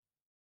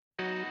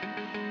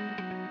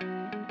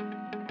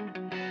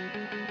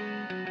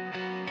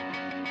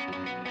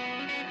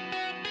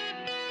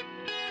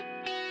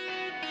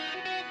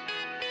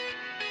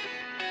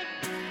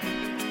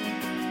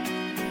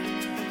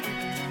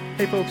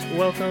Hey folks,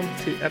 welcome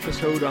to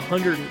episode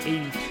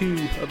 182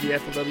 of the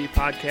FLW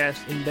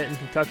podcast in Benton,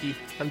 Kentucky.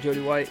 I'm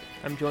Jody White.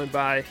 I'm joined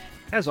by,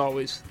 as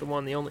always, the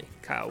one, the only,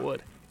 Kyle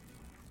Wood.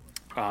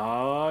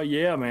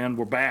 Yeah, man,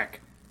 we're back.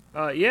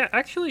 Yeah,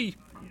 actually,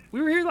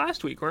 we were here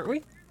last week, weren't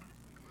we?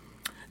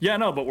 Yeah,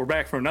 no, but we're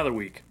back for another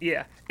week.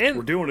 Yeah, and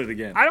we're doing it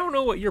again. I don't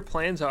know what your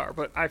plans are,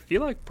 but I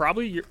feel like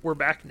probably we're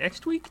back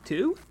next week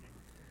too.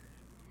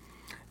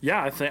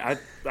 Yeah,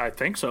 I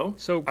think so.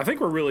 So I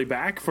think we're really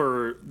back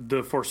for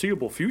the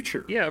foreseeable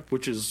future. Yeah,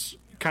 which is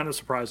kind of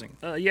surprising.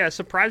 Yeah,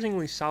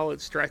 surprisingly solid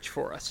stretch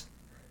for us.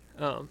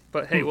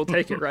 But hey, we'll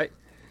take it, right?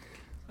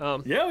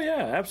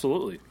 Yeah,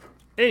 absolutely.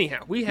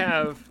 Anyhow, we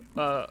have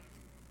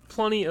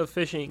plenty of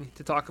fishing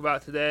to talk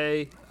about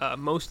today.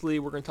 Mostly,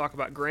 we're going to talk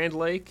about Grand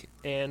Lake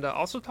and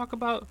also talk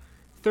about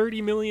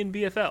 30 million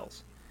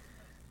BFLs.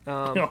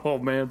 Oh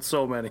man,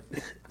 so many,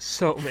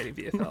 so many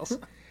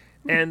BFLs.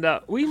 And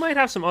we might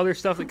have some other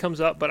stuff that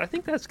comes up, but I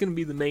think that's going to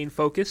be the main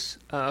focus.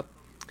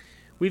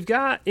 We've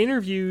got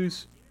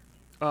interviews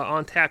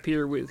on tap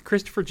here with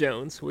Christopher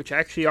Jones, which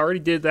actually already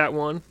did that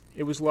one.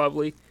 It was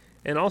lovely.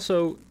 And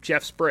also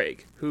Jeff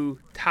Sprague, who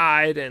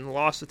tied and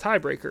lost the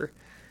tiebreaker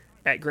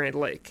at Grand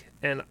Lake.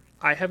 And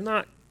I have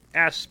not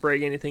asked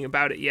Sprague anything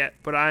about it yet,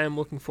 but I am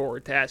looking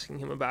forward to asking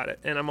him about it.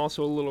 And I'm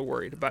also a little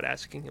worried about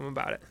asking him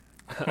about it.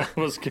 I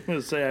was going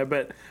to say,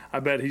 I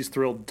bet he's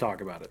thrilled to talk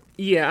about it.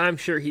 Yeah, I'm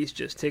sure he's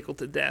just tickled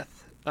to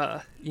death,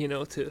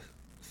 to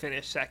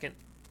finish second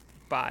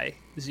by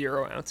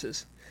 0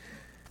 ounces.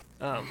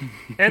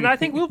 And I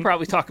think we'll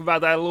probably talk about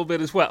that a little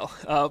bit as well.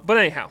 But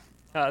anyhow,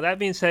 that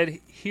being said,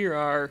 here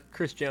are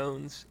Chris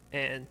Jones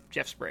and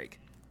Jeff Sprague.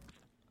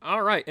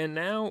 All right, and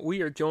now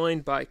we are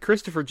joined by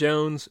Christopher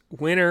Jones,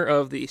 winner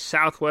of the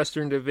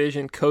Southwestern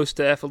Division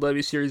Costa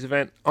FLW Series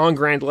event on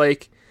Grand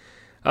Lake.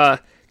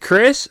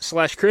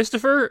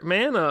 Chris/Christopher,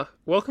 man,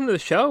 welcome to the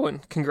show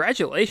and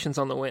congratulations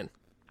on the win.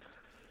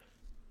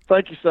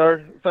 Thank you,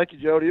 sir. Thank you,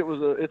 Jody.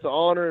 It's an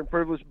honor and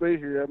privilege to be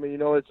here. I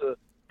mean, it's a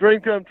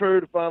dream come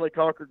true to finally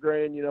conquer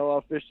Grand.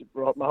 I've fished it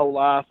for my whole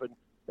life,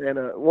 and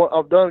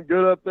I've done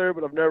good up there,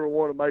 but I've never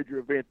won a major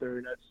event there,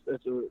 and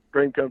that's a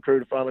dream come true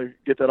to finally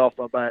get that off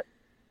my back.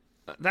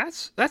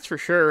 That's for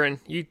sure.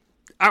 And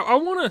I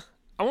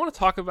want to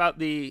talk about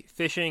the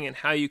fishing and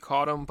how you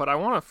caught them, but I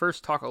want to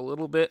first talk a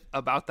little bit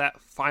about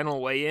that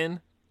final weigh-in.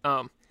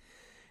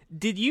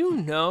 Did you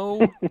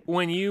know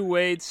when you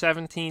weighed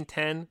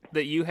 1710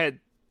 that you had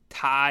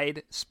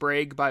tied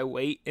Sprague by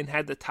weight and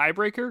had the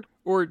tiebreaker,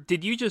 or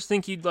did you just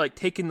think you'd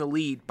taken the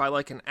lead by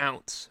an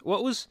ounce?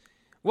 What was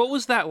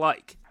that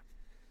like?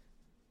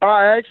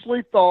 I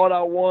actually thought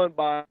I won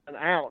by an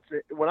ounce.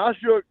 When I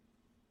shook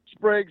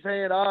Sprague's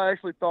hand, I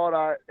actually thought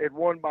I had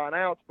won by an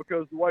ounce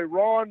because the way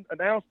Ron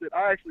announced it,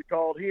 I actually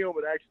called him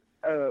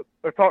and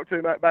I talked to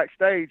him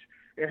backstage,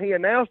 and he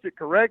announced it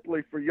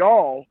correctly for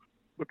y'all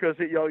because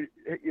he's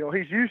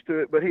used to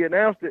it. But he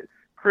announced it.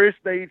 Chris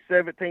needs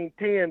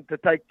 17-10 to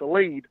take the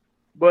lead,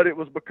 but it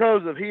was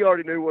because he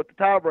already knew what the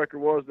tiebreaker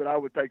was that I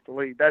would take the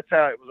lead. That's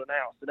how it was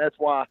announced, and that's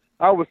why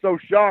I was so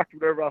shocked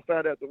whenever I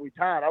found out that we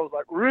tied. I was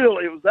like,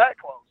 really? It was that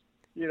close?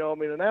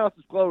 An ounce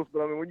is close,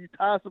 but when you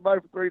tie somebody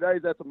for 3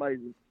 days, that's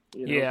amazing.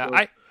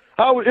 Yeah,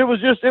 so it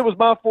was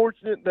my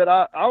fortunate that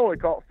I only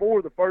caught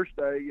 4 the first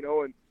day,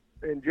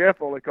 and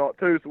Jeff only caught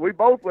 2. So we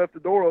both left the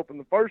door open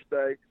the first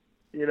day,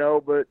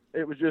 but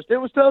it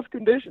was tough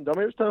conditions. I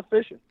mean, it was tough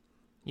fishing.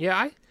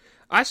 Yeah,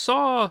 I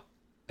saw,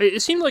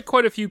 it seemed like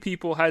quite a few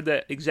people had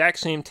that exact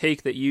same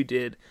take that you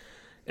did.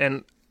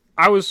 And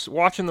I was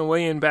watching the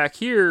weigh-in back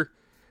here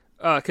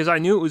because I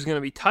knew it was going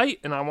to be tight,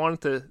 and I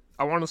wanted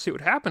to see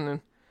what happened.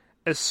 And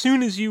as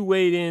soon as you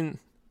weighed in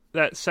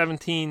that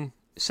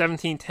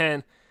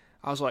 17-10,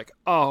 I was like,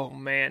 oh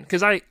man,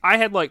 because I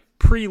had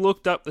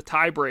pre-looked up the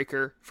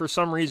tiebreaker for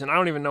some reason. I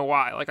don't even know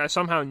why. I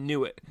somehow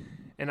knew it,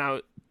 and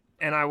I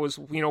was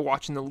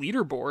watching the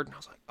leaderboard, and I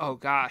was like, oh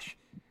gosh,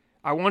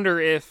 I wonder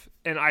if.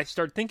 And I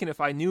started thinking if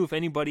I knew if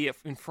anybody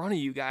in front of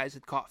you guys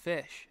had caught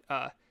fish.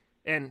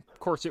 And of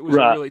course, it was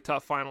a really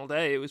tough final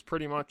day. It was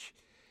pretty much,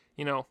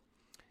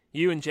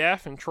 you and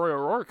Jeff and Troy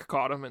O'Rourke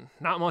caught them, and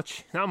not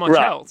much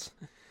else.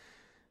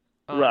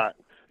 Right.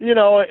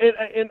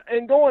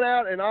 And going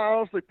out, and I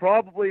honestly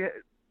probably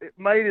it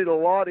made it a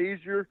lot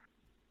easier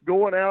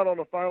going out on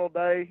the final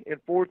day in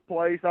 4th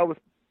place.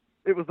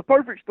 It was the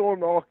perfect storm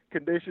in all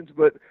conditions,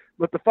 but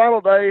the final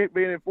day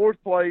being in 4th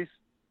place,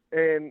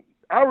 and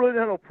I really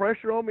didn't have no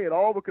pressure on me at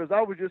all because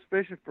I was just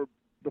fishing for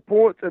the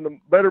points and the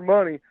better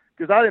money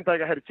because I didn't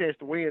think I had a chance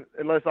to win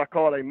unless I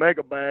caught a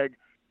mega bag,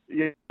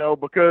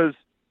 because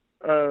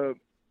the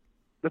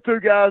 2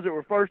 guys that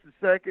were first and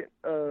second,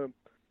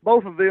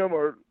 both of them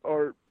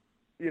are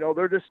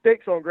they're just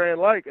sticks on Grand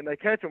Lake, and they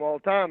catch them all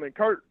the time. And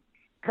Kurt,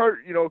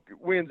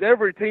 wins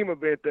every team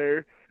event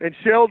there, and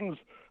Sheldon's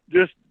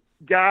just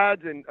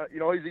guides, and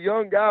he's a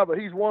young guy, but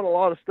he's won a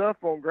lot of stuff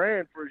on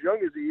Grand for as young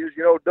as he is.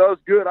 Does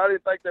good. I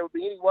didn't think there would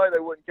be any way they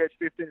wouldn't catch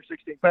 15 or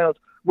 16 pounds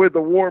with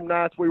the warm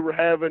nights we were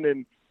having,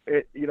 and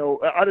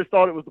I just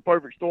thought it was the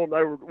perfect storm.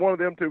 One of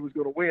them two was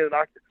going to win,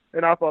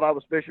 and I thought I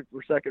was fishing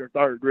for second or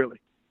third, really.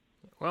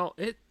 Well,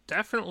 it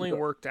definitely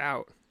worked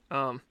out.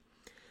 No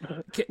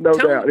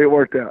doubt, it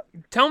worked out.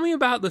 Tell me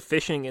about the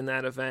fishing in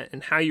that event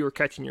and how you were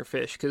catching your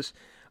fish, because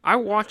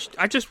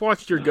I just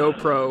watched your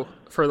GoPro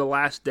for the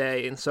last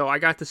day, and so I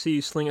got to see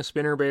you sling a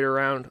spinnerbait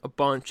around a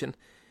bunch, and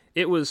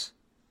it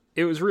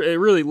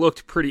really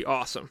looked pretty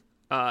awesome.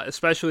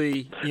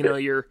 Especially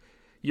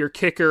your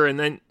kicker, and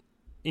then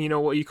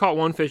you caught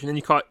one fish, and then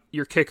you caught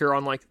your kicker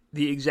on like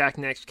the exact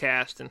next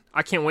cast, and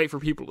I can't wait for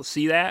people to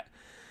see that.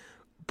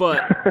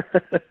 But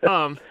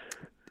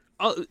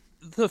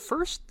the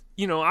first,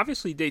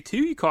 obviously day 2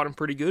 you caught him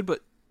pretty good, but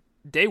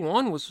day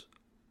 1 was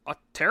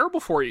terrible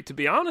for you, to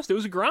be honest. It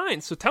was a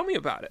grind. So tell me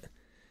about it.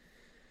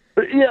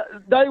 Yeah,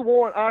 day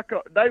one I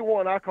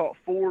caught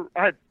 4.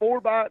 I had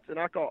 4 bites and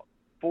I caught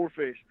 4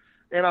 fish.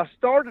 And I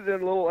started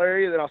in a little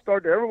area that I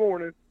started every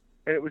morning,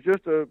 and it was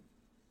just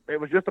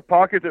a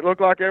pocket that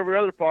looked like every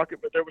other pocket,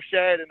 but there was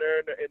shad in there,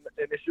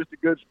 and it's just a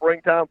good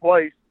springtime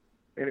place,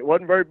 and it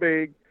wasn't very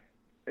big.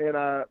 And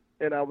I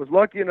was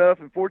lucky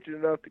enough and fortunate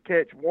enough to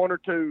catch 1 or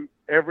 2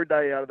 every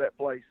day out of that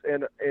place,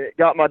 and it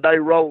got my day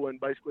rolling,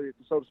 basically,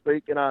 so to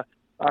speak. And I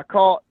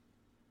caught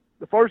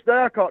the first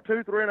day. I caught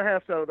 2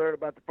 3.5 out of there in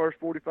about the first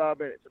 45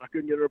 minutes, and I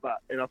couldn't get her a bite.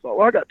 And I thought,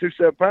 well, I got 2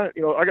 7 pounds.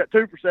 I got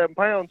 2 for 7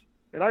 pounds,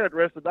 and I got the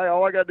rest of the day.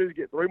 All I got to do is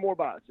get 3 more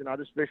bites, and I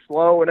just fished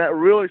slow, and that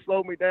really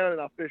slowed me down.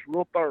 And I fished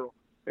real thorough,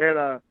 and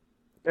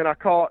I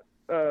caught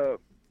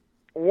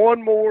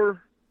 1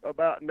 more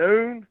about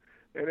noon,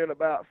 and then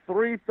about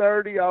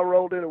 3:30 I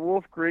rolled into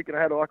Wolf Creek, and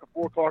I had like a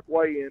 4 o'clock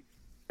weigh in,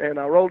 and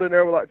I rolled in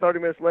there with like 30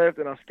 minutes left,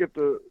 and I skipped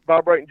a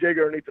vibrating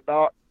jigger underneath the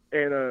dock.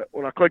 And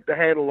when I clicked the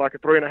handle, like a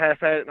 3.5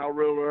 had it, and I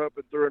reeled her up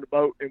and threw her in the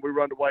boat, and we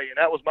run away. And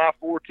that was my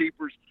 4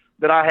 keepers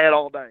that I had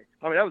all day.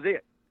 I mean, that was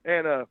it.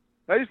 And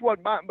they just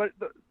wasn't biting. But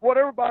what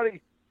everybody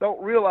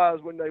don't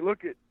realize when they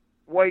look at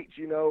weights,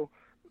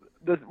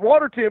 the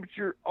water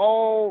temperature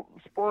all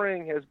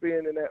spring has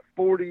been in that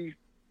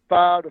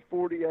 45 to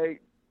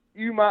 48.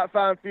 You might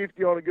find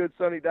 50 on a good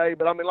sunny day,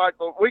 but I mean, like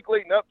the week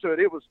leading up to it,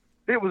 it was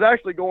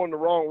actually going the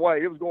wrong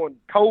way. It was going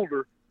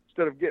colder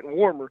instead of getting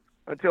warmer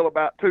until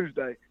about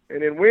Tuesday.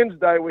 And then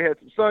Wednesday we had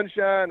some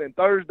sunshine, and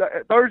Thursday,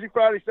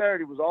 Friday,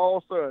 Saturday was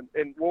all sun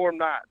and warm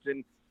nights,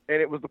 and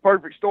it was the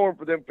perfect storm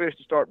for them fish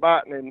to start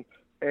biting.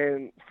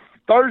 And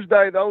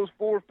Thursday, those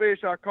 4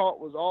 fish I caught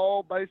was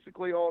all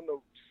basically on the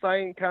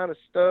same kind of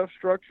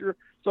structure,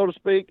 so to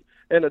speak,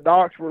 and the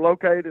docks were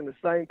located in the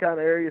same kind of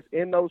areas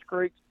in those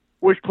creeks,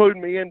 which clued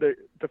me in to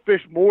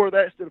fish more of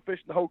that instead of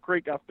fishing the whole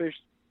creek. I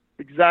fished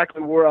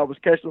exactly where I was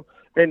catching them.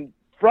 And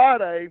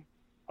Friday,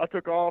 I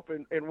took off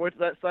and went to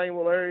that same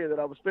little area that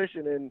I was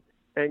fishing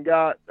and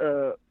got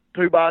 2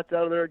 bites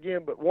out of there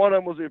again. But one of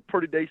them was a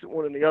pretty decent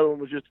one, and the other one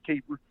was just a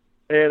keeper.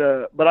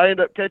 And but I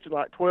ended up catching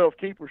like 12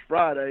 keepers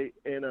Friday,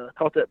 and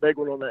caught that big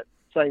one on that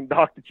same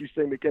dock that you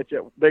see me catch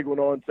that big one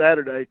on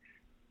Saturday.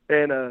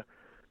 And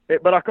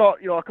but I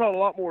caught a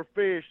lot more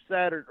fish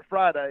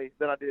Friday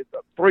than I did,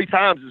 3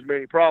 times as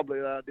many probably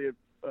than I did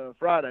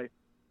Friday.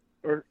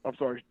 Or I'm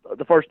sorry,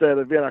 the first day of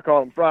the event I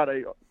caught them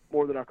Friday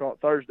more than I caught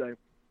Thursday.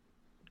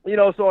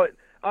 So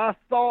I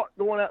thought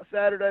going out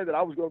Saturday that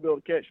I was going to be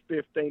able to catch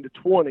 15 to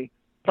 20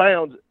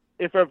 pounds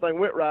if everything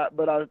went right,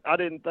 but I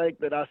didn't think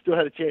that I still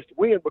had a chance to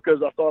win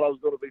because I thought I was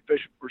going to be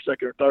fishing for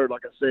second or third,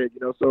 like I said,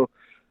 So,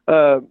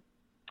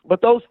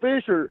 but those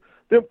fish are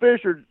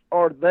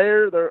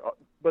there,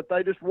 but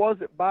they just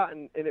wasn't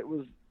biting, and it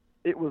was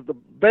the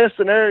best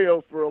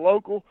scenario for a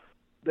local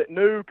that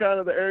knew kind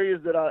of the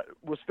areas that I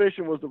was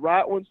fishing was the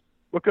right ones,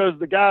 because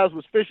the guys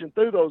was fishing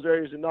through those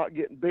areas and not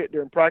getting bit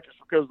during practice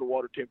because of the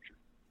water temperature.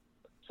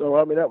 So,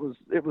 I mean,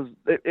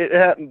 it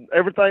happened.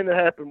 Everything that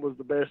happened was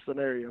the best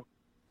scenario.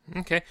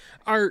 Okay.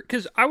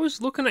 Because I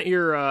was looking at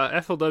your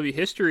FLW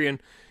history, and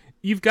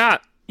you've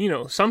got,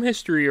 some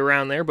history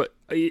around there, but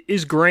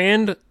is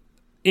Grand,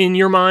 in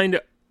your mind,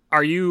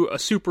 are you a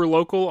super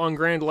local on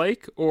Grand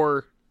Lake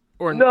or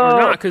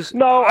not? Because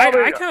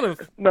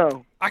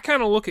I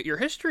kind of look at your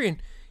history,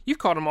 and you've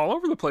caught them all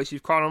over the place.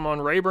 You've caught them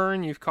on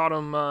Rayburn. You've caught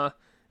them, at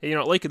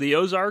Lake of the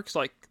Ozarks,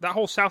 like that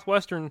whole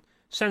southwestern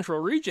central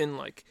region.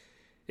 Like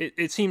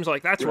it seems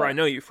like that's where I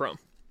know you from.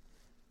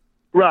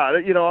 Right.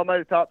 I made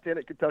the top 10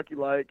 at Kentucky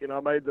Lake, and I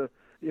made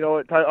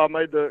I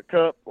made the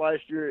Cup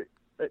last year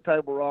at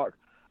Table Rock.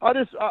 I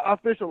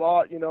fish a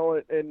lot,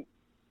 and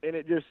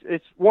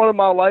it's one of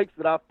my lakes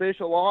that I fish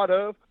a lot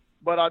of.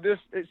 But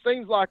it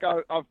seems like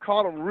I've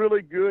caught them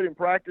really good in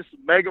practice,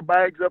 mega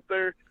bags up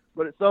there.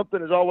 But it's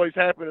something has always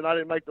happened, and I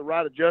didn't make the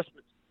right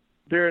adjustments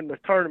during the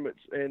tournaments.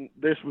 And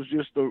this was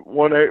just the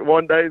one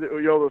day that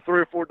the 3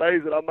 or 4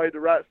 days that I made the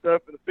right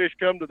stuff, and the fish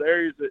come to the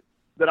areas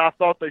that I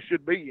thought they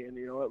should be in.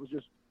 It was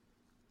just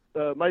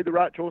made the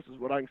right choices,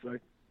 what I can say.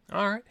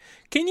 All right,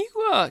 can you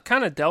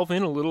kind of delve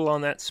in a little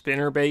on that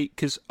spinnerbait?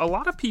 Because a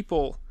lot of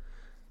people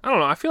I don't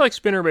know. I feel like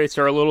spinnerbaits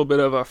are a little bit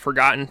of a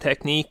forgotten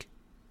technique,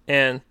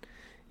 and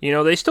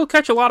they still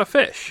catch a lot of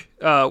fish.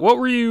 What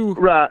were you?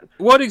 Right.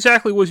 What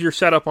exactly was your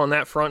setup on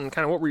that front, and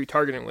kind of what were you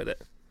targeting with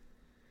it?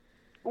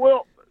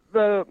 Well,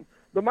 the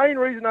main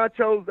reason I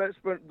chose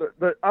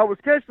that I was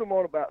catching them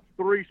on about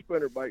 3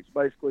 spinnerbaits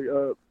basically.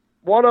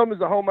 One of them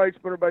is a homemade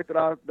spinnerbait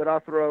that I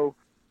throw,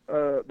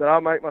 that I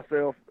make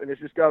myself, and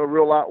it's just got a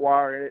real light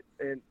wire in it.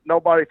 And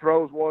nobody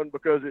throws one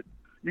because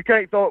you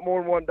can't throw it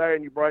more than one day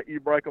and you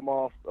break them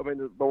off. I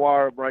mean, the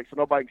wire breaks, so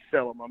nobody can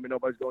sell them. I mean,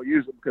 nobody's going to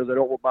use them because they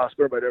don't want to buy a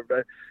spinnerbait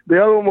every day.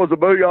 The other one was a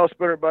Booyah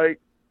spinnerbait.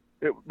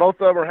 Both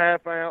of them are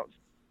half ounce.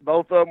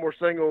 Both of them were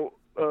single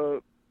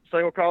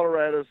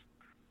Coloradas,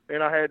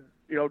 and I had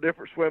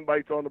different swim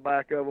baits on the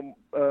back of them.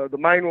 The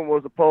main one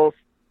was a Pulse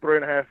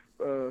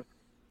 3.5,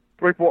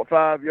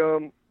 3.5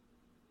 Yum.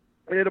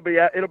 It'll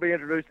be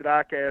introduced at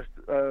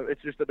ICAST.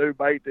 It's just a new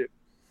bait that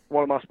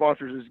one of my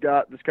sponsors has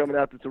got that's coming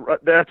out.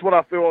 That's what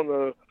I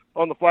feel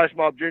on the Flash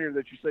Mob Junior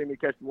that you see me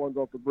catch the ones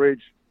off the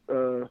bridge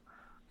on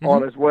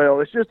as well.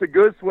 It's just a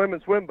good swim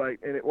bait,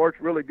 and it works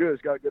really good.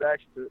 It's got good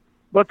action to it.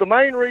 But the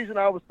main reason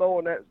I was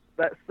throwing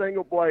that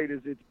single blade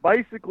is it's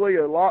basically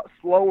a lot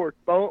slower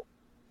thump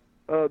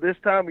this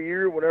time of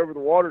year whenever the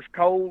water's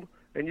cold,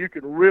 and you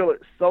can reel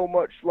it so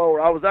much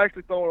slower. I was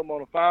actually throwing them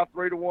on a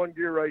 5:3-to-1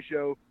 gear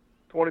ratio,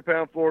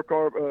 20-pound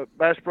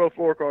Bass Pro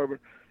fluorocarbon,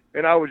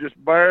 and I was just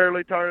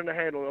barely turning the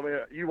handle. I mean,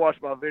 you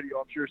watched my video,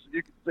 I'm sure, so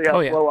you can see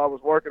how slow I was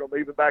working them,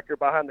 even back there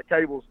behind the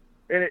cables.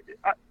 And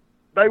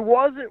they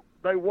wasn't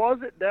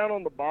down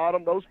on the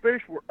bottom. Those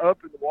fish were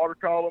up in the water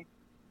column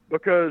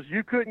because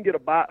you couldn't get a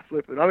bite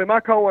flipping. I mean, my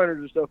co-owners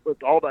and stuff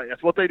flipped all day.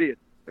 That's what they did,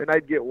 and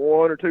they'd get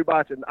 1 or 2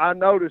 bites. And I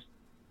noticed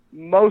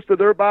most of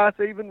their bites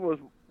even was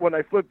when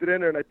they flipped it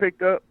in there and they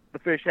picked up, the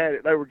fish had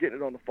it. They were getting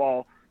it on the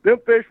fall. Them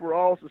fish were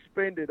all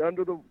suspended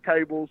under the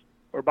cables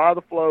or by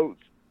the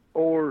floats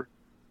or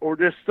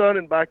just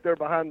sunning back there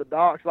behind the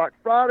docks. Like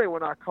Friday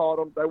when I caught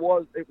them, it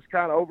was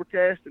kind of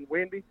overcast and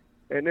windy,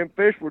 and them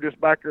fish were just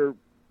back there.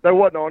 They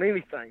wasn't on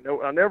anything.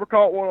 I never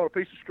caught one on a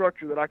piece of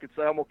structure that I could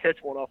say I'm going to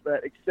catch one off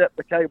that except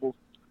the cables.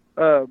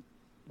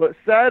 But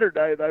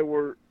Saturday it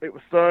was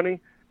sunny,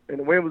 and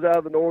the wind was out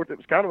of the north. It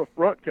was kind of a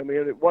front come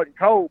in. It wasn't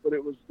cold, but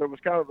there was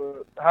kind of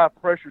a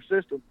high-pressure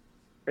system,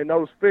 and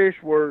those fish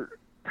were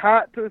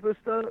tight to the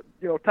stuff,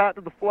 tight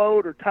to the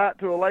float or tight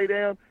to a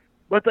laydown,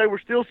 but they were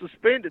still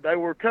suspended. They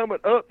were coming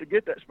up to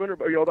get that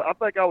spinnerbait. I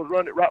think I was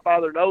running it right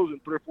by their nose in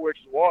 3 or 4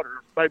 inches of water,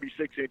 maybe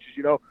 6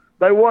 inches.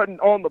 They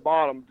wasn't on the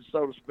bottom,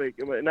 so to speak,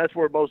 and that's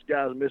where most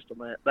guys missed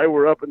them at. They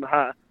were up in the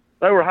high.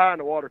 They were high in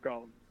the water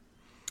column.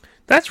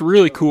 That's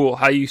really cool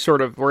how you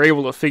sort of were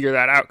able to figure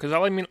that out. Because,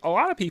 I mean, a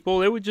lot of people,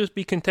 they would just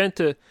be content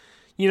to,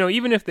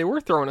 even if they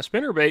were throwing a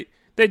spinnerbait,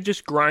 they'd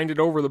just grind it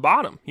over the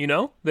bottom,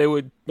 They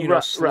would,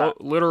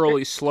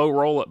 literally slow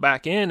roll it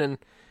back in, and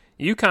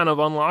you kind of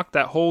unlocked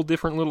that whole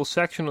different little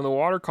section of the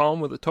water column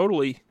with a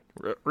totally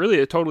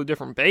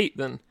different bait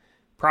than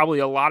probably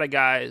a lot of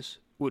guys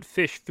would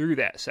fish through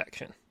that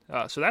section.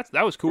 So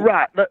that was cool.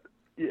 Right.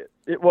 Yeah,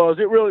 it was.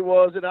 It really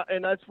was,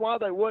 and that's why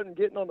they wasn't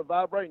getting on the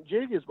vibrating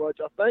jig as much.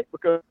 I think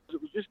because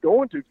it was just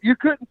going to. You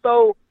couldn't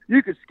throw.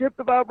 You could skip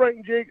the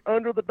vibrating jig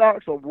under the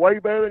docks, so way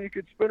better than you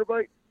could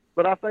spinnerbait.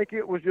 But I think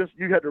it was just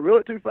you had to reel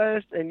it too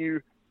fast, and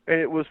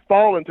it was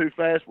falling too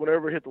fast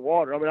whenever it hit the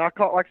water. I mean, I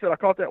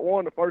caught that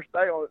one the first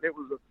day on it. It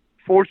was a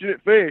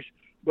fortunate fish,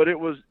 but it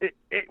would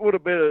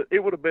have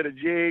been a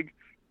jig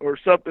or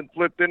something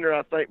flipped in there,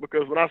 I think,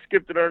 because when I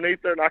skipped it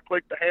underneath there and I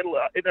clicked the handle,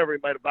 it never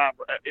even made a bite.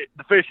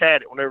 The fish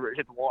had it whenever it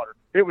hit the water.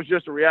 It was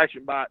just a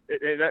reaction bite,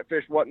 and that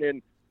fish wasn't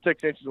in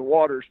 6 inches of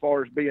water as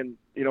far as being,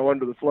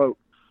 under the float.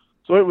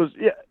 So it was,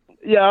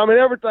 yeah. I mean,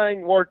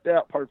 everything worked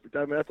out perfect.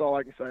 I mean, that's all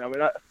I can say. I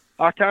mean,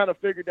 I kind of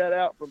figured that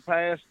out from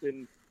past,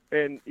 and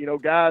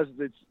guys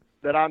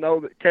that I know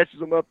that catches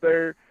them up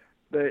there,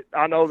 that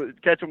I know that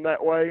catch them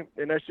that way,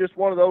 and that's just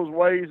one of those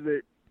ways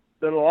that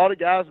a lot of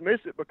guys miss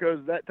it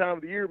because that time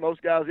of the year,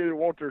 most guys either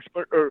want or if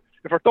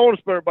they're throwing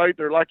a spinnerbait,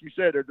 they're like you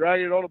said, they're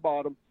dragging it on the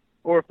bottom,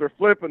 or if they're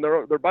flipping,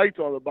 their bait's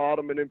on the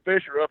bottom, and then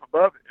fish are up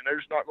above it, and they're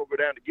just not going to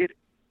go down to get it,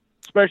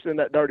 especially in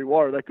that dirty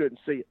water. They couldn't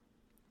see it.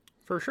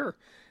 For sure.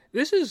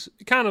 This is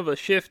kind of a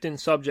shift in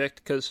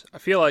subject because I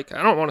feel like,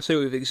 I don't want to say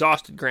we've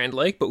exhausted Grand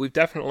Lake, but we've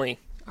definitely,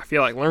 I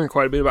feel like, learned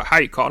quite a bit about how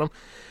you caught them.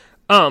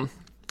 How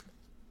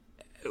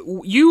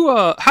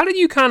did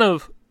you kind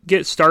of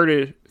get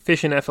started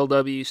fishing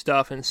FLW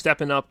stuff and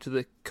stepping up to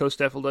the Coast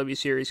FLW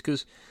series?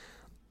 Because,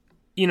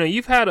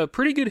 you've had a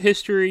pretty good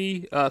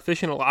history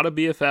fishing a lot of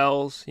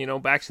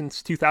BFLs, back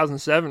since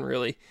 2007,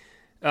 really.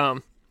 Yeah.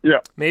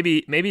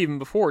 Maybe even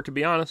before, to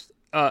be honest.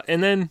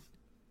 And then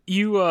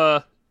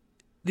you,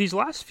 these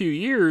last few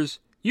years,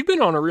 you've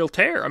been on a real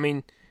tear. I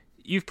mean,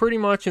 you've pretty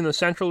much in the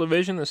Central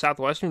Division, the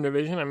Southwestern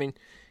Division, I mean,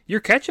 you're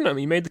catching them.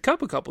 You made the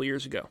Cup a couple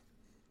years ago.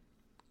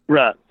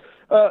 Right.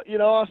 I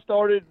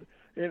started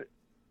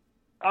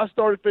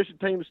fishing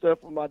team stuff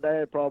with my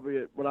dad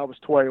probably when I was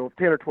 10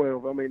 or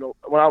 12. I mean,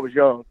 when I was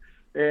young.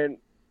 And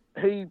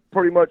he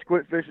pretty much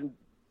quit fishing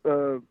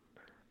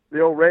the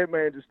old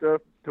Redmans and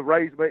stuff to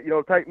raise me,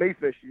 take me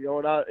fishing,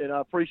 and I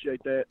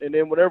appreciate that. And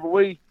then whenever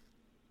we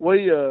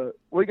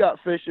got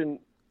fishing,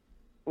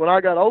 when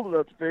I got old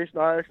enough to fish,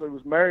 and I actually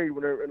was married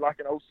whenever, like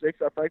in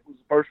 '06, I think was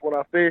the first one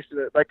I fished.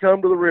 And they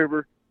come to the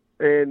river,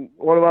 and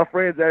one of my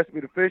friends asked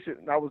me to fish it,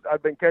 and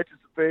I'd been catching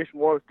some fish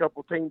and won a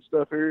couple of team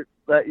stuff here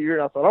that year,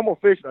 and I thought I'm gonna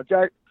fish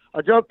it.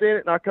 I jumped in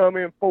it and I come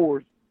in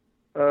fourth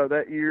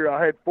that year.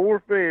 I had 4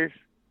 fish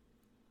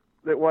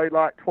that weighed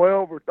like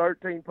 12 or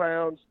 13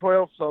 pounds,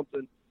 12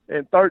 something,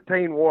 and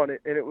 13 won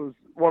it. And it was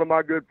one of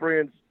my good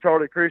friends,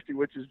 Charlie Christie,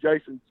 which is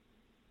Jason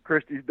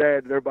Christie's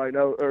dad that everybody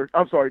knows, or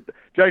I'm sorry,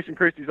 Jason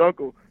Christie's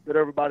uncle that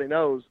everybody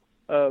knows.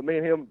 Me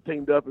and him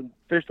teamed up and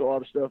fished a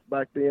lot of stuff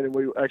back then, and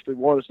we actually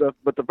won the stuff.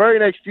 But the very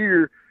next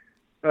year,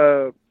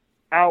 I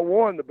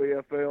won the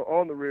BFL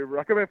on the river.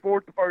 I come in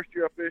fourth the first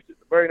year I fished it.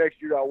 The very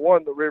next year I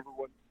won the river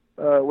one,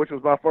 which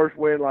was my first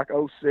win, like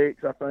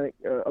 '06, I think,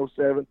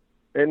 '07.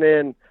 And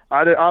then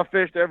I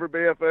fished every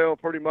BFL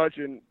pretty much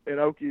in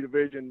Okie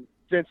division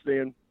since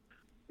then.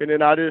 And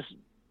then I just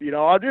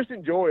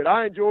enjoy it.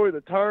 I enjoy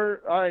the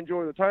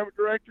tournament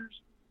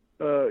directors.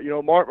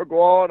 Mark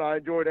McGuan. I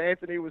enjoyed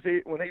Anthony when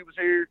he was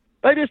here.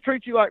 They just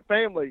treat you like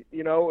family,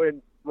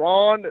 and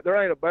Ron, there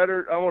ain't a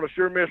better. I want to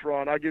sure miss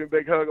Ron. I give him a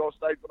big hug on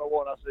stage when I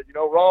won. I said,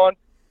 Ron,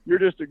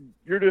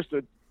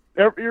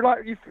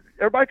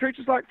 everybody treats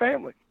us like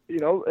family.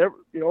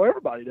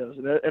 Everybody does,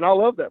 and I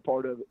love that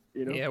part of it.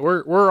 Yeah,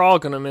 we're all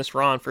gonna miss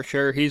Ron for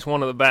sure. He's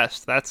one of the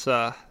best. That's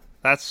a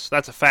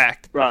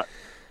fact. Right.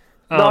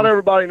 Not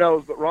everybody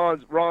knows, but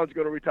Ron's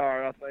going to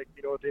retire. I think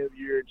at the end of the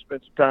year and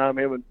spend some time.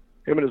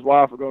 Him and his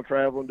wife are going to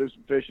travel and do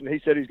some fishing.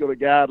 He said he's going to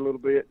guide a little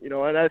bit.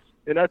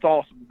 And that's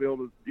awesome to be able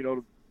to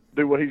to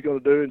do what he's going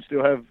to do and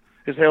still have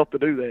his health to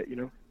do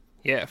that.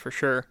 Yeah, for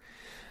sure.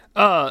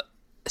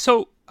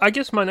 So I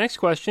guess my next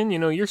question,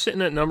 you're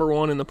sitting at number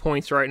 1 in the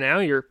points right now.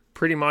 You're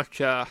pretty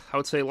much, I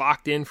would say,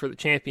 locked in for the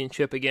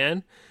championship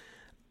again.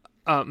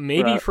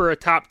 Maybe Right. for a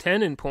top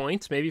 10 in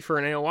points, maybe for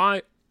an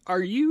AOY.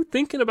 Are you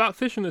thinking about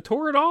fishing the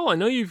tour at all? I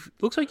know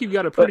looks like you've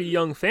got a pretty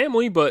young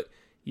family, but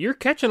you're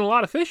catching a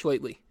lot of fish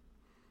lately.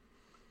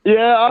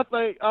 Yeah,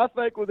 I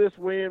think with this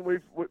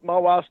win, my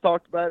wife's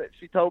talked about it.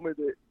 She told me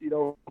that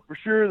for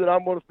sure that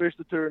I'm going to fish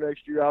the tour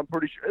next year. I'm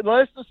pretty sure,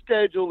 unless the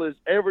schedule is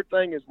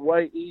everything is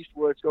way east,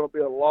 where it's going to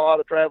be a lot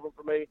of traveling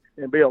for me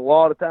and be a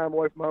lot of time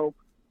away from home.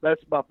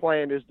 That's my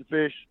plan is to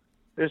fish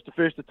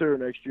the tour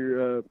next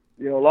year. A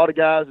lot of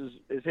guys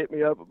has hit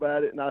me up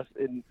about it,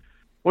 and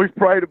we've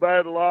prayed about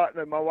it a lot.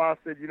 And my wife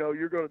said,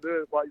 you're going to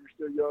do it while you're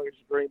still young. It's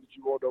a dream that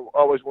you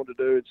always wanted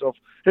to do it. So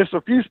if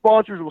a few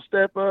sponsors will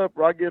step up,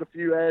 or I get a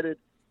few added.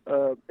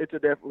 It's a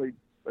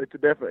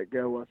definite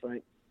go, I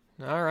think.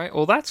 All right.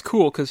 Well, that's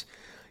cool because,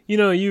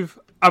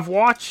 I've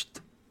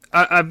watched.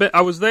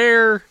 I was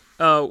there.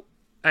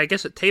 I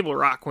guess at Table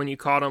Rock when you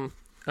caught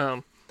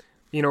them.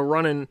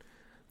 Running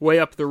way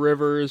up the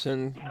rivers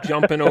and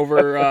jumping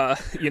over,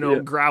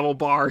 gravel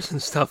bars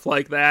and stuff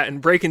like that,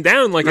 and breaking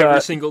down like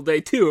every single day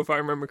too, if I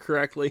remember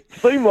correctly.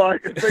 Seemed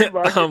like it,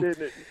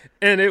 didn't it?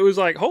 And it was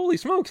like, holy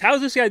smokes,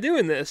 how's this guy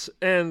doing this?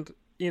 And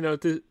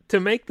to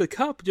make the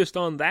cup just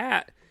on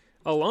that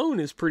alone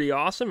is pretty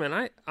awesome,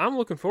 and I'm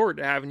looking forward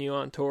to having you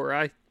on tour.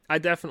 I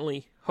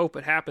definitely hope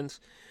it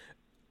happens.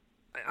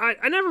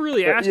 I never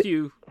really asked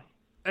you,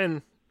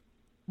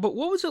 but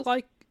what was it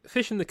like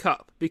fishing the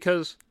cup?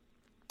 Because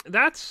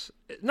that's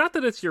not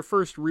that it's your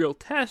first real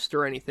test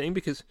or anything,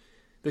 because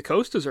the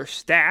Costas are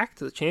stacked,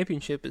 the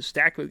championship is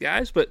stacked with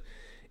guys, but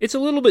it's a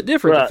little bit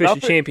different to fish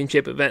a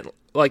championship event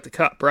like the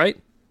cup, right?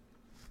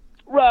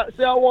 Right.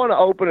 See, I won an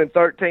Open in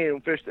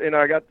 13 and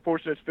I got the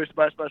fortunate to fish the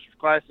Bass Masters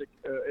Classic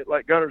at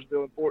Lake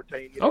Gunnersville in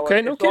 14.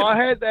 Okay, no kidding. So I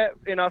had that,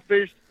 and I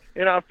fished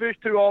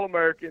 2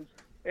 All-Americans,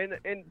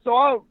 and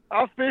so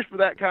I fished for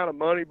that kind of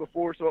money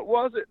before, so it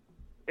wasn't,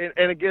 and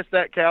against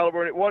that caliber,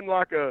 and it wasn't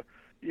like a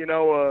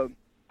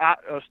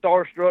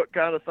starstruck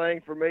kind of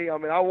thing for me. I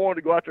mean, I wanted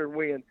to go out there and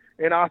win,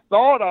 and I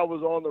thought I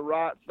was on the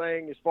right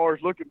thing as far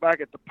as looking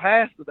back at the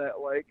past of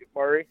that lake at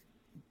Murray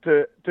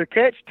to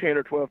catch 10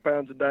 or 12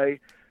 pounds a day.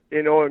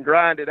 And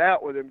grind it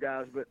out with them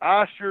guys. But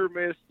I sure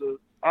missed the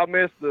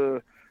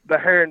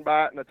herring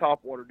bite and the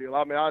topwater deal.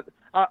 I mean,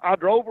 I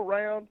drove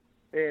around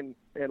and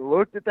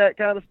looked at that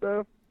kind of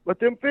stuff, but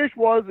them fish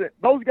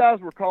those guys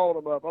were calling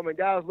them up. I mean,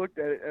 guys looked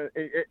at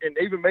it, and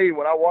even me,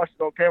 when I watched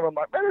it on camera, I'm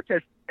like, man, they're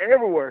catching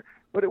everywhere.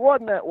 But it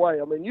wasn't that way.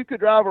 I mean, you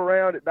could drive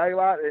around at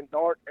daylight and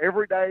dark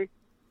every day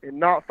and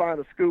not find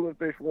a schooling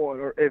fish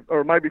one,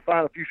 or maybe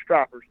find a few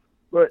stripers.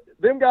 But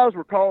them guys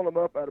were calling them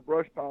up out of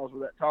brush piles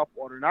with that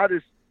topwater, and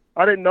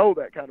I didn't know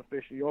that kind of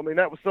fishing. I mean,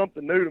 that was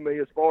something new to me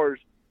as far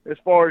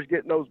as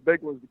getting those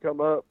big ones to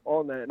come up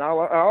on that. And I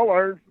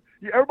learned.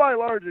 Everybody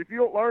learns. If you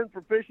don't learn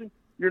from fishing,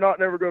 you're not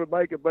never going to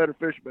make a better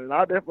fisherman. And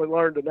I definitely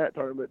learned in that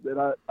tournament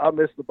that I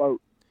missed the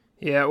boat.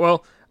 Yeah,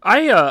 well,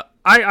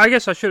 I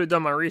guess I should have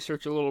done my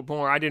research a little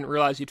more. I didn't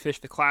realize you'd fish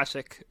the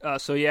Classic.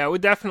 So yeah, it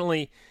would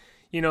definitely,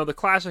 the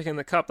Classic and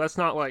the Cup. That's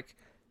not like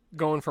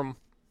going from.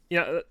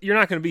 You're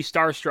not going to be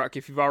starstruck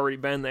if you've already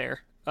been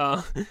there.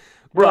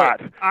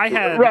 Right. I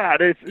had.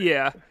 Right.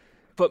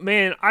 But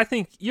man, I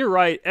think you're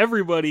right.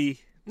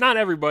 Not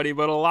everybody,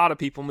 but a lot of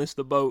people missed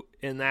the boat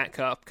in that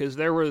cup because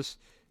there was,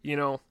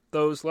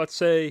 those, let's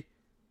say,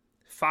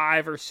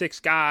 5 or 6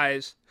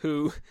 guys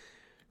who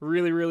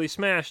really, really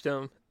smashed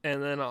them,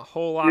 and then a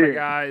whole lot of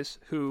guys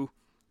who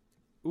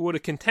would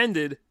have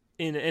contended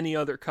in any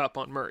other cup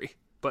on Murray,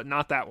 but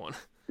not that one.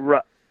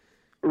 Right.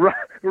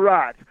 You're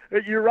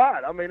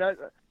right. I mean,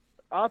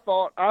 I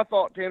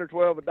thought 10 or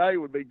 12 a day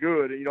would be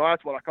good.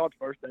 That's what I caught the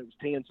first day was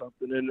 10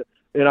 something,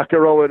 and I could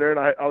roll in there, and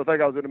I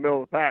think I was in the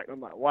middle of the pack. And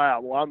I'm like, wow,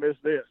 well, I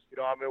missed this.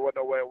 There wasn't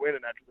no way of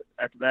winning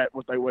after that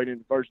once they weighed in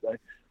the first day.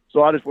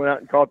 So I just went out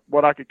and caught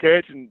what I could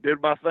catch and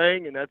did my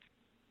thing, and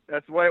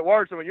that's the way it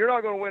works. I mean, you're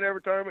not going to win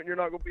every tournament, and you're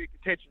not going to be in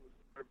contention with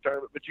every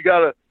tournament, but you got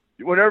to.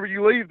 Whenever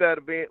you leave that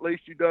event, at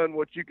least you've done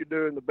what you could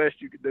do and the best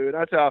you could do, and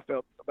that's how I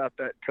felt about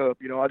that cup.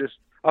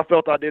 I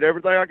felt I did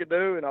everything I could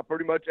do, and I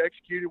pretty much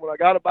executed. When I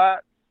got a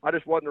bite, I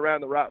just wasn't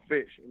around the right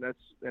fish, and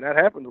that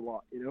happens a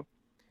lot.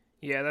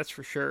 Yeah, that's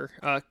for sure.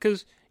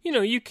 Because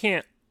you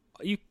can't,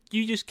 you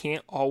just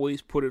can't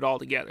always put it all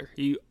together.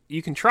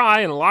 You can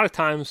try, and a lot of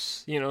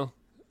times,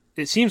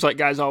 it seems like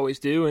guys always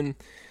do, and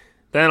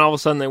then all of a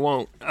sudden they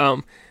won't.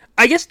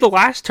 I guess the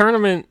last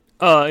tournament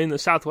in the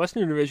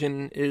Southwestern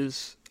Division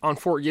is on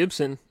Fort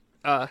Gibson.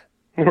 Right.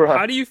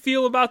 How do you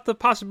feel about the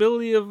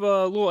possibility of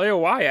a little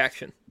AOY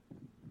action?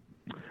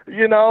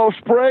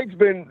 Sprague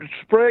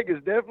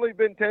has definitely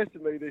been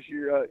testing me this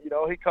year. He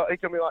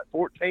came in like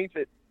 14th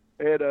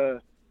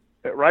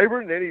at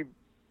Rayburn, and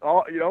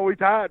then we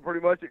tied pretty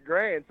much at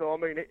Grand. So I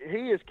mean,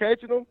 he is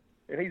catching them,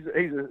 and he's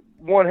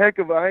one heck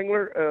of an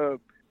angler.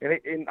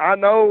 And I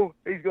know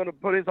he's going to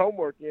put his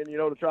homework in,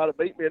 to try to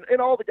beat me.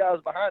 And all the guys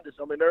behind us.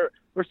 I mean,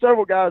 there's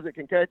several guys that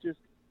can catch us.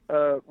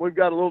 We've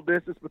got a little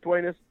distance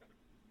between us.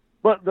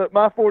 But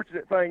my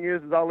fortunate thing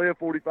is I live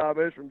 45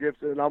 minutes from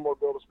Gibson, and I'm going to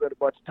be able to spend a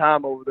bunch of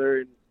time over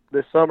there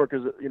this summer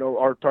because,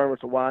 our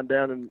tournaments will wind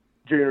down in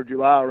June or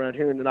July around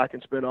here, and then I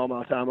can spend all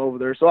my time over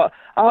there. So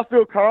I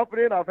feel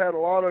confident. I've had a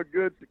lot of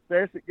good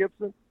success at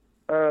Gibson.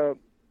 The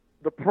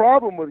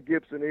problem with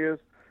Gibson is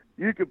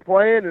you could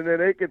plan, and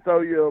then it can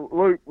throw you a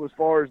loop as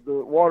far as the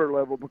water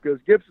level because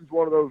Gibson's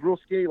one of those real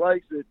skinny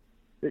lakes that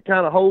it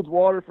kind of holds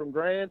water from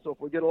Grand. So if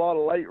we get a lot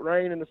of late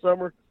rain in the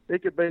summer,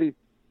 it could be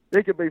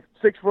 6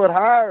 foot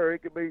high or it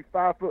could be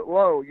 5 foot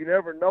low. You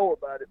never know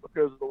about it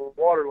because of the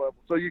water level.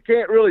 So you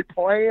can't really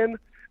plan,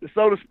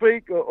 so to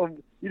speak.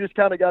 You just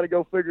kind of got to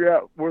go figure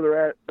out where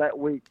they're at that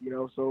week,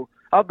 So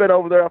I've been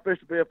over there. I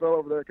fished the PFL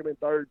over there, come in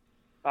third.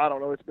 I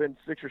don't know. It's been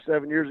 6 or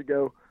 7 years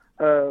ago.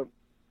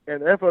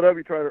 And the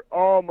FOW trailer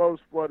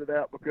almost flooded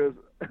out because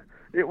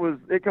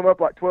it come up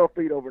like 12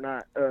 feet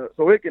overnight.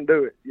 So it can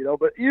do it,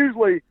 But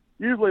usually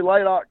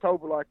late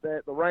October like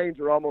that, the rains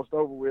are almost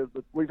over with.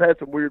 But we've had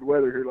some weird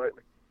weather here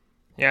lately.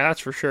 Yeah, that's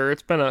for sure.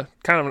 It's been a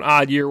kind of an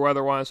odd year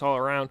weather-wise all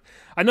around.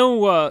 I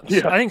know. I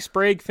think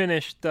Sprague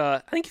finished.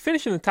 I think he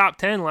finished in the top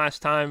 10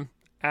 last time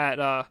at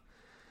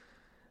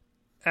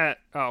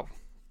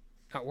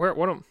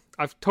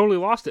I've totally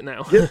lost it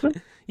now.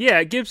 Gibson? Yeah,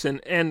 at Gibson,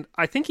 and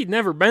I think he'd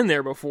never been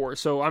there before,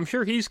 so I'm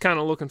sure he's kind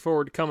of looking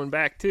forward to coming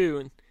back too.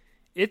 And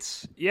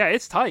it's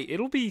tight.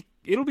 It'll be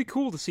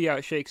cool to see how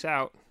it shakes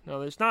out.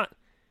 No, it's not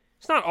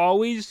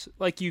always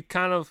like you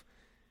kind of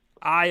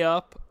eye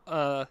up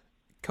a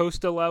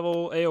Costa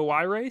level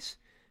AOY race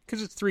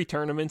because it's 3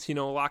 tournaments. A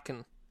lot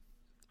can,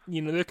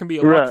 there can be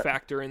a luck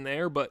factor in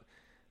there, but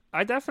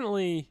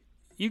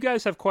you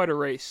guys have quite a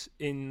race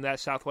in that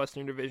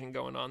Southwestern Division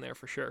going on there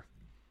for sure.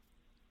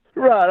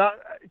 Right,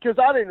 because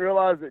I didn't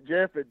realize that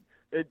Jeff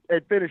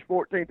had finished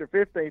 14th or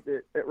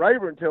 15th at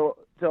Rayburn until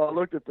I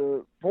looked at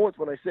the points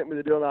when they sent me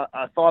the deal, and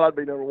I thought I'd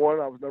be number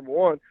one. I was number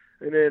one,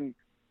 and then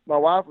my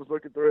wife was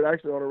looking through it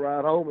actually on her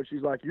ride home, and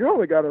she's like, "You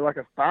only got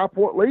a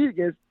 5-point lead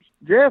against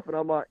Jeff," and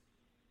I'm like,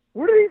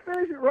 "Where did he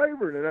finish at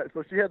Rayburn?" And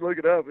so she had to look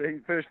it up, and he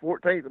finished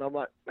 14th, and I'm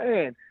like,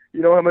 "Man,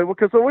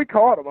 because so we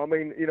caught him. I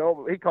mean,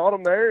 he caught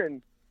him there,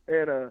 and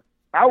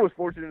I was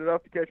fortunate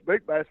enough to catch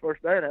big bass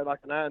first day and had like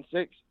a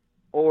 9.6.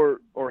 Or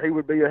he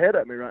would be ahead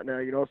of me right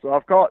now, So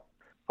I've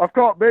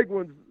caught big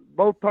ones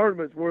both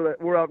tournaments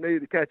where I've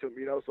needed to catch them,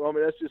 So I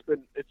mean that's just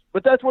been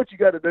but that's what you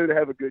got to do to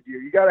have a good year.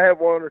 You got to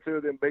have 1 or 2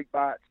 of them big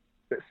bites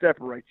that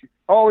separate you.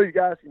 All these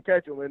guys can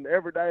catch them, and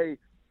every day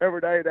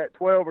that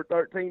 12 or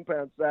 13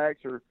 pound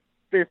sacks or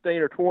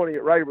 15 or 20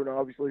 at Rayburn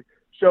obviously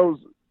shows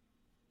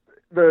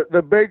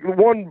the big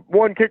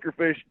one kicker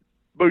fish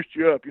boost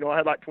you up. I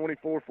had like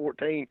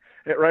 24-14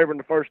 at Rayburn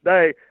the first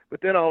day,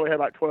 but then I only had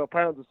like 12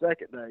 pounds the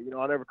second day.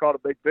 I never caught a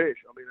big fish.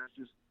 I mean,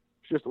 it's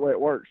just the way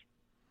it works.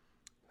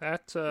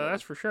 That's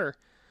for sure.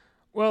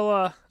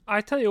 Well,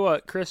 I tell you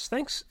what, Chris,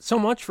 thanks so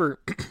much for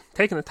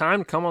taking the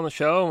time to come on the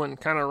show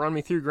and kind of run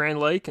me through Grand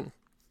Lake and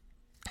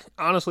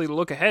honestly to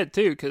look ahead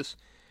too, because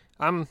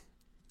I'm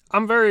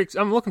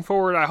looking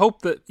forward. I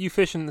hope that you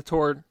fishing the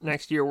tour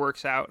next year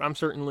works out.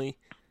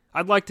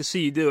 I'd like to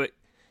see you do it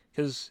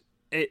because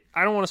I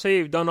don't want to say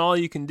you've done all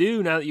you can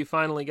do now that you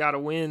finally got a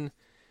win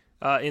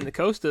in the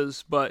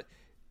Costas, but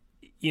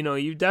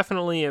you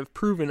definitely have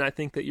proven, I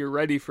think, that you're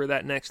ready for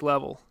that next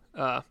level.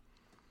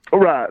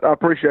 Right. I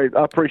appreciate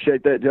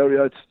that, Jody.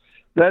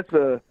 That's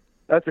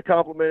a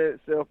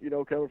compliment in itself,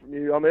 coming from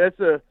you. I mean, it's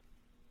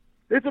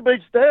a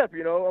big step,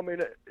 I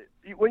mean,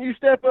 when you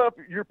step up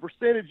your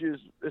percentages,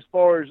 as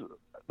far as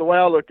the way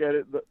I look at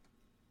it,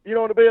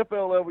 on the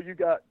BFL level, you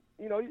got,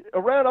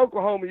 around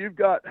Oklahoma, you've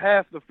got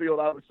half the field,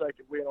 I would say,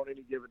 can win on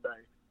any given day.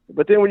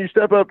 But then when you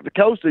step up to the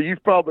Coastal,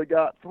 you've probably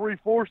got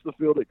 3/4 the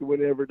field that can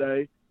win every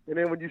day. And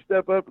then when you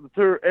step up to the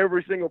tour,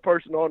 every single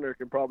person on there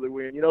can probably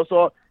win.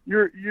 So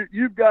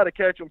you've got to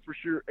catch them for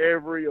sure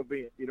every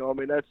event. I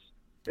mean, that's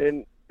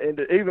and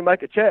to even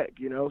make a check.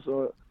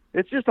 So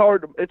it's just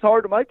hard. It's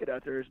hard to make it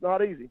out there. It's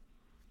not easy.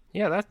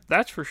 Yeah,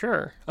 that's for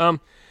sure.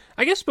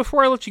 I guess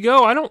before I let you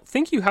go, I don't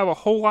think you have a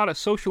whole lot of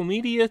social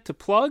media to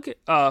plug.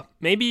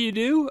 Maybe you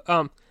do.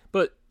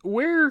 But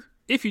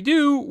if you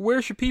do,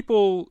 where should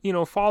people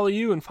follow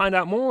you and find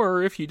out more?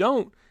 Or if you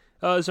don't,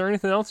 is there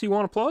anything else you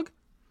want to plug?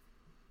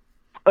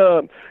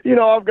 I've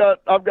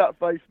got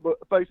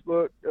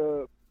Facebook,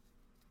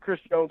 Chris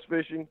Jones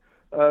Fishing.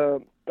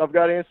 I've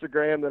got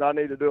Instagram that I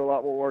need to do a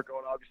lot more work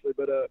on, obviously,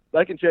 but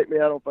they can check me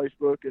out on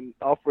Facebook, and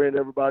I'll friend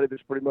everybody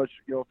that's pretty much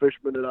a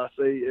fisherman that I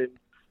see,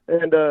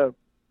 and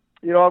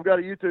I've got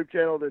a YouTube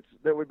channel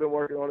that we've been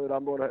working on that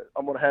I'm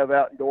gonna have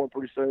out and going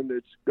pretty soon.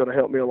 That's gonna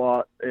help me a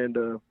lot,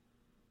 and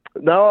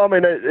no, I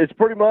mean it's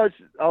pretty much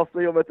I'll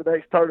see them at the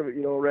next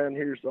tournament, around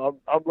here, so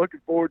I'm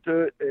looking forward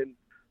to it, and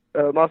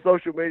my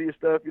social media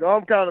stuff,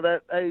 I'm kind of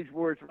that age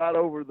where it's right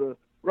over the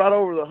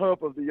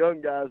hump of the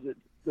young guys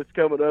that's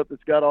coming up,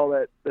 that's got all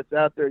that's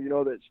out there,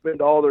 that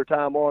spend all their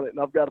time on it. And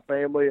I've got a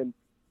family, and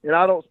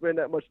I don't spend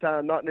that much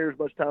time, not near as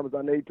much time as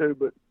I need to,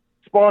 but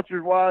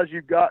sponsors wise,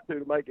 you've got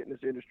to make it in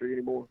this industry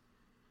anymore.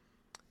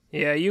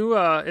 Yeah, you.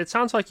 It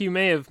sounds like you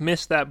may have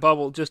missed that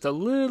bubble just a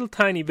little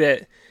tiny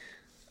bit.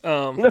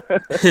 But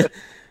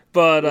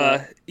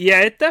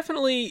yeah, it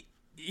definitely,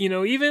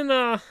 even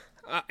Todd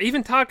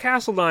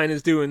Castledine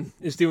is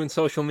doing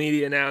social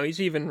media now. He's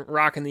even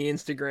rocking the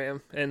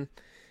Instagram. And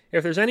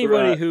if there's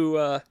anybody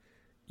who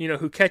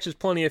catches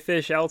plenty of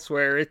fish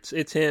elsewhere,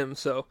 it's him.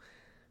 So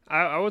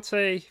I would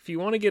say if you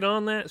want to get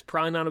on that, it's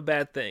probably not a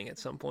bad thing at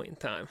some point in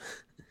time.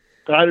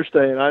 I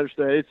understand.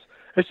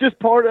 It's just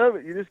part of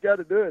it. You just got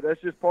to do it.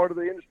 That's just part of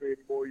the industry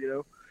anymore.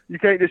 You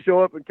can't just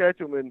show up and catch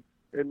them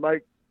and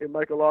make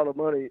a lot of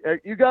money.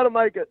 You got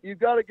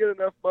to get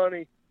enough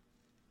money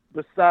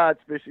besides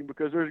fishing,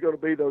 because there's going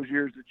to be those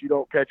years that you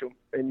don't catch them,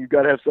 and you've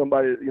got to have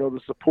somebody,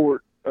 the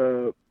support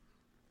to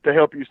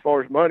help you as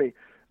far as money.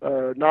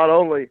 Not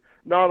only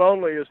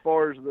as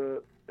far as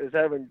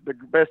having the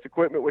best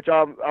equipment, which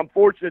I'm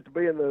fortunate to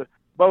be in the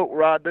boat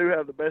where I do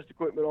have the best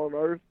equipment on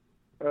earth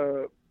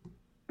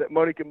that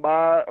money can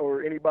buy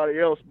or anybody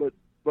else, but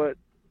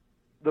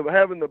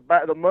having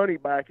the money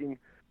backing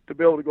to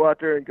be able to go out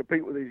there and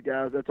compete with these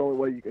guys, that's the only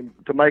way you can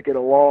to make it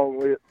a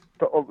long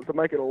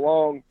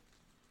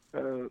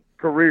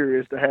career,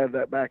 is to have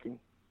that backing.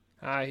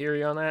 I hear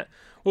you on that.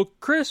 Well,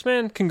 Chris,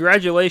 man,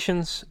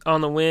 congratulations on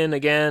the win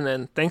again,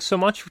 and thanks so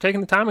much for taking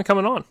the time and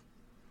coming on.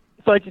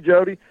 Thank you,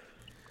 Jody.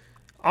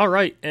 All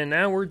right, and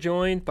now we're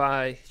joined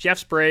by Jeff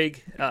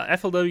Sprague,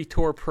 FLW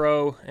Tour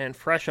Pro, and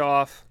fresh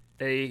off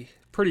a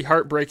pretty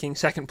heartbreaking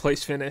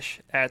second-place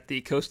finish at the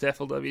Coast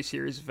FLW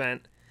Series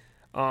event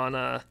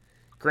on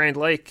Grand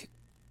Lake.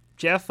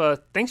 Jeff,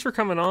 thanks for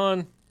coming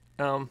on.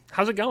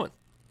 How's it going?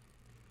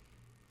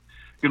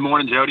 Good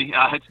morning, Jody.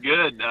 It's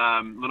good.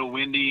 A little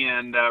windy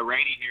and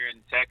rainy here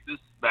in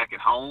Texas, back at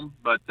home.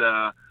 But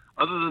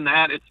other than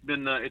that, it's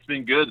been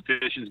good. The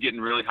fishing's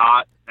getting really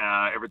hot.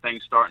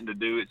 Everything's starting to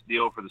do its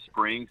deal for the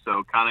spring.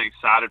 So kind of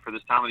excited for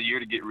this time of the year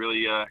to get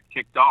really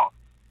kicked off.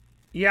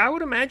 Yeah, I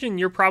would imagine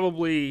you're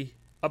probably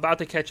about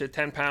to catch a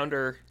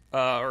 10-pounder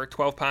or a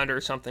 12-pounder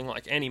or something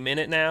like any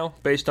minute now,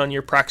 based on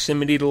your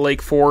proximity to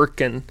Lake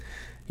Fork, and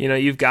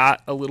you've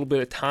got a little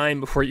bit of time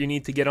before you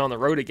need to get on the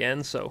road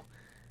again. So.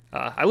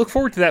 I look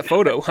forward to that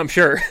photo, I'm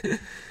sure.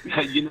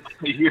 Without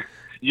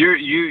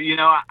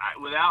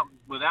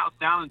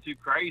sounding too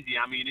crazy,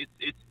 I mean,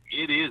 it's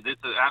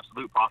an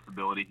absolute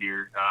possibility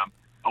here.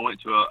 I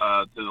went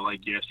to the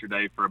lake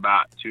yesterday for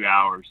about 2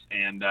 hours,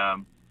 and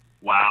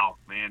wow,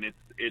 man,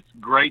 it's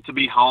great to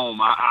be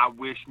home. I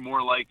wish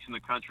more lakes in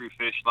the country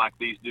fished like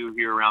these do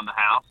here around the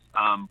house.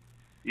 And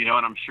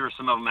I'm sure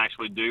some of them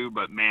actually do,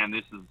 but man,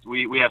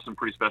 we have some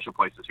pretty special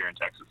places here in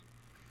Texas.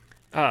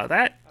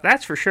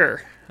 That's for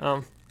sure.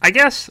 I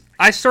guess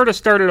I sort of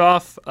started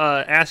off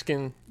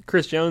asking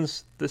Chris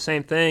Jones the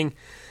same thing,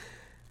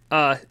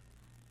 but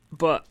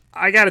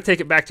I got to take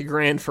it back to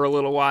Grand for a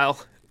little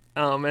while,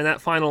 and that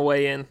final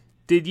weigh-in.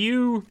 Did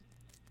you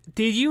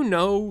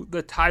know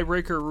the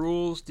tiebreaker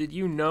rules? Did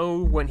you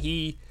know when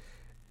he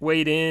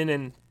weighed in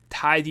and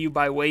tied you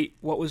by weight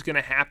what was going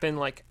to happen?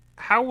 Like,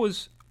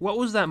 what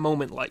was that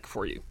moment like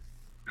for you?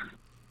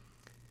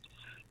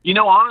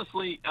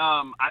 Honestly,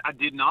 I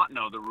did not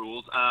know the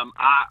rules.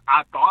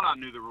 I thought I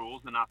knew the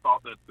rules, and I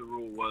thought that the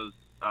rule was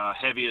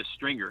heaviest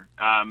stringer,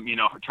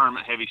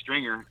 tournament heavy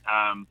stringer.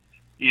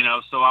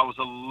 So I was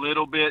a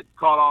little bit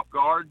caught off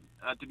guard,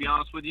 to be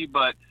honest with you,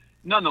 but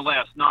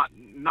nonetheless, not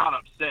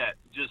upset.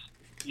 Just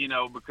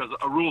because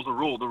a rule's a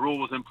rule. The rule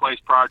was in place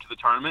prior to the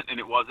tournament, and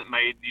it wasn't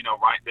made,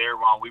 right there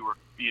while we were,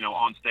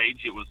 on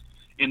stage. It was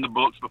in the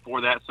books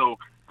before that. So,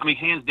 I mean,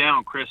 hands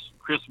down, Chris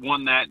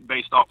won that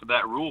based off of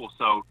that rule.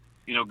 So,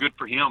 good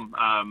for him.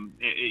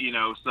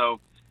 So,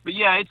 but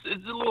yeah,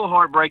 it's a little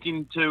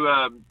heartbreaking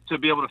to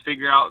be able to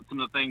figure out some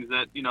of the things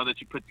that,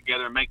 that you put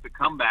together and make the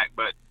comeback.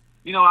 But,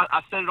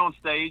 I said it on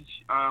stage.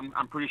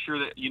 I'm pretty sure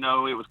that,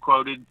 it was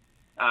quoted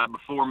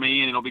before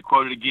me, and it'll be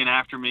quoted again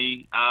after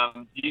me.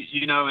 And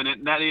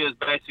that is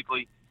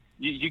basically,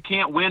 you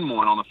can't win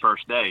one on the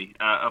first day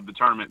of the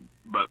tournament,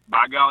 but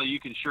by golly, you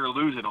can sure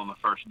lose it on the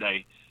first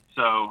day.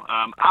 So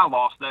I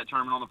lost that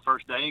tournament on the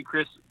first day, and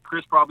Chris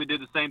probably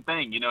did the same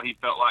thing. He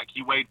felt like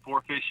he weighed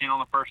 4 fish in on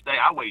the first day.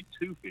 I weighed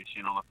 2 fish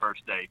in on the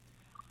first day.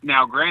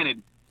 Now,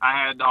 granted, I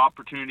had the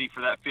opportunity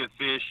for that 5th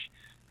fish,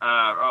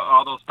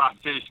 all those 5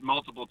 fish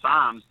multiple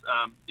times.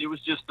 It was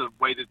just the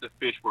way that the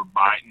fish were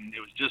biting.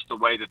 It was just the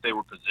way that they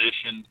were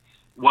positioned.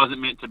 It wasn't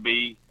meant to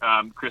be.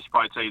 Chris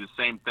probably tell you the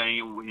same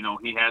thing.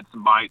 He had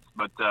some bites,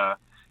 but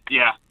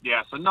yeah.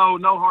 So no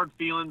hard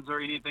feelings or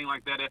anything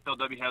like that.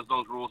 FLW has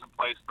those rules in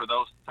place for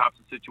those types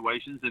of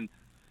situations, and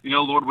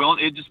Lord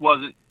willing, it just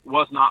was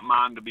not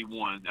mine to be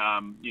won.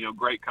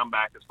 Great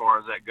comeback as far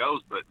as that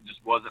goes, but it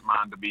just wasn't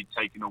mine to be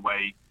taken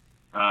away.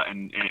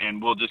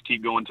 And we'll just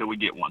keep going until we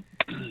get one.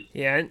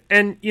 Yeah,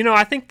 and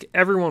I think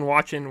everyone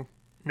watching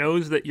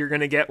knows that you're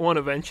going to get one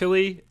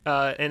eventually,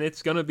 and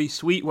it's going to be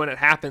sweet when it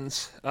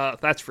happens.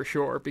 That's for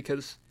sure,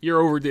 because you're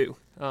overdue.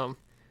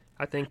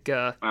 I think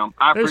well,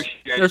 I appreciate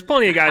there's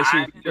plenty of guys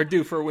who are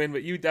due for a win,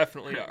 but you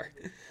definitely are.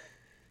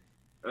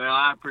 Well,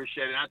 I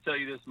appreciate it. I'll tell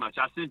you this much.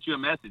 I sent you a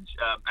message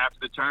after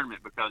the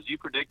tournament because you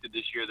predicted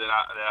this year that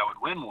I would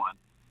win one.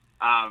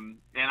 And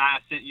I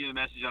sent you a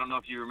message. I don't know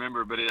if you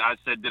remember, but I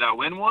said, did I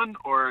win one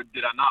or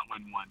did I not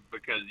win one?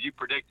 Because you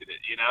predicted it,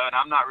 and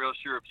I'm not real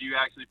sure if you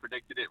actually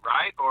predicted it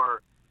right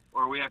or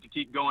we have to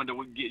keep going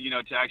to get,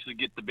 to actually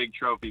get the big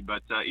trophy.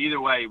 But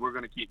either way, we're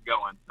going to keep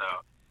going. So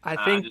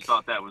I just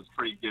thought that was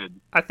pretty good.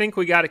 I think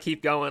we got to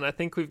keep going. I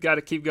think we've got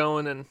to keep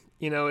going, and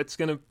it's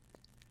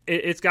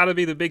got to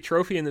be the big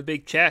trophy and the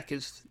big check.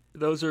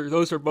 Those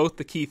are both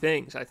the key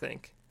things, I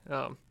think.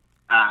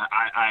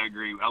 I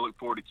agree. I look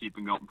forward to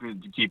keeping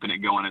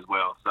it going as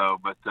well. So,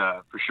 but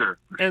for sure.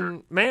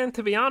 And man,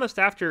 to be honest,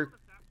 after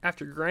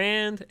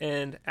Grand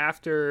and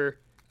after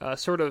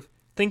sort of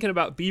thinking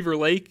about Beaver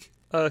Lake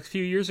a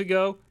few years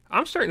ago,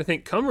 I'm starting to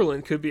think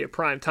Cumberland could be a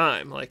prime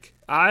time. Like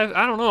I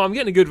don't know, I'm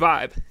getting a good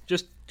vibe.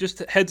 Just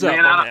heads up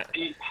on that.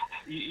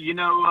 You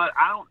know what?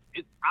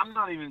 I'm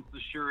not even so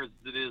sure as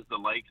it is the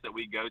lakes that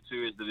we go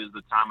to as it is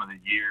the time of the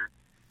year.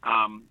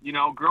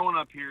 Growing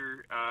up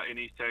here in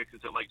East Texas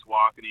at Lakes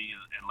Waukene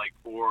and Lake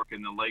Fork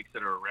and the lakes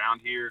that are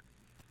around here,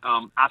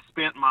 I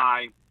spent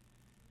my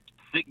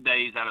sick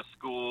days out of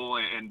school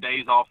and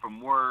days off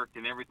from work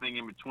and everything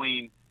in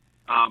between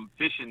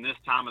fishing this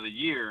time of the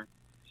year.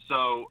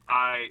 So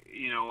I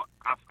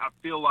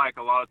feel like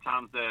a lot of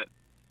times that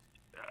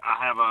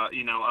I have a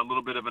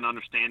little bit of an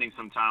understanding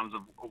sometimes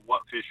of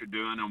what fish are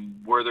doing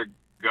and where they're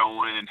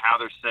going and how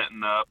they're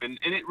setting up, and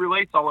it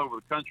relates all over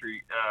the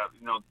country.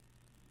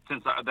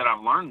 Since that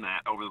I've learned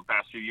that over the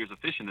past few years of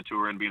fishing the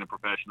tour and being a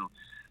professional.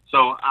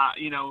 So, I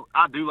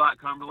do like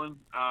Cumberland.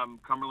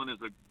 Cumberland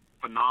is a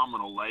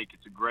phenomenal lake.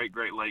 It's a great,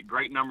 great lake.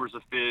 Great numbers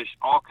of fish,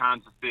 all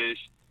kinds of fish,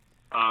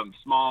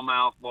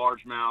 smallmouth,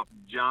 largemouth,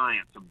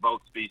 giants of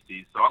both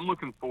species. So I'm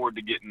looking forward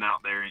to getting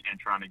out there and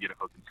trying to get a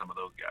hook in some of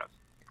those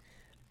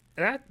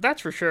guys.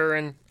 That's for sure,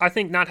 and I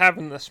think not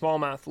having the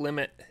smallmouth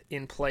limit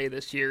in play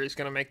this year is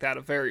going to make that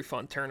a very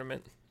fun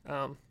tournament.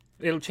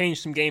 It'll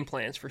change some game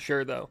plans for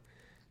sure, though.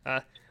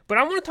 But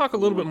I want to talk a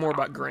little bit more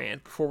about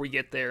Grand before we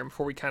get there and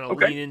before we kind of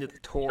lean into the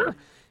tour. Sure.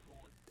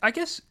 I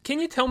guess, can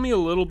you tell me a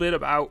little bit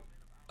about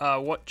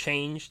what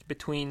changed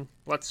between,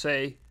 let's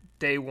say,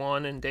 day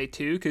 1 and day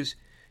 2? Because,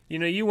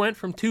 you went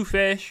from 2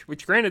 fish,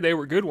 which granted they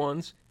were good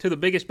ones, to the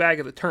biggest bag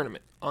of the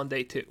tournament on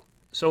day 2.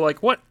 So,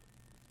 what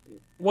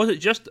was it,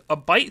 just a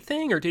bite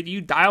thing, or did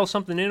you dial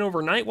something in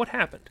overnight? What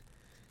happened?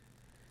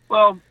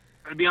 Well,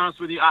 to be honest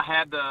with you, I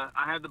had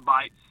the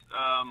bites.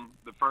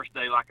 The first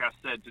day, like I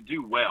said, to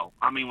do well.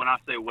 I mean, when I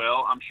say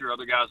well, I'm sure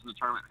other guys in the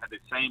tournament had the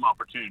same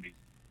opportunities.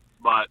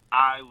 But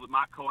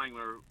my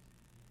co-angler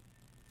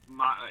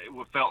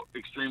felt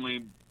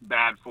extremely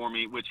bad for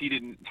me, which he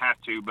didn't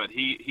have to, but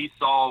he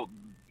saw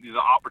the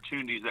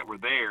opportunities that were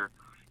there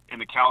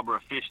and the caliber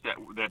of fish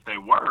that they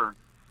were.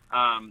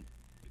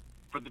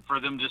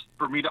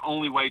 For me to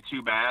only weigh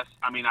 2 bass,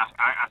 I mean, I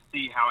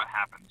see how it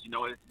happens.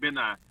 It's been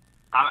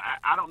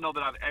I don't know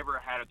that I've ever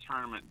had a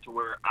tournament to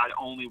where I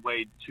only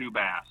weighed 2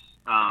 bass.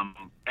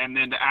 And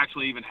then to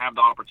actually even have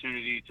the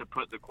opportunity to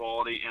put the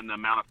quality and the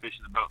amount of fish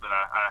in the boat that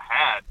I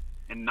had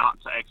and not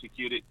to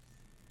execute it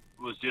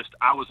was just,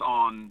 I was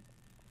on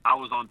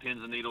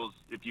pins and needles,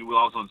 if you will.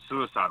 I was on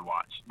suicide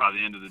watch by the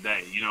end of the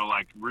day,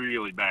 like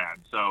really bad.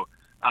 So,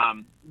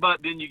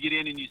 but then you get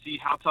in and you see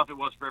how tough it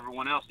was for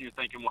everyone else. And you're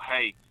thinking, well,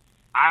 hey,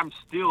 I'm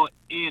still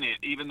in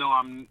it, even though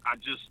I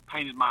just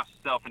painted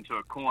myself into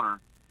a corner.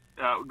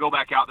 go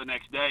back out the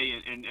next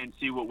day and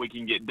see what we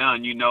can get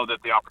done. You know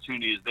that the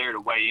opportunity is there to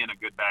weigh in a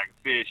good bag of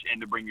fish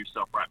and to bring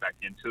yourself right back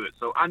into it.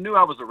 So I knew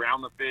I was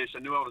around the fish. I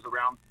knew I was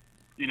around,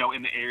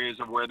 in the areas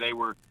of where they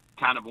were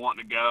kind of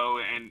wanting to go,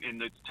 and in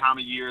the time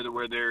of year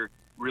where they're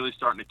really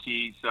starting to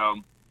key. So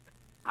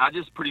I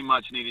just pretty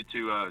much needed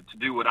to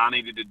do what I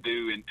needed to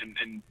do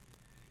and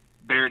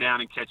bear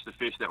down and catch the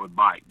fish that would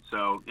bite.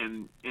 So,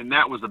 and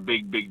that was a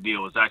big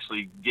deal, is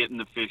actually getting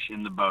the fish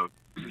in the boat.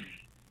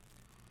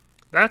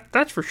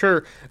 That's for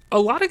sure. A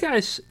lot of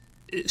guys,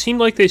 it seemed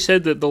like they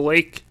said that the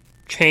lake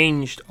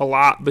changed a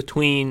lot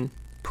between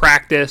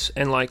practice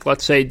and, like,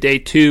 let's say day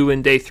 2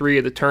 and day 3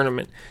 of the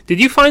tournament. Did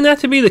you find that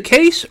to be the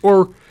case,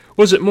 or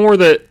was it more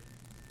that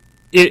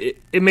it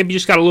maybe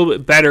just got a little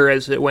bit better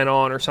as it went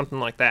on or something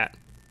like that?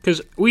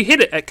 Because we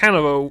hit it at kind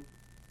of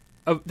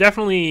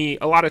definitely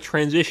a lot of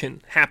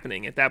transition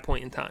happening at that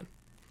point in time.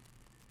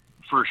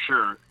 For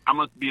sure. I'm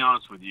going to be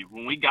honest with you.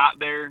 When we got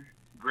there,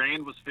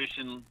 Grand was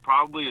fishing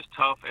probably as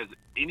tough as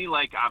any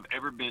lake I've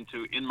ever been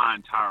to in my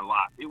entire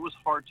life. It was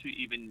hard to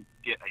even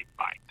get a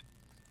bite,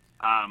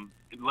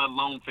 let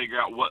alone figure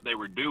out what they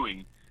were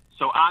doing.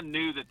 So I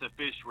knew that the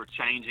fish were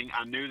changing.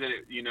 I knew that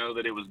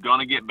that it was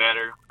going to get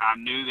better. I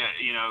knew that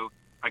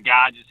a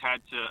guy just had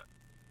to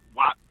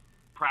wipe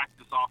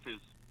practice off his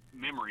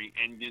memory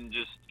and then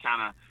just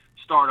kind of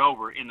start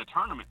over in the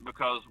tournament,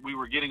 because we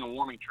were getting a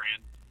warming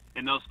trend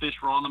and those fish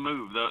were on the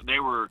move. They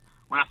were,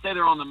 when I say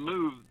they're on the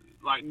move,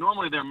 like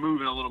normally they're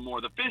moving a little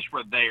more. The fish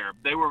were there.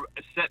 They were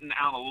setting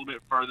out a little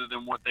bit further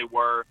than what they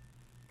were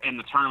in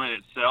the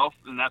tournament itself,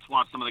 and that's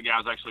why some of the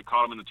guys actually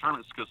caught them in the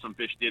tournaments, because some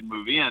fish did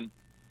move in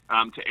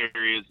to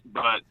areas,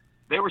 but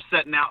they were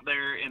setting out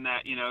there in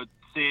that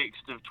 6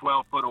 to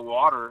 12 foot of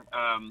water,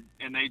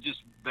 and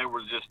they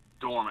were just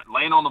dormant,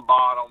 laying on the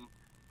bottom,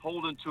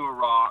 holding to a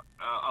rock,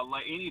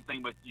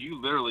 anything, but you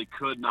literally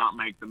could not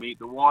make them eat.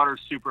 The water's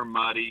super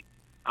muddy,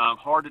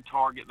 hard to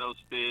target those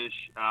fish,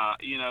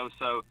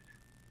 so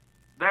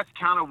that's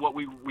kind of what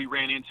we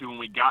ran into when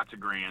we got to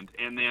Grand.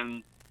 And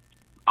then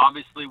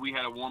obviously we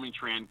had a warming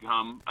trend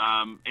come,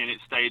 and it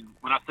stayed,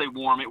 when I say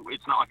warm,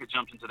 it's not like it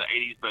jumped into the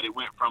 80s, but it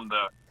went from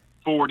the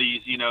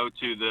 40s,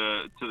 to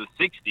the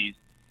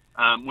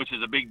 60s, which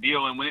is a big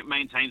deal. And when it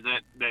maintains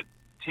that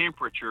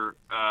temperature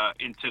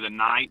into the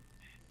night,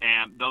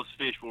 and those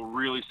fish will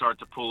really start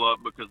to pull up,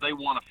 because they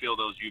want to feel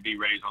those UV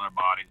rays on their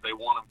bodies. They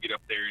want to get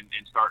up there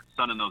and start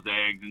sunning those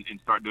eggs and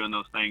start doing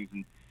those things.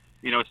 And,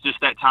 it's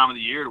just that time of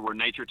the year where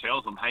nature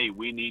tells them, hey,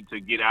 we need to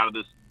get out of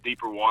this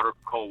deeper water,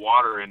 cold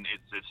water, and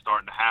it's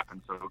starting to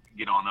happen. So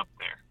get on up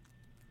there.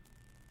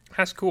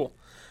 That's cool.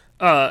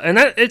 And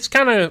that it's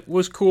kind of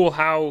was cool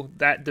how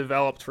that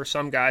developed for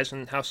some guys,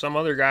 and how some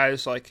other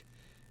guys, like,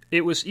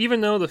 it was,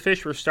 even though the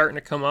fish were starting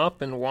to come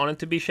up and wanted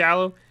to be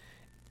shallow,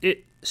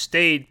 it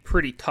stayed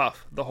pretty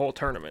tough the whole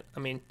tournament. I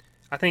mean,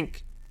 I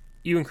think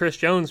you and Chris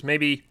Jones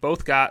maybe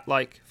both got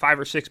like 5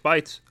 or 6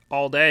 bites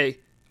all day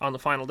on the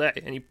final day,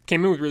 and you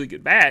came in with really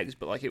good bags,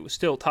 but like it was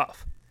still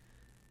tough.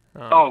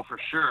 Oh, for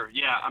sure.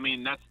 Yeah. I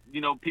mean, that's,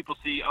 people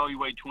see, oh, you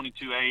weighed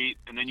 22.8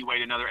 and then you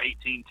weighed another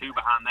 18.2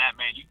 behind that,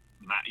 man,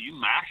 you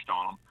mashed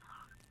on them.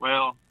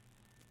 Well,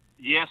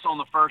 yes, on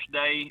the first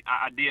day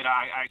I did.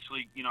 I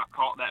actually, I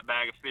caught that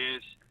bag of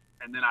fish,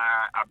 and then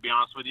I'll be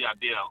honest with you, I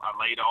did. I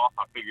laid off.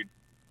 I figured,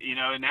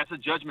 and that's a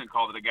judgment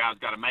call that a guy's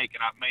got to make,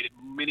 and I've made it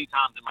many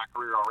times in my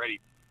career already,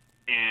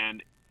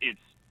 and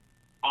it's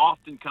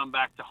often come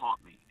back to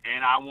haunt me.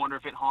 And I wonder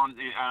if I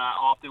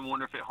often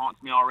wonder if it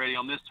haunts me already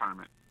on this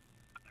tournament.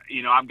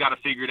 I've got to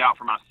figure it out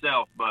for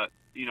myself, but,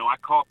 I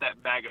caught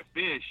that bag of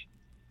fish,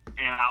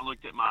 and I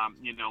looked at my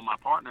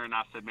partner, and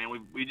I said, man,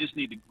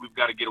 we've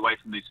got to get away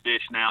from these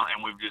fish now,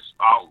 and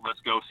let's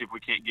go see if we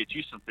can't get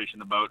you some fish in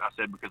the boat. I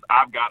said, because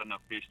I've got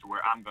enough fish to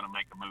where I'm going to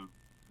make a move,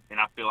 and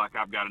I feel like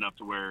I've got enough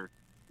to where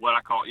what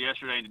I caught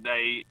yesterday and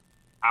today,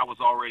 I was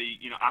already,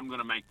 I'm going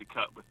to make the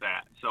cut with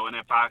that. So, and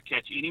if I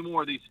catch any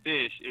more of these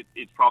fish,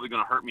 it's probably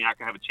going to hurt me. I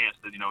could have a chance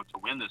to, to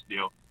win this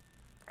deal.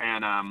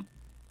 And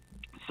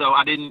so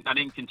I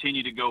didn't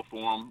continue to go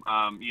for them,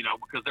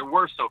 because there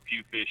were so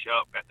few fish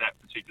up at that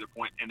particular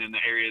point. And in the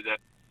area that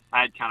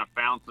I had kind of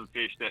found some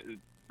fish that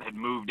had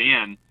moved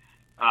in,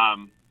 I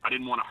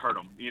didn't want to hurt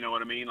them. You know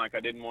what I mean? Like I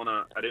didn't want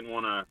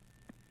to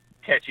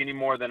catch any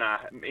more than I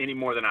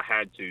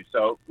had to.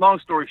 So long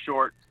story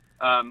short,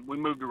 we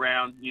moved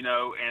around,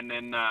 and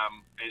then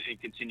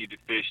and continued to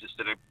fish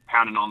instead of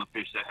pounding on the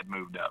fish that had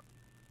moved up.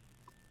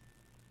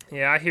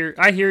 Yeah, I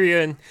hear you,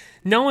 and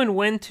knowing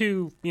when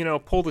to,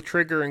 pull the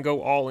trigger and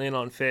go all in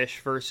on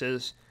fish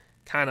versus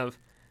kind of,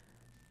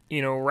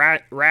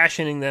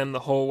 rationing them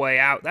the whole way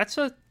out. That's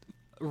a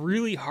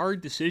really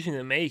hard decision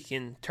to make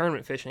in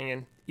tournament fishing,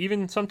 and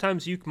even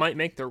sometimes you might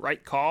make the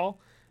right call,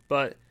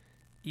 but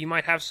you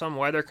might have some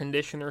weather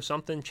condition or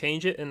something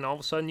change it, and all of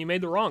a sudden you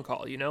made the wrong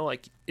call.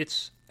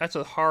 That's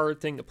a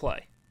hard thing to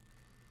play.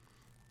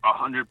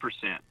 100%,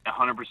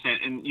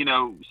 100%,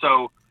 and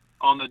so.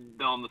 On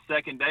the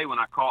second day when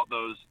I caught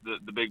the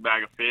big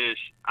bag of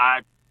fish,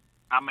 I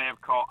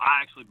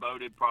actually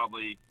boated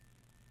probably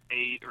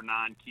 8 or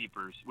 9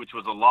 keepers, which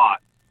was a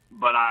lot,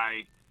 but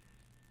I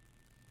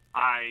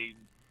I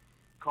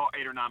caught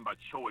 8 or 9 by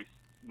choice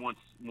once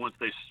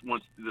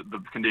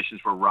the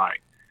conditions were right.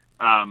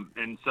 And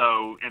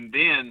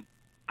then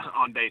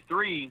on day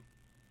 3,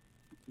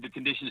 the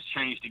conditions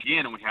changed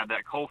again, and we had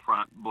that cold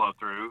front blow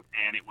through,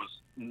 and it was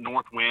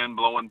north wind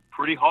blowing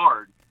pretty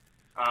hard,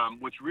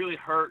 which really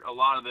hurt a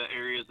lot of the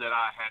areas that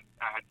I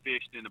had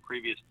fished in the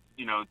previous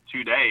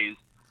 2 days,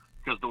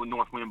 because the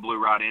north wind blew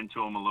right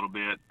into them a little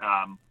bit.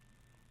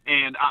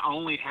 And I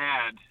only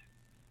had,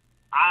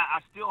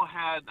 I still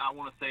had, I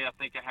want to say, I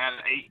think I had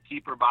 8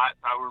 keeper bites,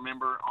 I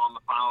remember, on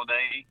the final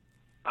day,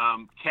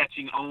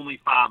 catching only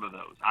 5 of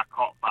those. I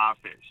caught 5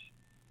 fish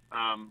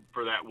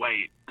for that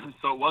weight.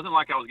 So it wasn't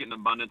like I was getting an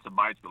abundance of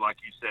bites, but like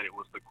you said, it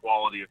was the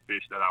quality of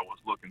fish that I was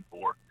looking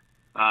for.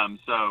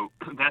 So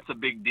that's a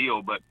big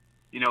deal. But,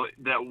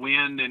 that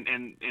wind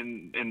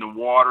and the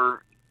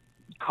water,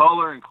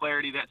 color and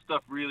clarity, that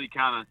stuff really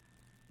kind of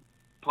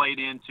played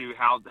into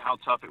how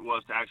tough it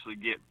was to actually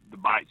get the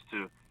bites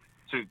to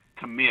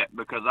commit,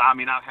 because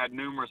I've had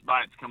numerous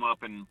bites come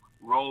up and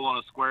roll on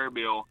a square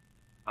bill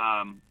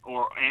and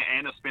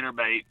a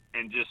spinnerbait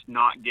and just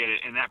not get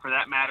it. And that, for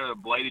that matter, a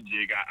bladed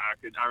jig,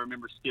 I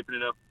remember skipping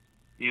it up,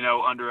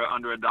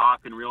 under a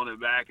dock and reeling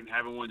it back and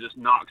having one just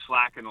knock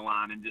slack in the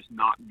line and just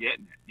not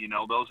getting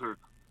it.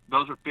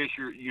 Those are fish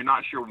you're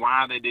not sure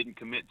why they didn't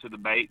commit to the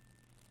bait.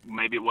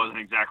 Maybe it wasn't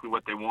exactly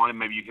what they wanted.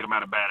 Maybe you hit them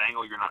at a bad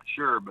angle. You're not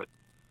sure, but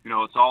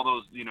it's all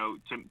those,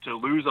 to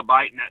lose a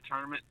bite in that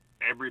tournament,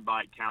 every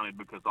bite counted,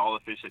 because all the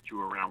fish that you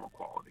were around were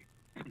quality.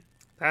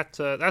 That's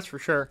for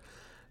sure.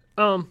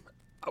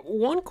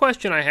 One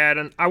question I had,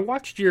 and I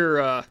watched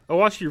your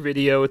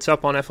video. It's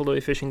up on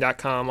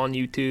FLWFishing.com on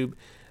YouTube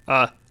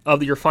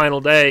of your final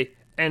day,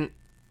 and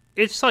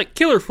it's like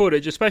killer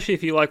footage, especially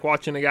if you like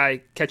watching a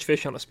guy catch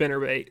fish on a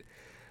spinnerbait.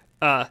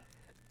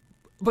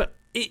 But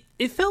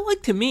it felt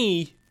like to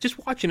me,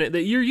 just watching it,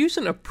 that you're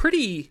using a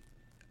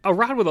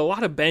rod with a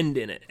lot of bend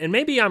in it. And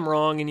maybe I'm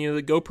wrong, and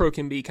the GoPro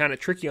can be kind of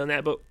tricky on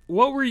that, but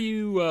what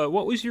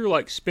was your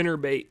like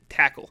spinnerbait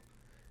tackle?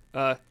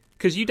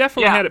 Because you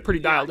definitely had it pretty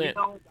dialed in.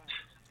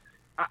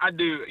 I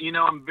do.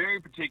 I'm very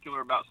particular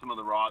about some of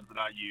the rods that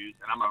I use,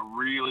 and I'm a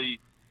really,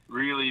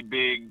 really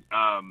big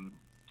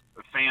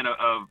fan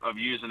of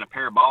using a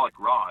parabolic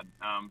rod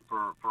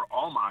for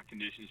all my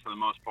conditions for the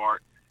most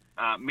part,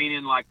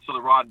 meaning like so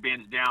the rod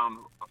bends down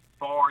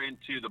far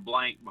into the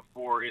blank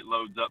before it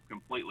loads up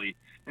completely.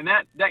 And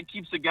that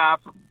keeps the guy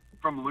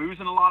from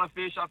losing a lot of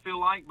fish, I feel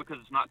like, because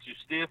it's not too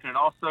stiff, and it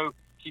also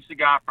keeps the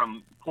guy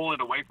from pulling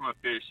it away from a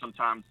fish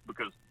sometimes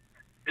because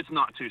it's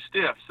not too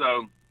stiff.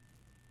 So,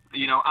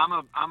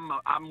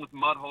 I'm with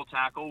Mud Hole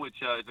Tackle, which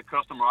is a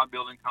custom rod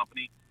building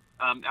company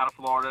out of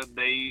Florida.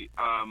 They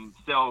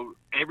sell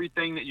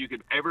everything that you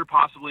could ever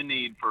possibly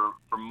need for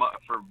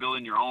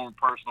building your own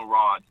personal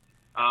rods.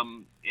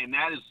 And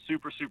that is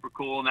super, super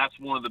cool. And that's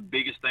one of the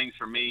biggest things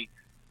for me,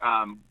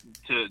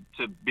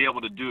 to be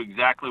able to do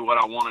exactly what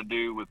I want to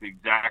do with the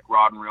exact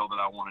rod and reel that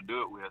I want to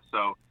do it with.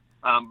 So,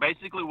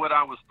 basically what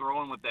I was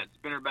throwing with that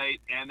spinnerbait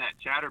and that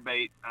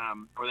chatterbait,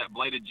 or that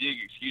bladed jig,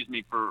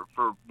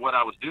 for what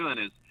I was doing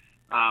is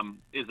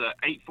a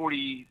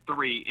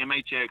 843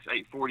 MHX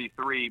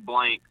 843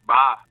 blank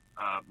by,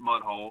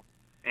 Mud Hole.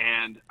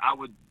 And I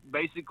would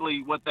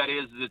basically, what that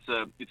is it's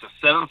a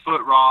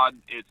 7-foot rod.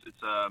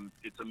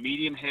 It's a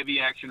medium heavy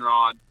action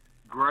rod.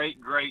 Great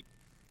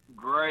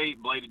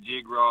bladed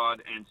jig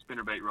rod and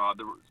spinnerbait rod.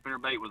 The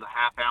spinnerbait was a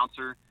half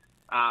ouncer.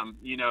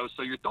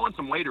 So you're throwing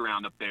some weight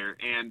around up there.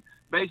 And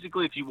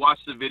basically, if you watch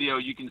the video,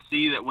 you can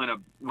see that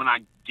when I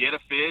get a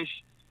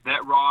fish,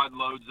 that rod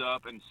loads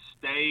up and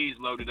stays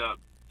loaded up.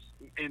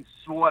 And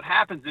so what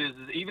happens is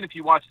even if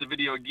you watch the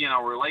video again,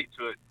 I'll relate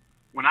to it.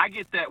 When I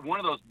get that one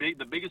of those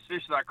the biggest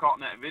fish that I caught in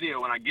that video,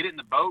 when I get it in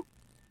the boat,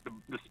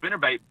 the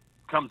spinnerbait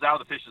comes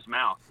out of the fish's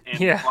mouth and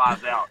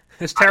flies out.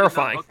 It's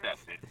terrifying. I did not hook that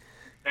fish.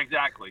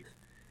 Exactly.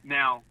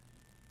 Now,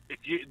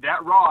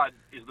 that rod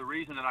is the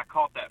reason that I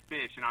caught that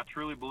fish, and I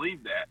truly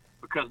believe that,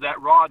 because that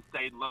rod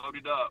stayed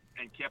loaded up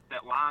and kept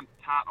that line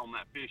tight on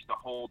that fish the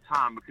whole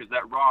time, because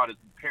that rod is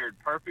paired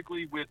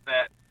perfectly with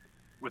that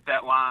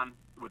line,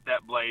 with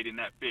that blade and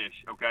that fish.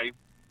 Okay.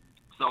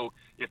 So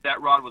if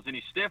that rod was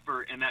any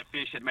stiffer and that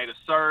fish had made a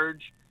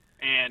surge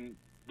and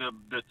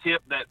the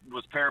tip that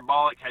was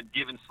parabolic had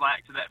given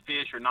slack to that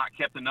fish or not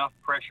kept enough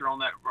pressure on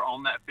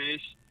that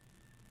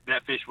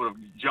fish would have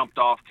jumped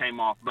off, came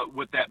off. But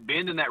with that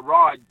bend in that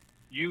rod,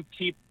 you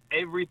keep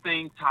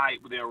everything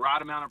tight with the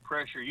right amount of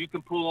pressure. You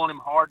can pull on him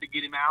hard to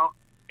get him out,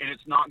 and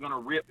it's not going to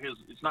rip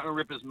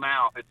his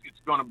mouth.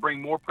 It's going to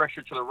bring more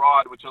pressure to the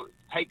rod, which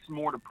takes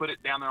more to put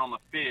it down there on the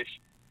fish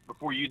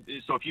before you.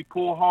 So if you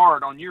pull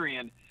hard on your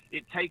end,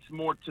 it takes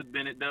more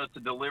than it does to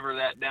deliver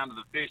that down to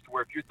the fish, to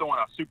where if you're throwing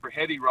a super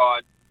heavy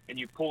rod and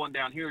you're pulling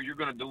down here, you're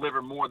going to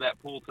deliver more of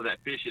that pull to that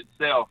fish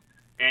itself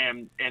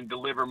and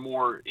deliver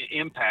more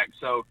impact.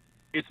 So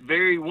it's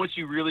once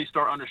you really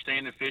start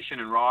understanding fishing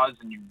and rods,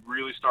 and you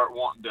really start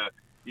wanting to,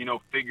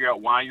 figure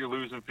out why you're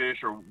losing fish,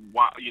 or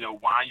why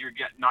you're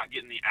not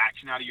getting the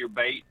action out of your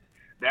bait,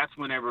 that's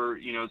whenever,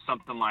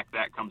 something like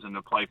that comes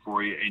into play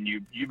for you, and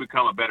you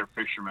become a better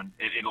fisherman.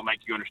 It'll make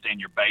you understand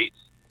your baits,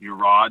 your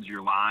rods,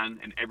 your line,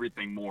 and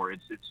everything more.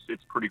 It's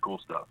pretty cool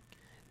stuff.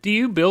 Do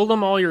you build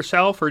them all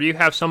yourself, or do you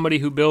have somebody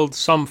who builds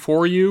some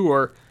for you,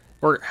 or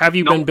have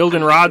you been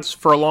building rods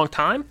for a long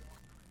time?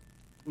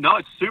 No,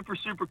 it's super,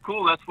 super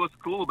cool. That's what's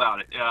cool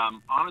about it.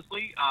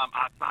 Honestly,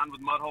 I signed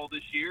with Mudhole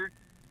this year.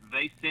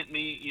 They sent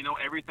me,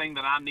 everything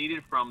that I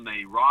needed, from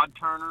the rod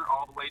turner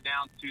all the way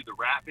down to the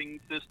wrapping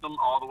system,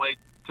 all the way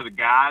to the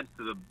guides,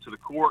 to the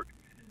cork.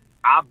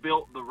 I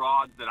built the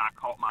rods that I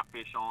caught my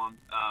fish on,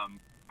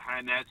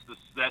 and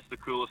that's the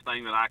coolest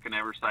thing that I can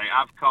ever say.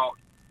 I've caught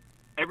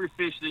every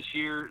fish this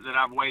year that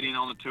I've weighed in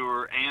on the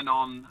tour and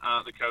on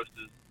the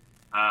coasters.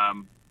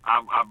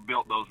 I've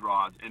built those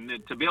rods, and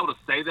then to be able to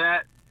say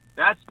that,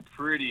 that's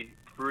pretty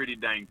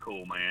dang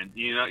cool, man.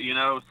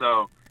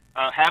 So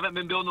haven't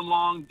been building them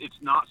long. It's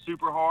not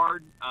super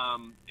hard.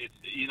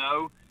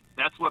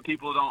 That's what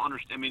people don't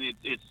understand. I mean,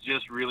 it's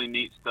just really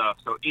neat stuff.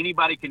 So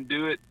anybody can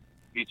do it.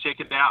 You check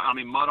it out. I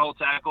mean, Mudhole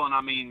Tackle, and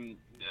I mean,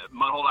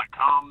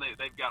 Mudhole.com.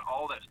 They've got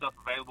all that stuff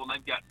available, and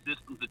they've got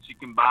systems that you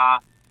can buy.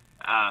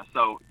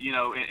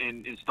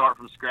 And start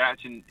from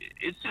scratch, and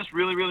it's just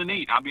really, really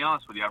neat. I'll be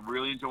honest with you, I've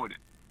really enjoyed it.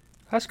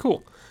 That's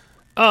cool.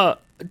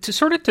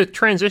 To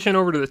transition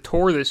over to the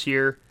tour this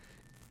year,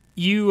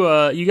 you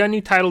got a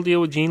new title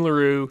deal with Gene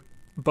Larew,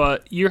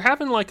 but you're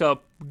having like a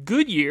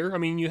good year. I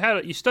mean,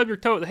 you stubbed your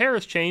toe at the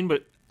Harris chain,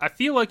 but I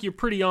feel like you're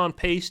pretty on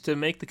pace to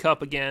make the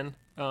Cup again,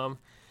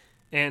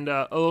 and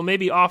although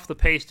maybe off the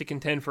pace to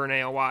contend for an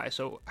AOY.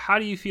 So how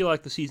do you feel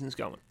like the season's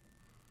going?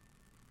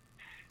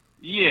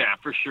 Yeah,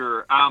 for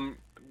sure.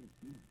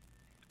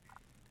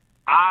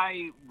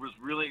 I was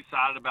really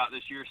excited about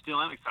this year.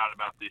 Still am excited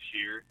about this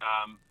year.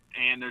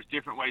 And there's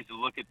different ways to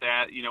look at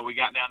that. We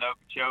got down to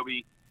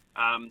Okeechobee,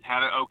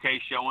 had an okay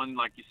showing,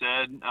 like you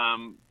said.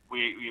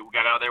 We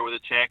got out of there with a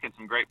check and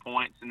some great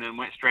points, and then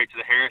went straight to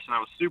the Harris. And I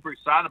was super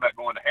excited about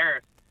going to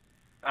Harris.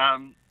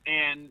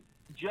 And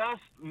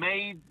just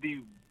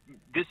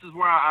this is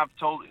where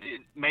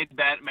made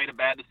a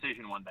bad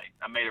decision one day.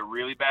 I made a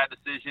really bad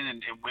decision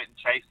and went and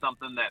chased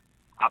something that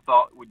I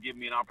thought would give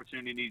me an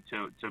opportunity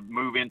to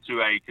move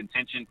into a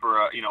contention for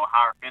a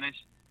higher finish.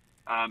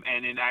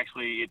 And then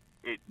actually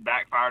it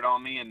backfired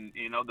on me, and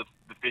the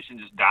fishing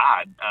just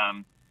died.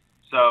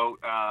 So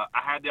I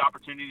had the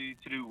opportunity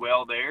to do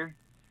well there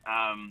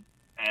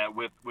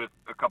with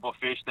a couple of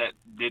fish that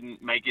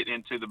didn't make it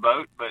into the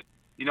boat. But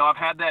I've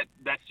had that.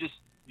 That's just,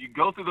 you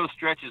go through those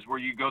stretches where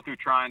you go through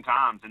trying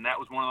times, and that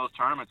was one of those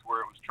tournaments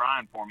where it was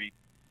trying for me.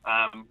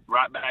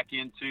 Right back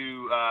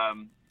into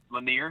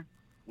Lanier,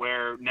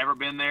 where never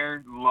been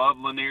there. Love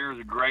Lanier. It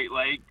was a great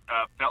lake.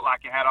 Felt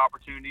like I had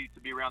opportunity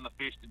to be around the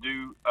fish to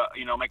do,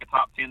 make a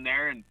top 10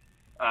 there. And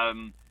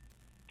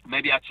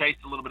maybe I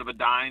chased a little bit of a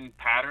dying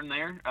pattern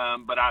there,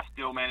 but I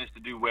still managed to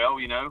do well,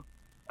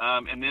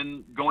 And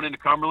then going into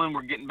Cumberland,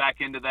 we're getting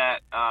back into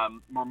that.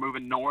 We're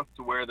moving north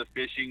to where the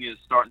fishing is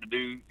starting to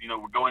do,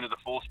 we're going to the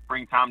full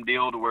springtime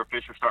deal to where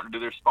fish are starting to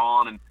do their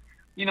spawn. And,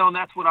 and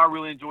that's what I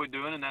really enjoy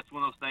doing. And that's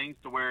one of those things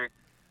to where,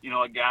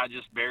 a guy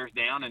just bears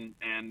down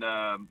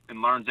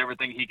and learns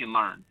everything he can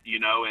learn,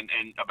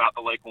 and about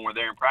the lake when we're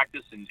there in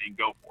practice and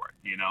go for it,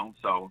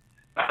 So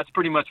that's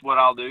pretty much what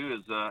I'll do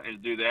is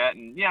do that.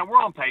 And yeah, we're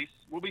on pace.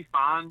 We'll be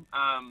fine.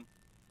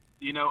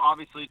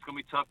 Obviously it's going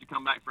to be tough to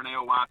come back for an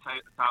AOY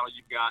title.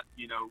 You've got,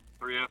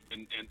 Thrift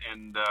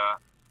and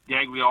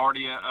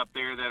Gagliardi up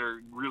there that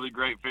are really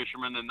great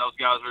fishermen, and those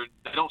guys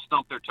they don't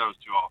stump their toes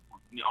too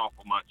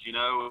awful much,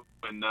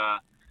 and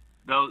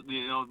those,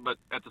 but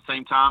at the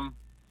same time,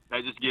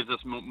 that just gives us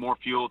more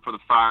fuel for the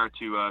fire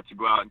to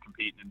go out and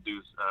compete and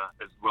do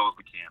as well as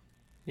we can.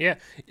 Yeah.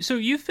 So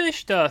you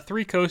fished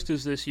 3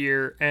 coasters this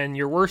year, and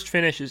your worst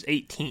finish is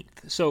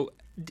 18th. So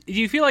do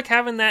you feel like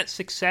having that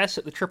success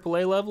at the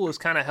AAA level has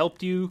kind of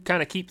helped you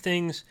kind of keep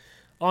things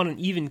on an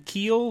even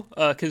keel?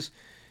 Because,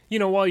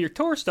 while your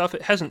tour stuff,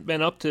 it hasn't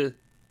been up to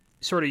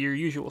sort of your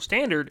usual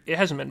standard, it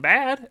hasn't been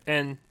bad,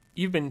 and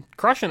you've been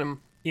crushing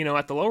them,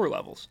 at the lower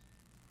levels.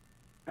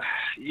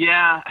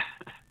 Yeah.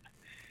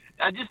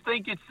 I just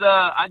think it's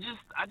I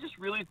just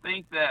really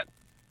think that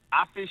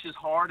I fish as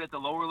hard at the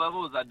lower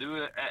level as I do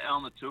it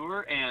on the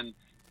tour, and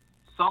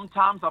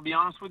sometimes, I'll be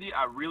honest with you,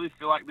 I really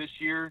feel like this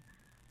year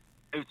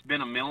it's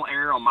been a mental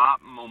error on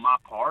my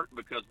part,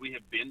 because we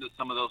have been to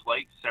some of those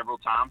lakes several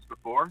times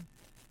before,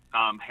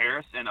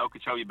 Harris and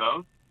Okeechobee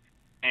both,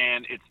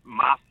 and it's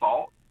my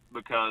fault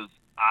because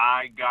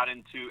I got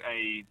into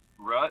a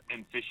rut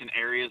and fishing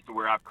areas to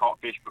where I've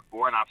caught fish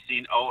before, and I've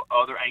seen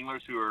other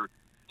anglers who are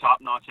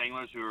top-notch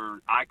anglers who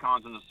are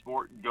icons in the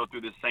sport go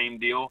through the same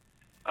deal,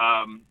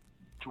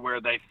 to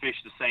where they fish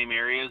the same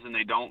areas and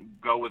they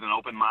don't go with an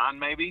open mind,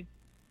 maybe.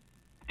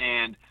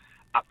 And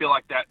I feel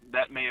like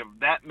that may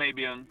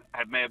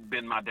have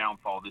been my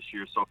downfall this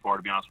year so far,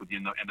 to be honest with you,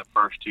 in the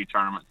first 2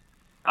 tournaments.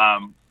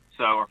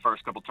 Or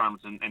first couple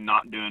tournaments, and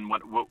not doing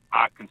what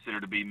I consider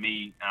to be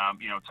me,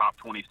 top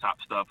 20s top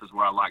stuff is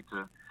where I like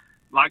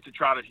to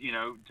try to,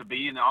 to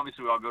be. And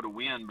obviously we all go to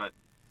win, but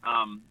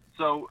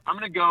So I'm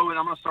going to go and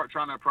I'm going to start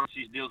trying to approach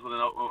these deals with a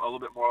little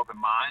bit more open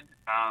mind.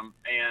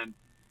 And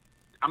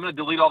I'm going to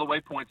delete all the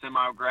waypoints in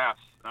my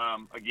graphs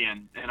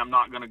again, and I'm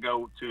not going to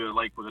go to a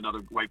lake with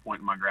another waypoint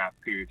in my graph,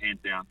 period, hands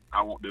down.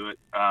 I won't do it.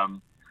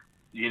 And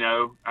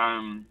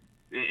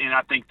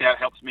I think that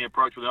helps me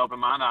approach with an open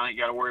mind. I ain't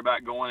got to worry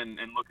about going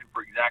and looking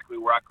for exactly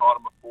where I caught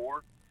them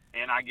before,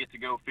 and I get to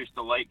go fish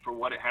the lake for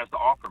what it has to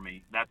offer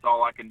me. That's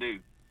all I can do,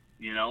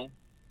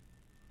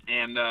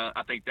 and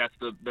I think that's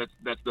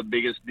the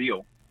biggest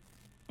deal.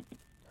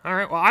 All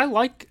right. Well, I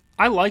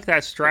like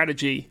that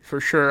strategy for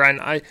sure,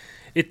 and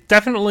it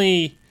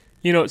definitely,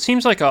 it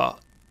seems like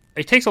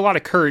it takes a lot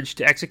of courage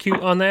to execute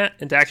on that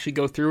and to actually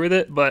go through with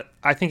it, but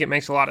I think it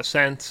makes a lot of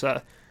sense,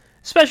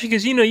 especially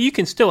because, you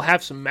can still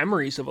have some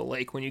memories of a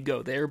lake when you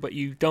go there, but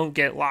you don't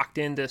get locked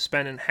into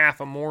spending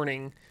half a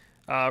morning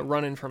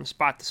running from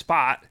spot to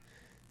spot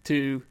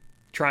to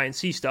try and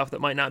see stuff that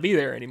might not be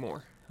there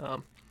anymore.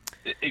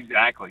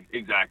 Exactly.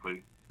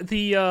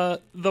 The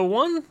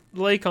one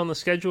lake on the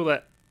schedule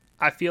that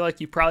I feel like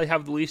you probably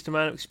have the least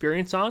amount of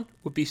experience on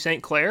would be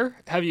St. Clair.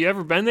 Have you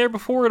ever been there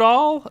before at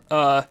all?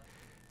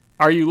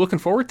 Are you looking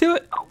forward to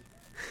it?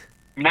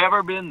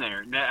 Never been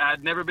there.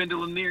 I'd never been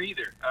to Lanier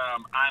either.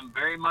 I'm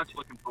very much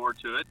looking forward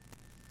to it.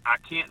 I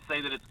can't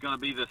say that it's going to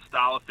be the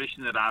style of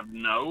fishing that I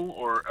know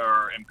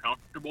or am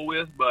comfortable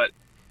with, but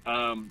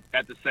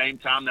at the same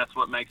time, that's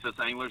what makes us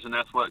anglers, and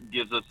that's what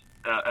gives us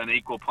an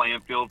equal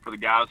playing field for the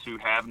guys who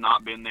have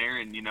not been there,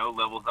 and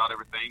levels out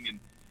everything. And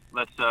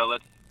let's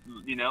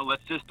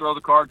just throw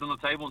the cards on the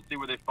table and see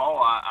where they fall.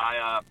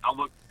 I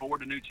look forward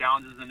to new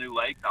challenges and new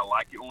lakes. I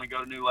like it when we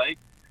go to new lakes.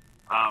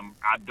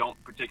 I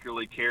don't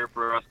particularly care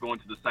for us going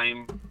to the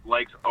same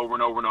lakes over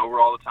and over and over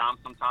all the time.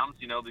 Sometimes,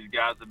 these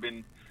guys have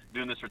been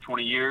doing this for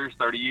 20 years,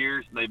 30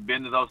 years. They've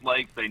been to those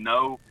lakes. They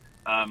know,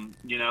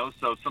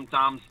 so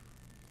sometimes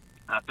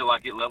I feel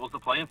like it levels the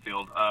playing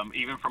field,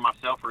 even for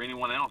myself or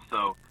anyone else.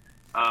 So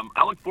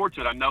I look forward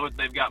to it. I know that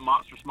they've got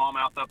monster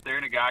smallmouth up there,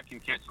 and a guy can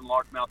catch some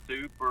largemouth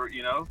too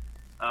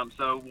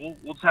so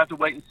we'll just have to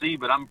wait and see.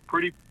 But I'm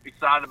pretty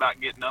excited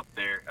about getting up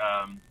there.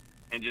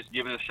 And just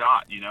giving it a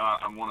shot.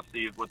 I want to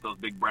see what those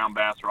big brown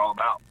bass are all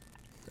about.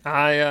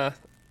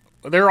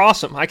 They're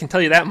awesome. I can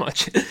tell you that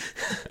much.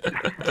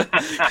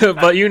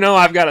 But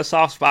I've got a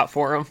soft spot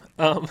for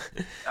them.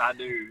 I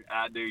do.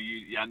 I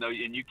know,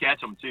 and you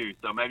catch them too.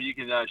 So maybe you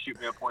can shoot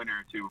me a pointer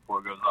or two before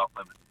it goes off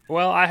limit.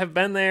 Well, I have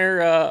been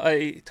there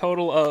a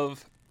total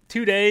of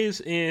 2 days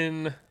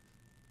in,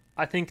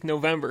 I think,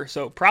 November.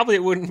 So probably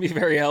it wouldn't be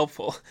very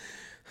helpful.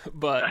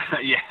 But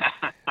yeah.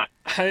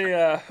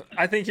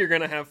 I think you're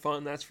gonna have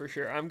fun. That's for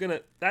sure.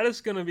 That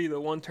is gonna be the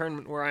one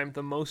tournament where I'm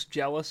the most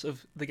jealous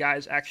of the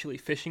guys actually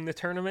fishing the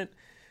tournament,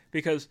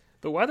 because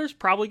the weather's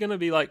probably gonna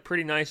be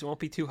pretty nice. It won't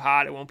be too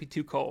hot. It won't be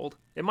too cold.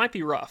 It might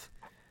be rough,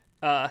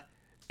 and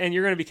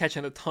you're gonna be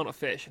catching a ton of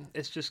fish. And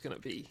it's just gonna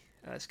be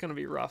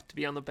rough to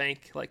be on the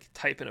bank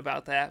typing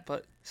about that.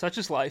 But such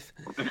is life.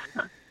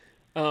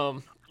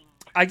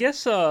 I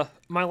guess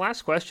my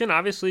last question.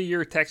 Obviously,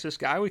 you're a Texas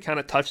guy. We kind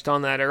of touched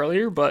on that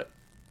earlier, but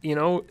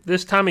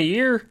this time of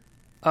year,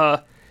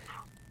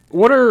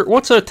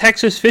 what's a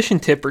Texas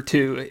fishing tip or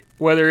two?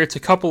 Whether it's a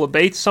couple of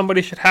baits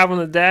somebody should have on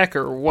the deck,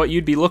 or what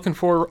you'd be looking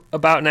for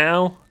about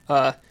now.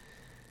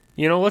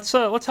 Let's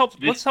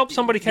help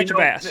somebody catch a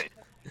bass.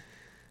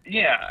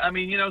 Yeah,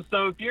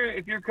 so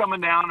if you're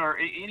coming down or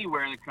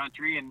anywhere in the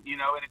country, and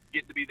and it's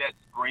getting to be that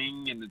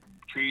spring, and the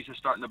trees are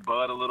starting to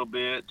bud a little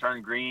bit,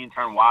 turn green,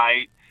 turn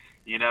white,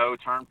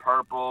 turn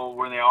purple,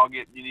 when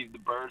the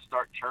birds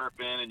start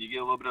chirping, and you get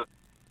a little bit of.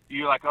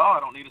 You're like, oh, I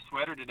don't need a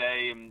sweater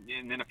today, and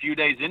then a few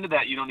days into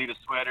that, you don't need a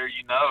sweater.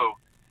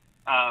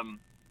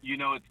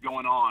 It's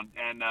going on,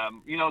 and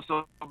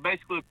so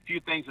basically a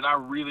few things that I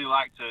really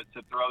like to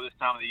throw this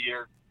time of the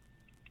year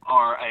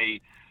are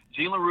a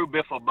Gene LaRue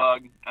biffle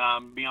bug.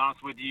 Be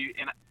honest with you,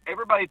 and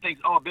everybody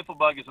thinks, oh, a biffle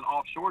bug is an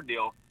offshore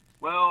deal.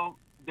 Well,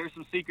 there's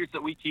some secrets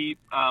that we keep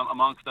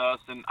amongst us,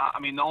 and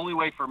the only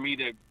way for me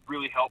to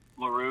really help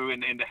LaRue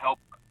and to help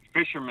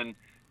fishermen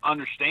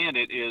understand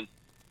it is.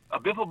 A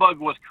biffle bug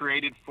was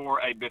created for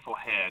a biffle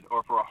head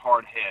or for a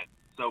hard head.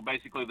 So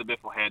basically the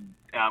biffle head,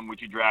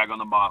 which you drag on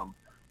the bottom.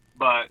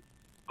 But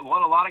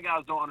what a lot of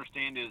guys don't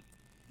understand is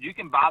you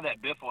can buy that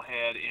biffle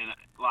head in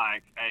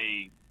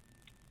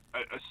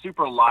a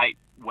super light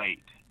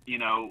weight,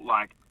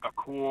 like a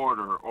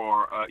quarter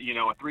or a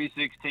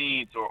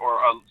 3/16 or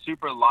a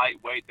super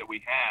light weight that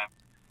we have,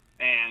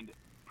 and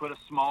put a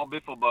small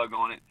biffle bug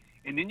on it.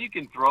 And then you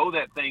can throw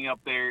that thing up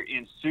there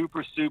in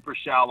super, super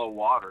shallow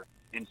water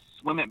and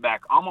swim it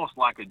back almost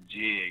like a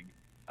jig.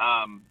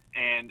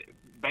 And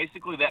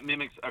basically that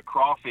mimics a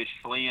crawfish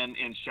fleeing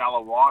in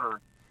shallow water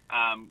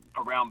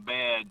around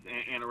beds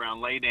and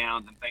around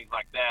laydowns and things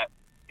like that.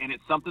 And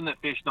it's something that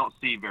fish don't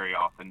see very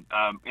often.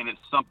 And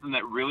it's something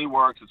that really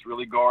works. It's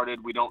really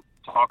guarded. We don't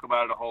talk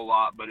about it a whole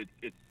lot, but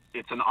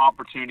it's an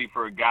opportunity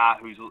for a guy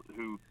who's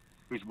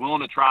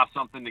willing to try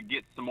something to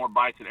get some more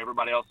bites that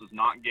everybody else is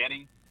not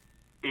getting.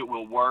 It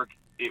will work.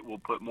 It will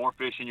put more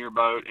fish in your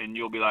boat, and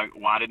you'll be like,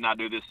 why didn't I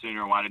do this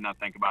sooner? Why didn't I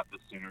think about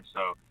this sooner?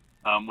 So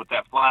With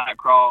that flat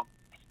crawl,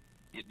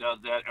 it does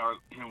that, or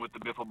with the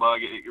biffle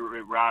bug, it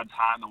rides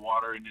high in the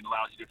water and it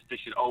allows you to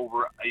fish it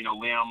over,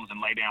 limbs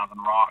and lay downs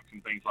and rocks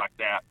and things like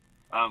that,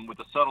 with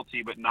a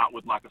subtlety, but not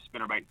with like a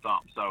spinnerbait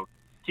thump. So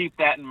keep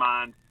that in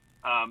mind.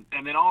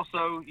 And then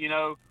also,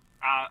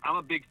 I'm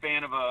a big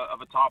fan of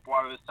a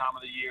topwater this time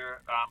of the year,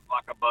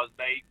 like a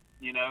buzzbait.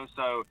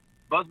 So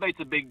buzzbait's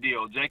a big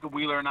deal. Jacob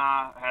Wheeler and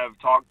I have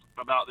talked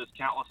about this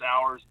countless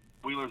hours.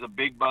 Wheeler's a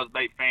big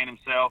buzzbait fan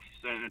himself,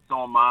 and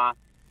so am I.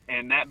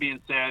 And that being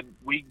said,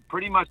 we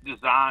pretty much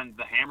designed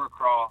the hammer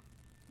crawl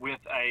with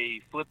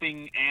a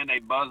flipping and a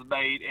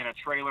buzzbait and a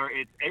trailer.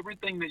 It's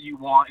everything that you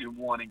want in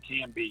one and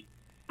can be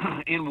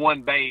in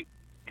one bait.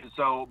 And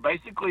so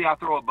basically I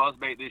throw a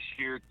buzzbait this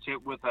year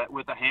with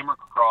a hammer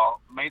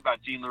crawl made by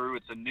Gene LaRue.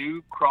 It's a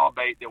new crawl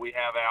bait that we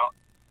have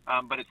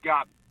out, but it's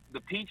got the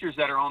pinchers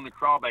that are on the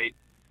crawl bait,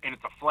 and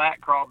it's a flat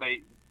crawl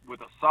bait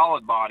with a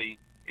solid body,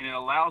 and it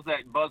allows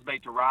that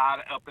buzzbait to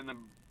ride up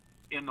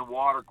in the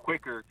water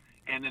quicker.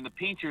 And then the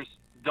pinchers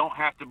don't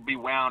have to be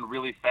wound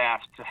really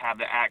fast to have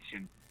the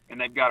action. And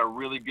they've got a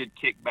really good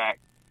kickback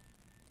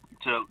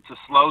to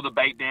slow the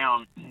bait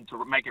down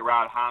to make it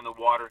ride high in the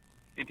water.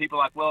 And people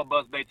are like, well, a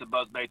buzzbait's a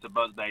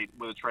buzzbait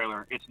with a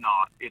trailer. It's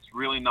not. It's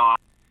really not.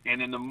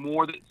 And then the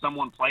more that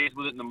someone plays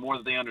with it and the more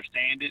that they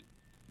understand it,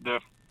 the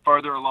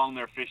further along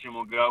their fishing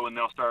will go, and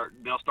they'll start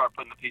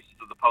putting the pieces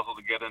of the puzzle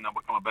together, and they'll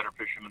become a better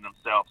fisherman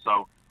themselves.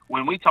 So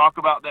when we talk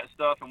about that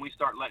stuff and we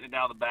start letting it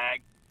out of the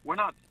bag, we're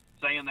not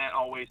saying that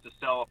always to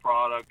sell a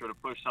product or to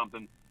push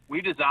something.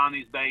 We design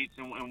these baits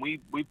and we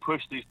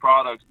push these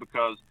products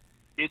because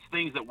it's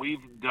things that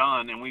we've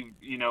done and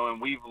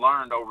we've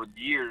learned over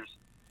the years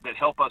that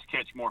help us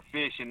catch more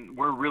fish, and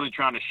we're really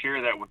trying to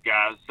share that with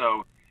guys.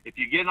 So if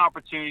you get an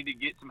opportunity to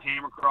get some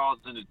hammer crawls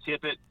and to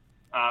tip it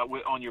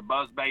on your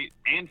buzz bait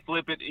and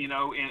flip it, in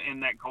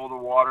that colder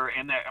water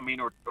and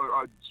or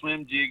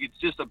swim jig, it's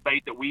just a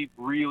bait that we've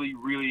really,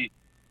 really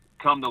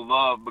come to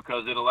love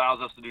because it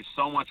allows us to do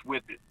so much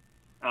with it.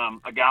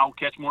 A guy will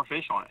catch more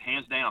fish on it,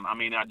 hands down.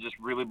 I just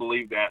really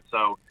believe that.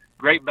 So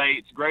great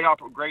baits, great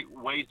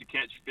ways to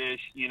catch fish,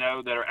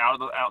 that are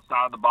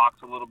outside of the box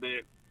a little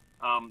bit,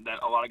 that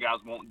a lot of guys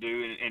won't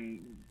do.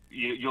 And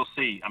you'll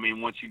see.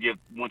 Once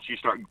you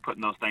start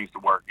putting those things to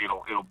work,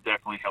 it'll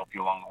definitely help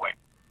you along the way.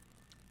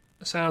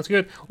 Sounds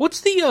good. What's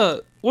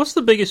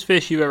the biggest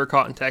fish you've ever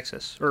caught in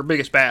Texas, or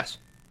biggest bass?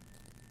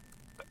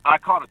 I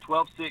caught a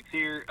 12-6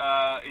 here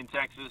in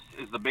Texas.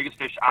 Is the biggest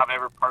fish I've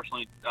ever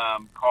personally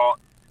caught.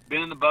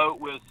 Been in the boat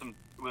with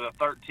a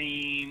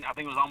 13, I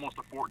think it was almost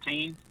a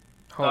 14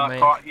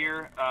 caught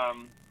here,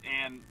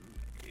 and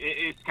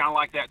it's kind of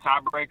like that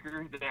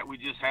tiebreaker that we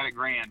just had at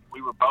Grand.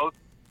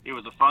 It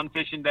was a fun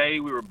fishing day.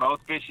 We were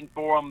both fishing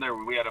for them.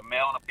 We had a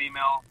male and a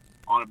female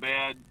on a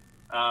bed.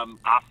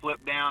 I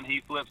flipped down,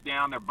 he flips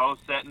down. They're both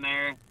sitting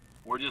there.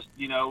 We're just,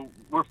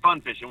 we're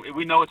fun fishing.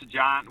 We know it's a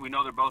giant. We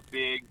know they're both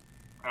big.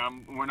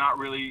 We're not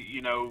really,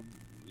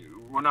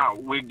 we're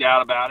not wigged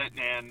out about it.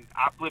 And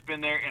I flip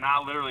in there, and I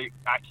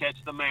catch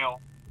the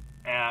male,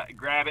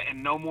 grab it,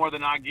 and no more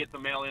than I get the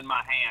male in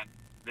my hand,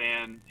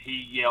 then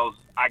he yells,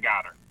 "I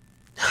got her."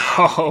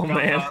 Oh,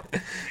 man.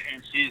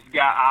 And she's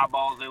got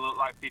eyeballs. They look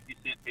like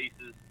 50-cent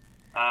pieces.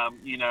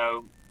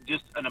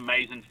 Just an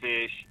amazing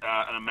fish,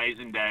 an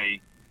amazing day.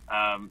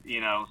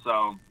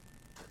 So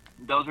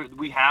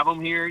we have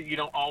them here. You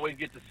don't always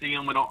get to see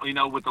them. We don't,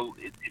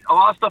 a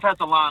lot of stuff has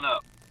to line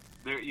up.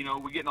 We're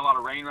getting a lot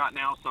of rain right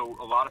now, so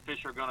a lot of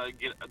fish are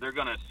they're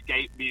gonna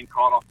escape being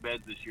caught off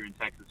beds this year in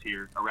Texas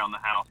here around the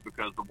house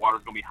because the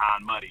water's gonna be high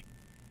and muddy,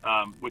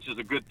 which is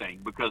a good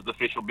thing because the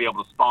fish will be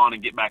able to spawn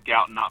and get back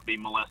out and not be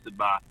molested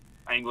by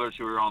anglers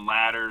who are on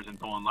ladders and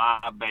throwing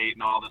live bait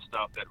and all this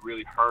stuff that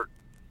really hurt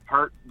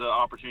the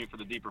opportunity for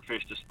the deeper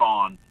fish to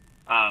spawn.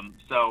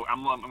 So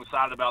I'm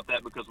excited about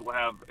that because we'll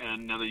have in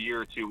another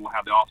year or two we'll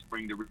have the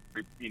offspring to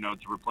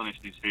replenish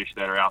these fish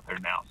that are out there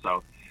now.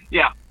 So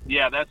yeah,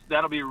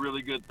 that'll be a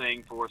really good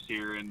thing for us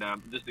here, and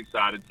just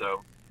excited.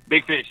 So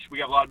big fish, we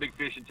got a lot of big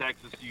fish in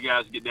Texas. You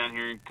guys get down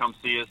here and come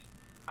see us.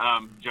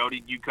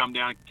 Jody, you come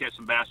down and catch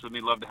some bass with me.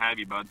 Love to have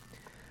you, bud.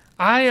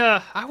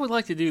 I would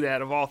like to do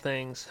that of all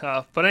things.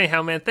 But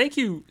anyhow, man, thank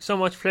you so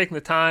much for taking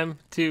the time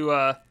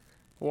to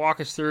walk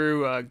us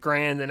through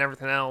Grand and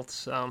everything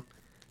else.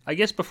 I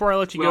guess before I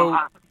let you go,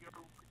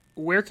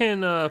 where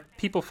can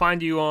people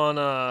find you on?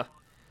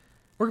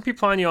 Where can people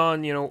find you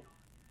on?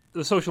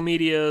 The social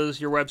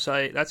medias, your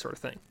website, that sort of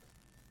thing.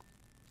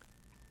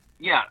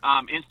 Yeah,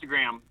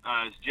 Instagram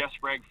is Jeff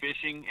Sprague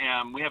Fishing.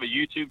 We have a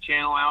YouTube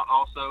channel out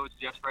also. It's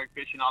Jeff Sprague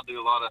Fishing. I'll do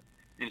a lot of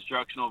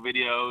instructional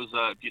videos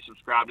if you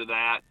subscribe to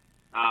that,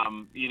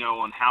 on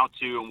how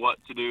to and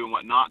what to do and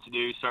what not to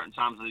do certain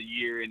times of the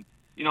year. And,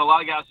 a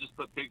lot of guys just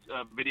put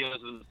videos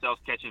of themselves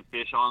catching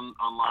fish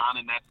online,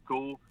 and that's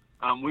cool.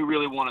 We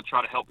really want to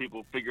try to help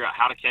people figure out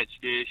how to catch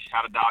fish,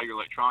 how to dial your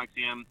electronics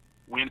in,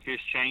 when fish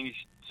change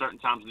certain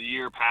times of the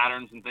year,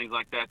 patterns and things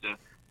like that to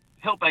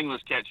help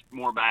anglers catch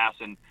more bass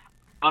and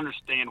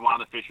understand why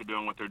the fish are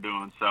doing what they're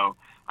doing. So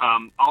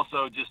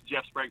also just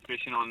Jeff Sprague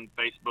Fishing on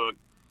Facebook.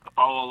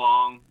 Follow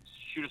along,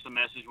 shoot us a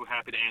message. We're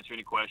happy to answer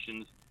any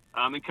questions.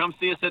 And come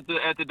see us at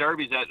the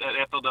derbies at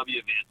FLW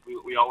events.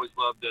 We always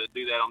love to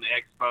do that on the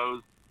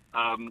expos.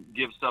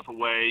 Give stuff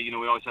away. You know,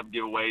 we always have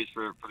giveaways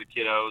for the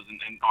kiddos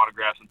and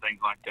autographs and things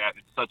like that.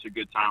 It's such a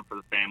good time for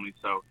the family.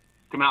 So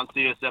come out and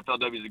see us.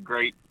 FLW is a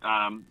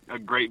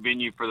great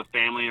venue for the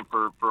family and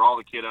for all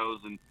the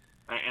kiddos and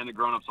the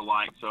grown-ups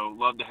alike. So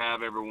love to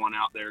have everyone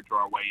out there to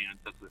our weigh-ins.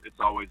 It's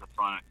always a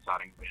fun,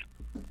 exciting event.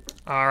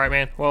 All right,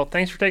 man. Well,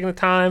 thanks for taking the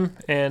time,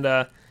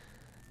 and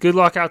good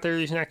luck out there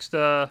these next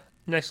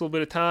little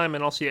bit of time,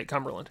 and I'll see you at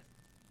Cumberland.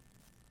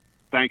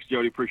 Thanks,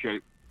 Jody. Appreciate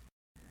it.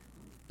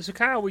 So,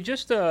 Kyle, we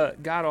just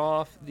got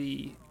off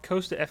the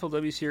Costa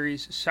FLW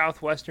Series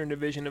Southwestern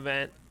Division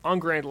event on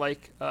Grand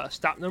Lake,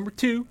 stop number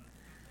 2.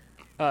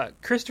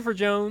 Christopher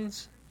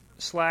Jones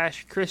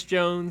 / Chris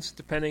Jones,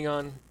 depending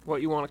on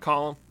what you want to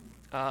call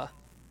him.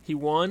 He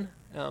won,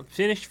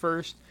 finished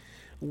first,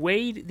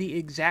 weighed the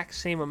exact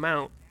same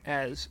amount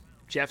as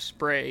Jeff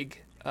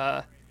Sprague.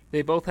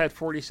 They both had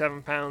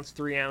 47 pounds,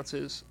 3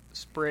 ounces.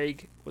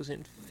 Sprague was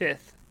in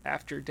 5th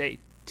after day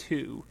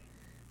 2.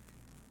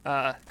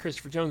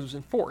 Christopher Jones was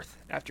in 4th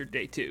after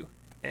day 2,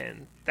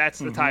 and that's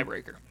the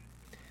tiebreaker.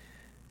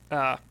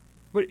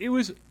 But it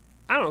was,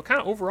 I don't know, kind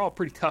of overall a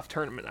pretty tough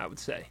tournament, I would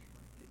say.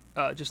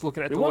 Just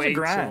looking at the weights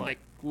and like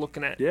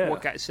looking at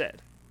what guys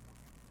said.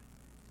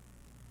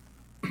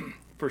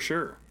 For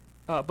sure.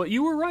 But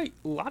you were right.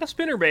 A lot of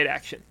spinnerbait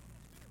action.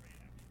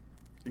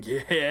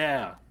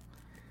 Yeah.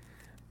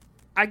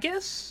 I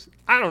guess,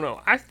 I don't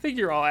know. I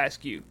figure I'll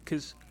ask you,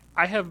 because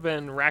I have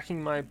been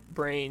racking my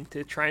brain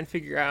to try and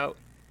figure out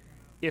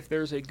if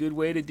there's a good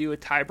way to do a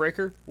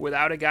tiebreaker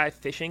without a guy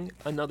fishing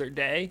another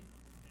day,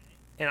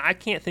 and I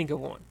can't think of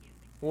one.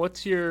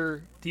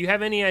 Do you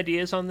have any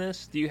ideas on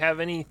this? Do you have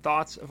any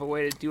thoughts of a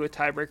way to do a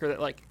tiebreaker that,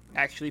 like,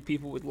 actually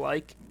people would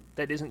like,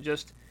 that isn't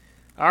just,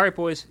 all right,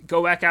 boys,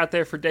 go back out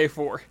there for day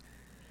 4?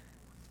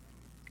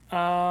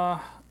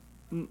 No,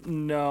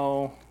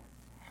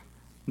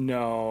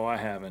 I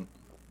haven't.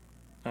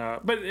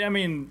 But, I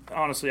mean,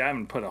 honestly, I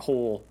haven't put a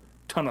whole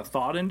ton of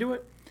thought into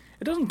it.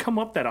 It doesn't come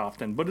up that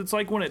often, but it's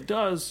like when it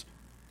does,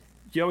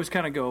 you always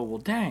kind of go, well,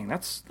 dang,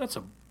 that's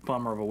a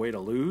bummer of a way to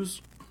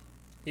lose.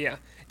 Yeah,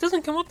 it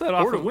doesn't come up that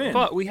often, or to win.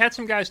 But we had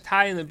some guys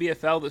tie in the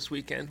BFL this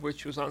weekend,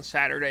 which was on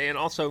Saturday, and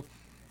also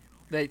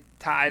they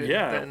tied.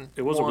 Yeah, and then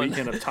it was won. a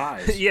weekend of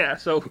ties. Yeah,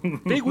 so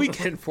big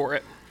weekend for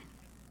it.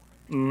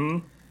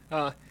 Yeah,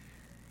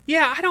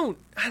 I don't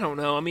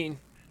know. I mean,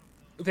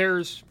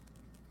 there's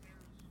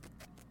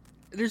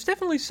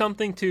definitely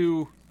something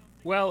to,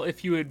 well,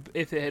 if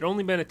it had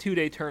only been a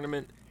 2-day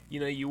tournament, you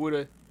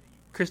know,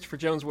 Christopher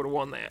Jones would have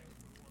won that.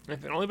 If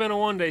it had only been a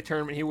 1-day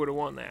tournament, he would have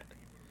won that.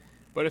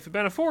 But if it had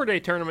been a 4-day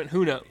tournament,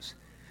 who knows?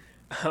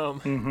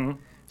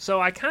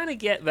 So I kind of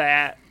get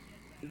that,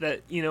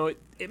 you know,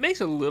 it makes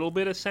a little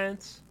bit of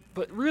sense,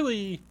 but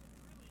really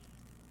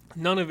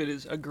none of it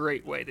is a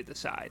great way to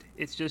decide.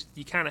 It's just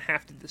you kind of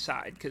have to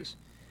decide because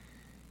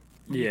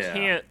you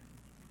can't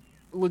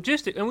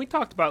and we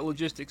talked about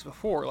logistics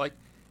before. Like,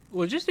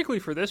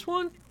 logistically for this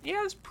one, yeah,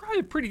 there's probably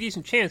a pretty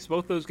decent chance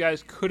both those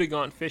guys could have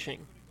gone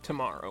fishing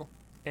tomorrow.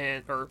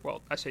 I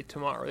say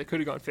tomorrow. They could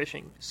have gone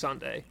fishing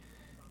Sunday.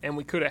 And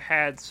we could have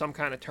had some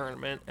kind of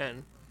tournament.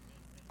 And,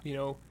 you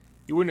know,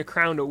 you wouldn't have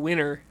crowned a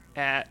winner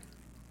at,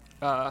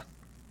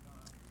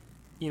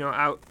 you know,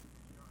 out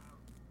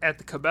at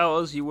the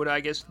Cabela's. You would have,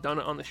 I guess, done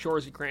it on the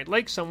shores of Grand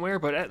Lake somewhere.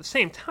 But at the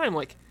same time,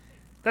 like,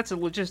 that's a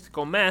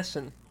logistical mess.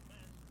 And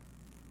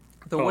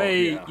the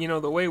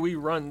way we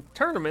run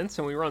tournaments,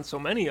 and we run so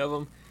many of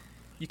them,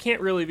 you can't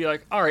really be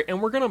like, all right,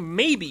 and we're going to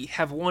maybe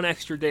have one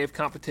extra day of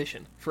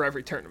competition for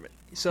every tournament.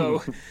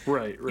 So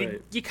right.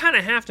 You kind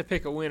of have to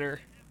pick a winner.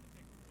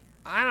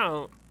 I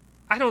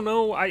don't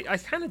know. I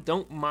kind of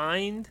don't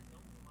mind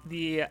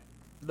the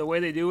way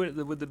they do it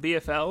with the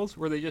BFLs,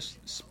 where they just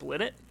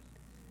split it,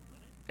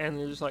 and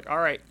they're just like, all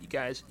right, you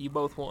guys, you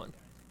both won.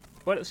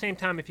 But at the same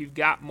time, if you've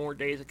got more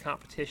days of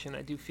competition,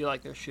 I do feel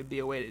like there should be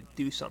a way to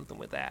do something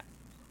with that.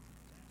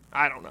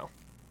 I don't know.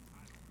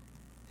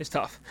 It's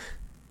tough.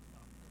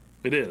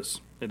 It is.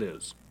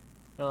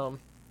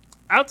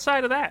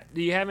 Outside of that,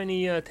 do you have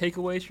any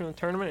takeaways from the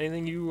tournament?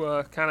 Anything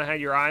you kind of had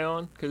your eye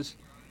on? Because,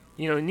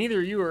 you know,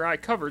 neither you or I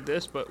covered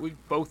this, but we've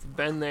both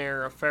been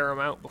there a fair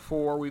amount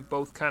before. We've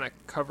both kind of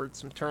covered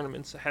some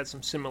tournaments that had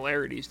some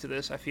similarities to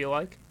this, I feel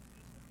like.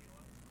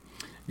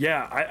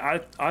 Yeah,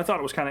 I thought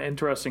it was kind of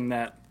interesting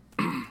that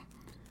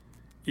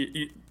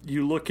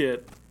you look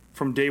at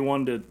from day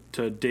 1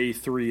 to day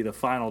 3, the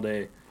final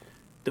day,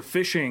 the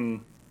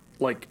fishing,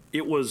 like,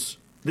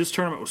 this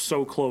tournament was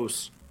so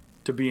close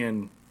to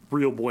being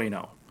real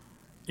bueno.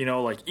 You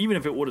know, like, even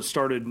if it would have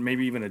started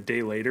maybe even a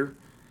day later,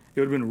 it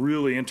would have been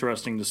really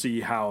interesting to see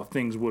how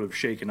things would have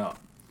shaken up.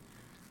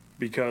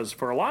 Because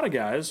for a lot of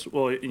guys,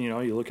 well, you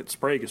know, you look at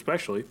Sprague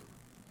especially,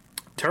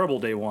 terrible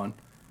day 1,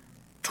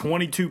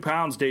 22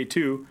 pounds day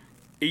 2,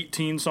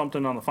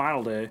 18-something on the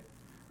final day.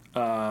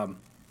 I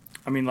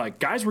mean, like,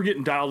 guys were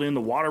getting dialed in.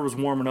 The water was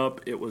warming up.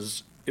 It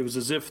was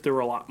as if there were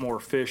a lot more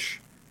fish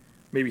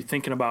maybe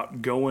thinking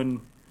about going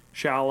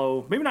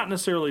shallow. Maybe not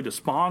necessarily to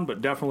spawn,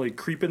 but definitely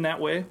creeping that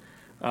way.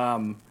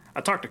 I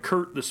talked to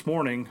Kurt this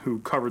morning, who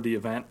covered the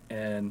event,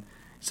 and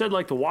said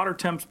like the water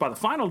temps by the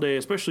final day,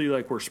 especially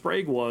like where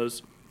Sprague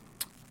was,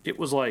 it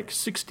was like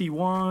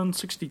 61,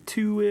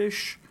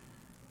 62-ish,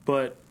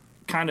 but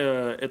kind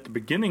of at the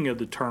beginning of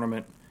the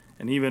tournament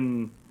and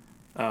even,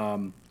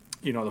 the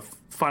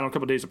final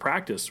couple of days of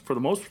practice, for the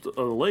most of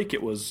the lake,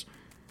 it was,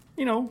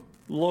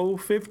 low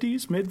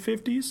 50s, mid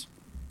 50s.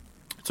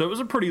 So it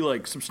was a pretty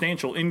like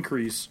substantial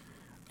increase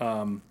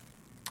in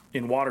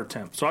water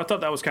temp. So I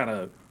thought that was kind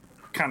of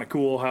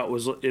cool how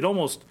it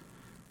almost,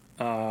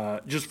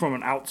 just from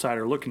an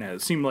outsider looking at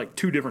it, seemed like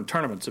two different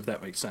tournaments, if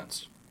that makes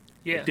sense.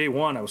 Yeah. Like day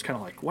one, I was kind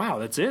of like, wow,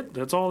 that's it?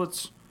 That's all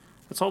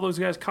those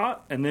guys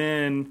caught? And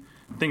then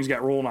things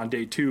got rolling on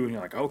day two, and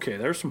you're like, okay,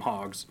 there's some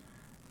hogs.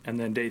 And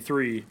then day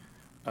three,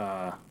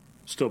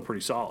 still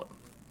pretty solid.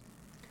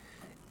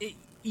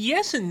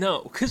 Yes and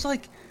no, because,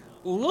 like,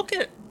 look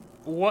at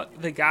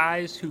what the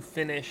guys who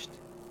finished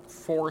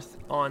fourth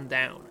on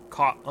down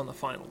caught on the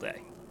final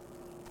day.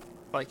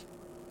 Like,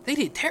 they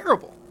did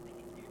terrible.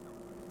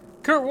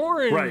 Kurt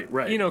Warren,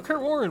 right.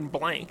 Kurt Warren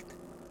blanked.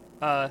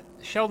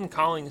 Sheldon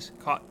Collins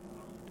caught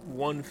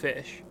one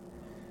fish.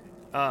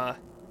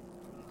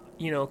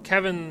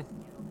 Kevin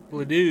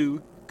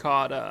Ledoux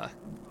caught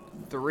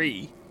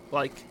 3.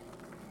 Like,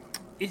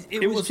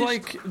 it was just,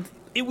 like,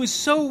 it was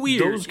so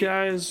weird. Those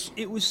guys,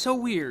 it was so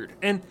weird.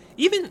 And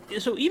even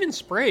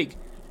Sprague,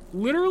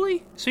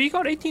 literally, so he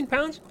caught 18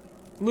 pounds,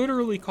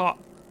 literally caught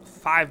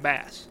 5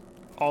 bass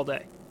all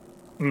day.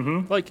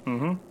 Mm-hmm. Like,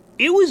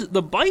 it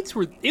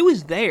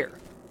was there,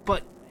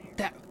 but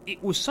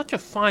it was such a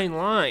fine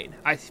line,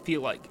 I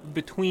feel like,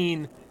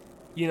 between,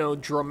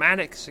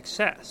 dramatic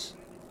success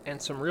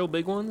and some real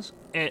big ones,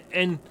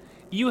 and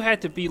you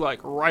had to be, like,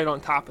 right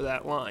on top of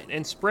that line.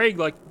 And Sprague,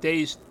 like,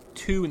 days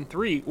 2 and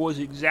 3 was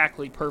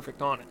exactly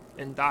perfect on it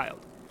and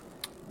dialed.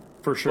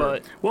 For sure.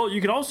 Well,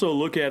 you can also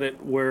look at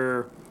it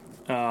where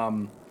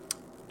the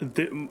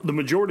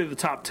majority of the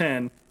top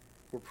 10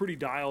 were pretty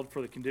dialed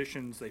for the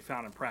conditions they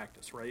found in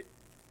practice, right?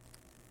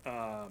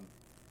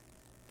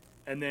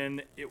 And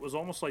then it was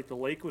almost like the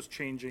lake was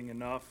changing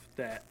enough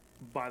that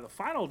by the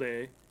final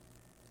day,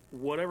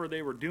 whatever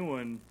they were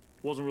doing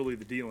wasn't really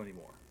the deal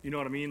anymore. You know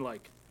what I mean?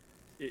 Like,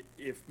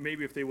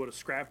 if they would have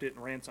scrapped it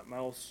and ran something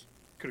else,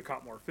 could have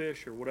caught more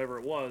fish or whatever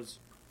it was.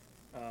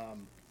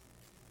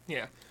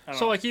 Yeah.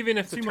 So, like, even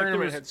if the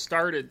tournament had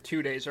started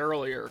 2 days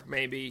earlier,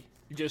 maybe,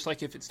 just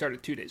like if it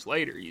started 2 days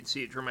later, you'd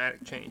see a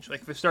dramatic change.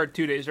 Like, if it started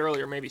 2 days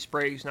earlier, maybe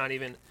Sprague's not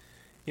even,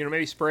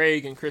 maybe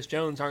Sprague and Chris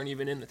Jones aren't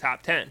even in the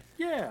top 10.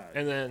 Yeah.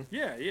 And then...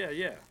 Yeah.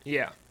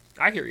 Yeah.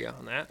 I hear you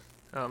on that.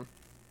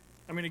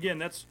 I mean, again,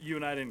 that's, you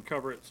and I didn't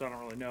cover it, so I don't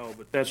really know,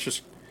 but that's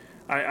just,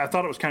 I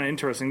thought it was kind of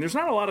interesting. There's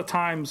not a lot of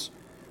times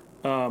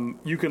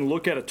you can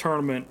look at a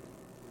tournament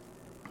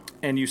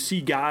and you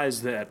see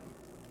guys that,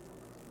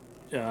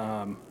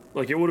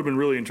 like, it would have been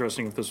really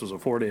interesting if this was a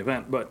 4-day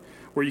event, but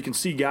where you can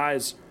see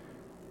guys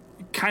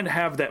kind of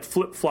have that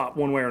flip-flop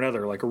one way or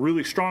another, like a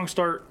really strong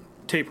start,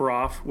 taper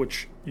off,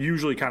 which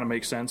usually kind of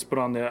makes sense, but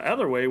on the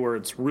other way where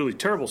it's really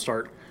terrible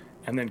start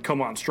and then come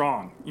on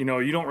strong, you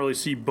don't really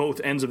see both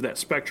ends of that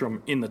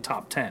spectrum in the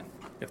top 10,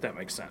 if that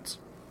makes sense.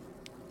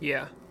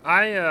 Yeah,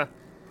 I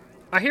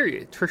hear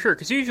you for sure,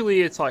 because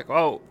usually it's like,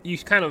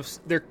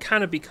 there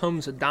kind of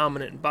becomes a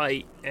dominant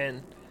bite,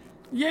 and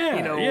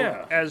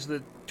as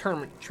the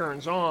tournament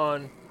churns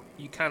on,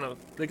 you kind of,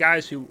 the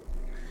guys who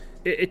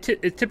it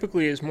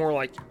typically is more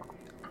like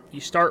you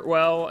start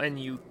well and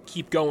you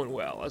keep going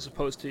well, as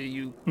opposed to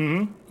you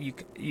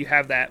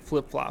have that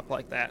flip flop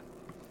like that.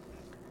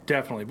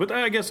 Definitely, but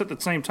I guess at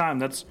the same time,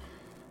 that's,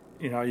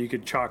 you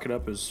could chalk it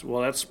up as,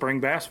 well, that's spring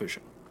bass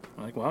fishing.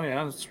 Like, well,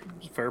 yeah, that's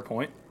a fair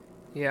point.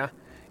 Yeah.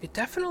 It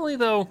definitely,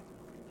 though,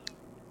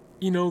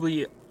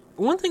 the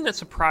one thing that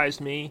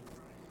surprised me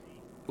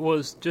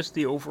was just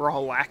the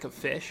overall lack of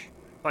fish.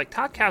 Like,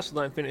 Todd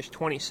Castledine finished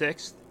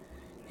 26th.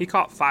 He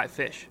caught 5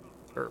 fish,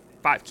 or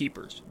 5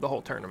 keepers, the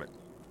whole tournament.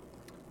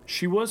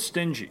 She was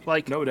stingy,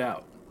 like, no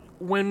doubt.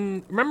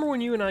 Remember when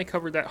you and I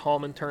covered that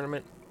Hallman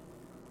tournament?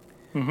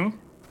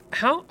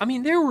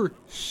 Mm-hmm. There were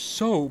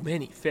so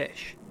many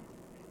fish.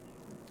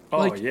 Oh,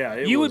 like, yeah.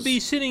 You would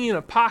be sitting in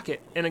a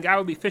pocket, and a guy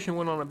would be fishing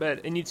one on a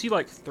bed, and you'd see,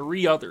 like,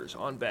 3 others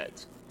on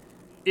beds.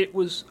 It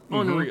was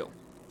unreal.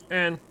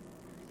 And,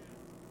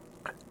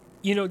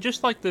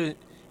 just like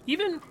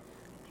even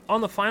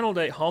on the final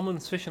day,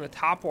 Hallman's fishing a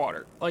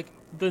topwater. Like,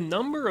 the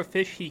number of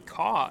fish he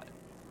caught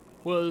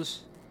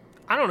was,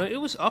 I don't know,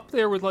 it was up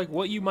there with, like,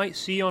 what you might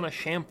see on a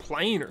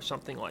Champlain or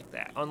something like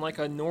that, on, like,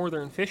 a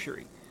northern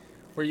fishery,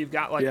 where you've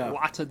got, like,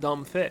 lots of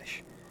dumb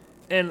fish.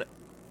 And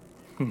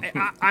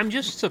I'm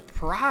just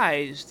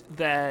surprised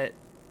that,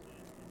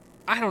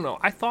 I don't know,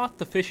 I thought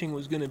the fishing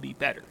was going to be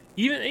better.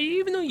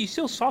 Even though you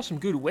still saw some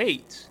good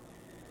weights,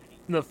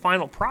 the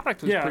final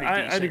product was pretty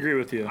decent. I'd agree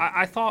with you.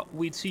 I thought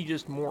we'd see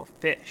just more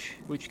fish,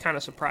 which kind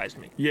of surprised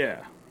me.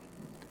 Yeah.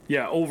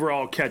 Yeah,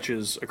 overall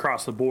catches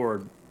across the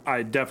board,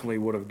 I definitely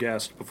would have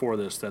guessed before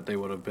this that they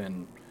would have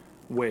been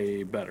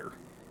way better.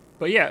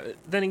 But yeah,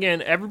 then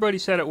again, everybody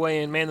said at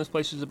weigh-in, man, this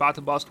place is about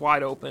to bust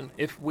wide open.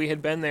 If we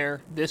had been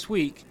there this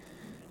week,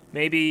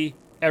 maybe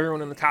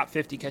everyone in the top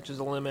 50 catches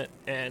a limit,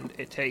 and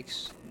it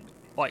takes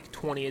like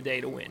 20 a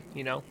day to win.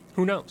 You know,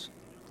 who knows?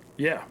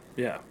 Yeah.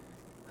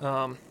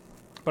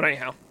 But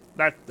anyhow,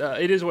 that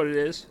it is what it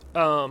is.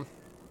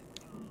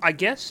 I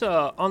guess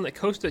on the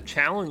Costa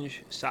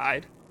Challenge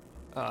side,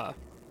 I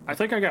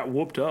think I got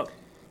whooped up.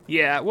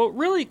 yeah. Well,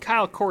 really,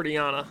 Kyle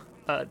Cordiana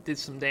did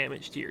some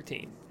damage to your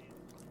team.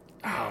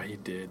 Oh, he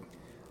did.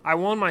 I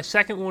won my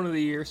second one of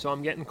the year, so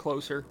I'm getting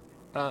closer,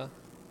 kind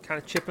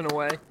of chipping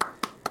away.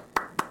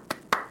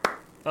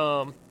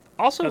 Also,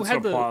 That's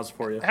had some applause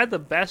for you. had the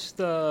best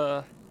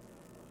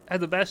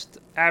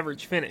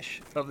average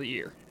finish of the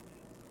year.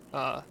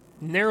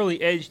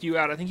 Narrowly edged you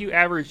out. I think you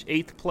averaged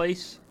 8th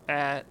place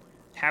at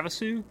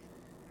Havasu,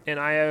 and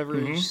I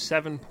averaged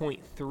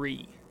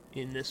 7.3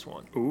 in this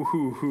one.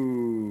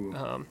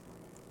 Ooh.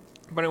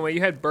 But anyway,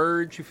 you had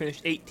Burge, who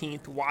finished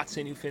 18th,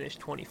 Watson, who finished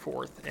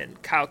 24th,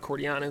 and Kyle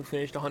Cordiana, who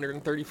finished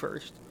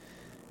 131st.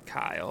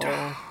 Kyle,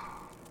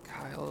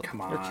 Come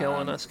on. you're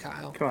killing us,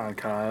 Kyle. Come on,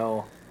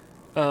 Kyle.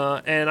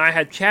 And I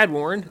had Chad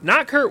Warren,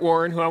 not Kurt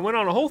Warren, who I went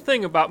on a whole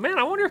thing about. Man,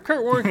 I wonder if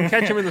Kurt Warren can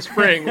catch him in the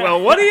spring. Well,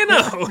 what do you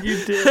know?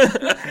 You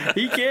did.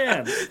 He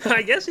can.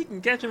 I guess he can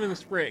catch him in the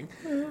spring.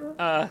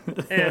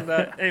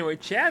 Anyway,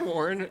 Chad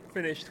Warren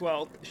finished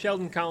 12th,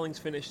 Sheldon Collins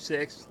finished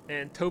 6th,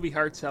 and Toby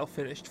Hartzell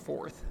finished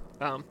 4th.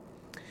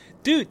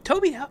 Dude,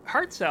 Toby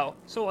Hartzell,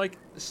 so like,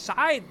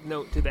 side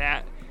note to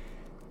that,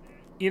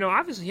 you know,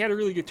 obviously he had a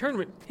really good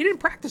tournament. He didn't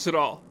practice at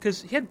all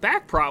because he had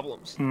back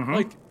problems.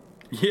 Like,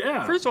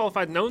 Yeah. first of all, if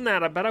I'd known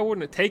that, I bet I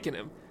wouldn't have taken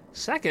him.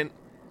 Second,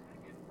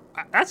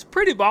 that's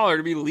pretty baller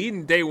to be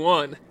leading day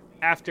one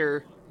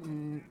after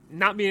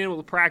not being able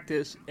to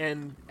practice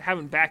and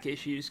having back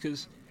issues,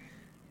 because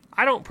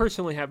I don't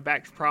personally have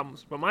back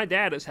problems, but my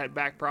dad has had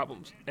back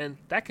problems, and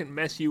that can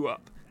mess you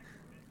up.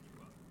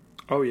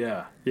 Oh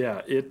yeah.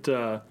 It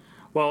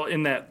well,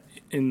 in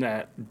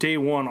that day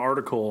one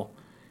article,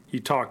 he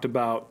talked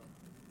about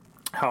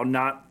how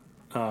not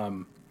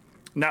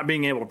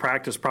being able to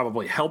practice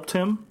probably helped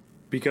him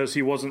because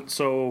he wasn't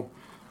so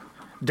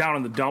down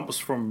in the dumps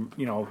from,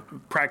 you know,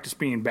 practice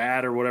being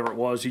bad or whatever it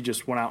was. He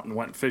just went out and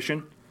went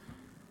fishing.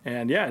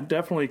 And yeah, it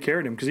definitely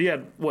carried him because he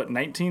had what,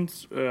 19?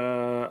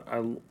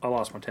 I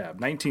lost my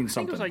tab. 19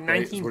 something. I think it was like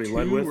right, is what he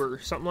led 19.2 with. or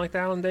something like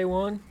that on day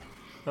one.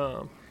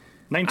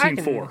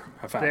 19.4.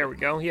 I found. There we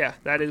go. Yeah,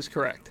 that is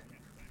correct.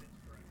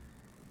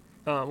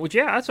 Which,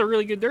 yeah, that's a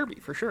really good derby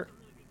for sure.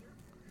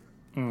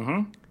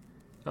 So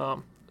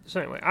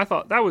anyway, I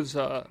thought that was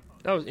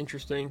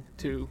interesting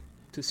to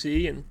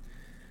see and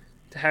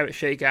to have it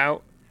shake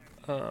out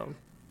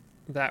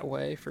that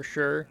way for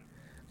sure.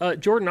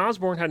 Jordan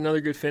Osborne had another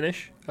good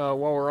finish while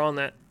we're on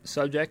that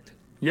subject.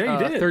 Yeah,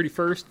 he did.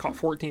 31st, caught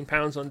 14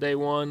 pounds on day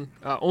one,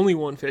 only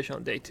one fish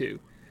on day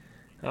two.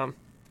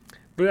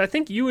 But I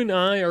think you and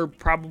I are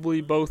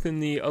probably both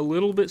in the a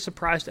little bit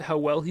surprised at how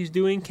well he's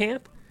doing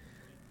camp.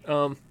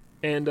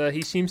 And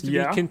he seems to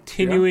be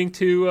continuing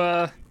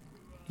to,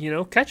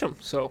 catch them.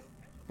 So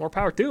more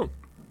power to him.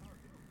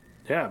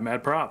 Yeah,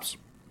 mad props.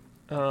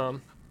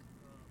 One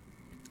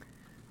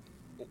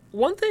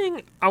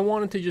thing I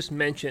wanted to just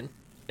mention,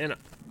 and I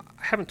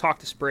haven't talked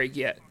to Sprague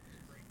yet,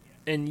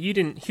 and you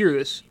didn't hear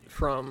this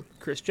from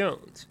Chris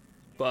Jones,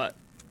 but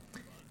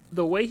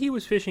the way he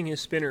was fishing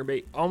his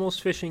spinnerbait,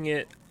 almost fishing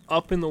it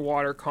up in the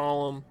water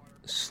column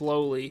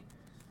slowly,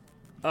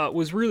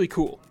 was really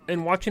cool.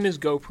 And watching his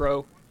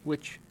GoPro,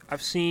 which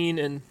I've seen,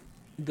 and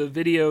the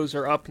videos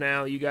are up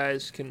now, you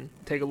guys can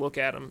take a look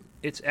at them.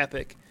 It's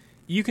epic.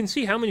 You can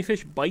see how many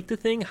fish bite the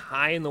thing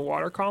high in the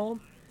water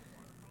column.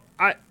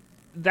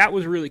 That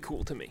was really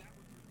cool to me.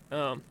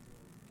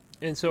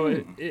 And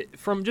so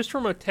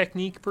from a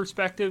technique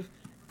perspective,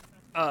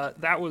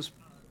 that was.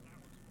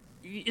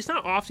 It's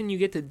not often you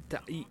get to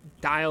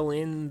dial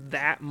in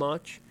that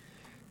much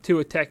to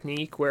a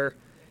technique where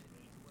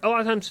a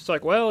lot of times it's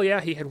like, well,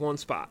 yeah, he had one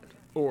spot,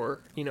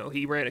 or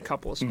he ran a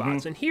couple of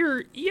spots, and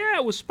here, yeah,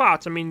 it was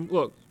spots. I mean,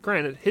 look,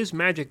 granted, his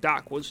magic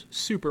dock was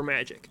super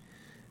magic,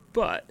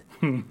 but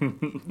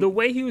the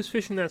way he was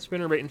fishing that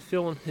spinnerbait and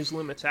filling his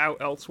limits out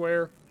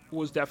elsewhere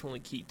was definitely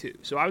key too.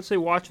 So I would say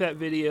watch that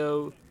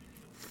video,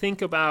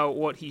 think about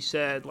what he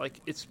said.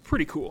 Like, it's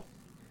pretty cool,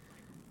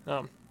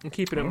 and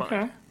keep it in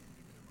mind.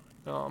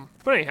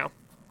 But anyhow,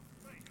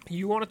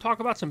 you want to talk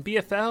about some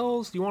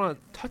BFLs? Do you want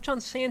to touch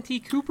on Santee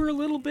Cooper a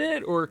little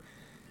bit, or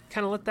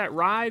kind of let that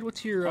ride?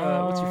 What's your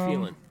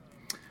feeling?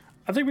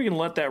 I think we can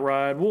let that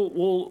ride.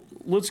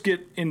 Let's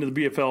get into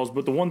the BFLs.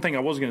 But the one thing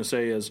I was going to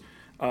say is,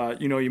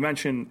 you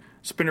mentioned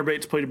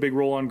spinnerbaits played a big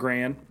role on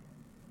Grand,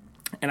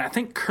 and I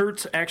think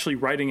Kurt's actually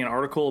writing an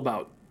article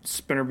about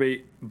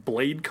spinnerbait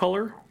blade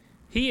color.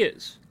 He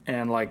is,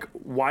 and like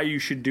why you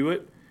should do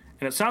it.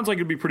 And it sounds like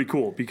it'd be pretty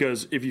cool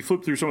because if you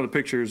flip through some of the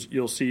pictures,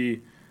 you'll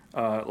see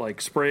like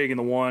Sprague in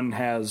the one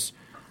has,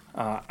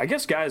 I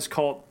guess guys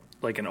call it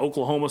like an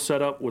Oklahoma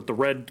setup with the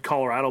red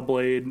Colorado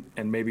blade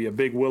and maybe a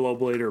big Willow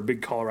blade or a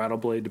big Colorado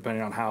blade,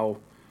 depending on how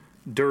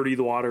dirty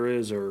the water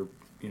is or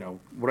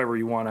whatever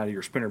you want out of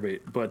your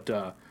spinnerbait. But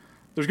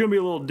there's going to be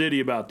a little ditty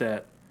about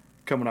that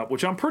coming up,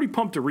 which I'm pretty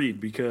pumped to read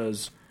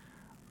because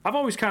I've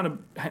always kind of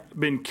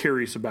been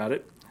curious about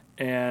it.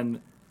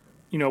 And,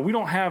 we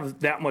don't have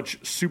that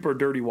much super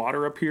dirty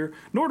water up here,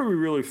 nor do we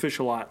really fish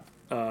a lot,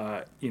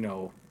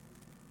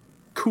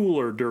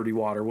 cooler dirty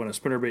water when a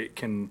spinnerbait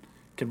can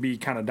be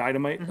kind of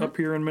dynamite up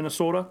here in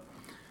Minnesota.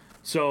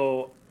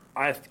 So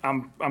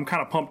I'm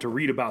kind of pumped to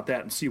read about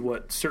that and see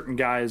what certain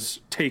guys'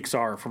 takes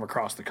are from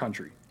across the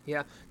country.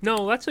 Yeah.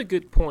 No, that's a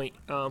good point.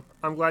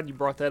 I'm glad you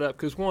brought that up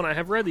because, one, I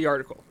have read the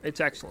article. It's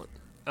excellent.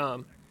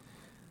 I'm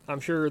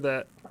sure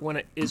that when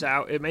it is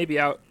out, it may be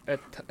out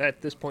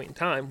at this point in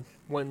time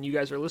when you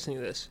guys are listening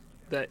to this,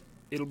 that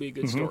it'll be a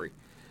good story.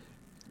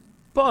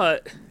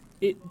 But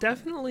it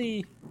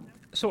definitely...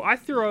 So I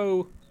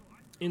throw,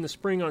 in the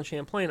spring on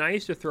Champlain, I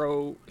used to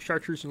throw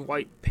chartreuse and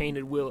white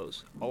painted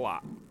willows a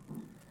lot.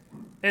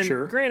 And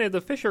granted,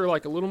 the fish are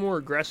like a little more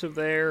aggressive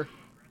there,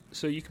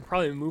 so you can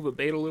probably move a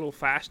bait a little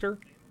faster.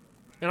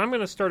 And I'm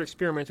going to start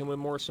experimenting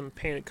with some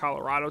painted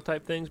Colorado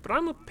type things, but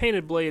I'm a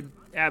painted blade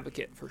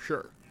advocate for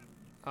sure.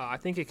 I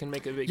think it can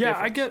make a big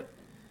difference. Yeah,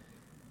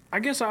 I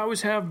guess I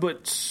always have,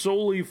 but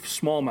solely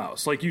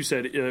smallmouths. Like you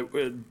said,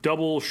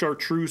 double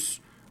chartreuse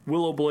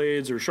willow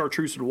blades or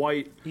chartreuse and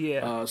white.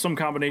 Yeah. Some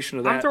combination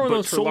of that. I'm throwing but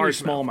those for solely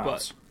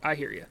smallmouths. I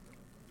hear you.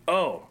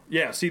 Oh,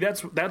 yeah. See,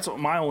 that's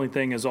my only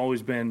thing has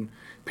always been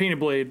painted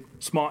blade,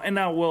 small. And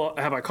now,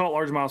 have I caught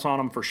largemouths on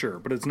them? For sure.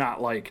 But it's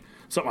not like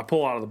something I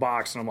pull out of the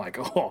box and I'm like,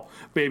 oh,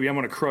 baby, I'm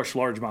going to crush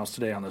largemouths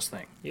today on this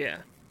thing. Yeah.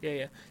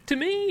 To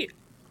me,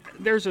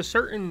 there's a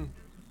certain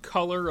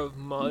color of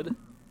mud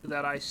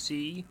that I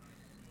see.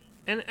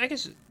 And I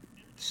guess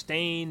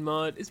stain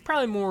mud, it's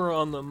probably more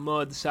on the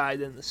mud side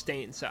than the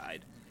stain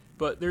side.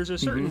 But there's a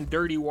certain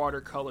dirty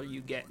water color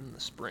you get in the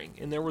spring.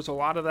 And there was a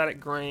lot of that at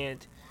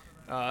Grant.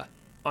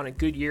 On a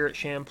good year at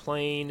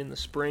Champlain in the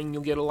spring,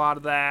 you'll get a lot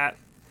of that.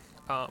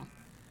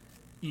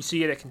 You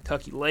see it at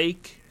Kentucky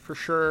Lake for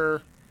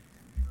sure.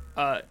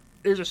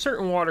 There's a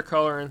certain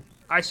watercolor, and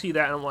I see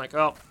that, and I'm like,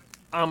 oh,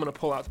 I'm going to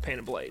pull out the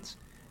painted blades.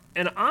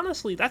 And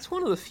honestly, that's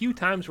one of the few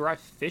times where I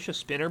fish a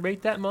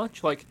spinnerbait that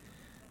much. Like,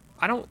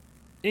 I don't,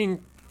 in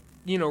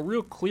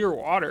real clear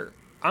water,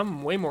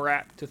 I'm way more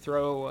apt to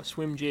throw a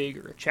swim jig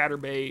or a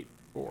chatterbait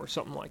or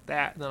something like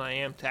that than I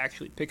am to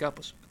actually pick up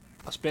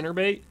a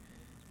spinnerbait.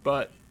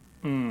 But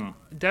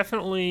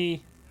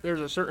definitely,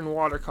 there's a certain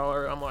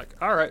watercolor. I'm like,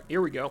 all right,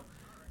 here we go.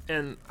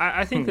 And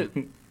I think that,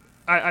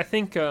 I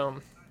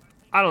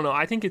don't know.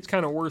 I think it's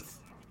kind of worth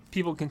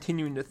people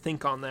continuing to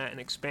think on that and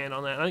expand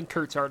on that. I think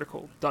Kurt's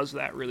article does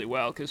that really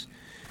well because,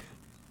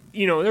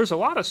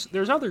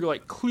 there's other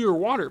like clear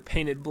water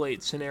painted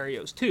blade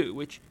scenarios too,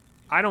 which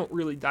I don't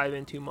really dive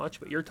into much,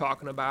 but you're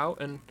talking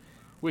about, and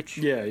which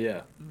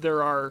there's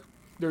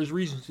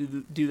reasons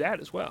to do that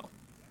as well.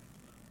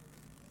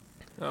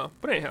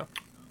 But anyhow.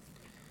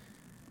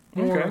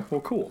 Okay,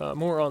 well, cool.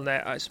 More on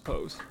that, I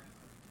suppose,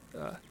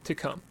 to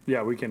come.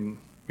 Yeah, we can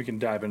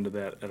dive into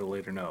that at a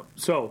later note.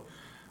 So,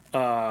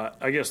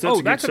 I guess that's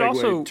a good that could segue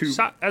also,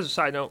 to... as a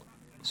side note,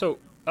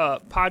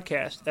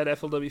 podcast at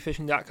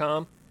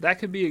flwfishing.com, that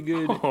could be a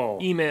good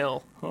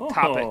email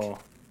topic.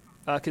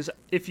 Because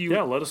if you...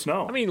 Yeah, let us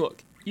know. I mean,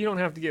 look, you don't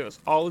have to give us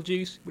all the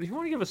juice, but if you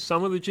want to give us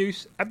some of the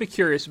juice, I'd be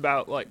curious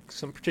about like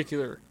some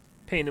particular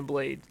painted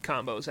blade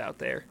combos out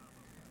there.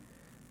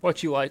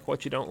 What you like,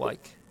 what you don't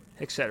like,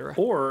 etc.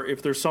 Or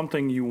if there's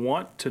something you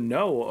want to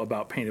know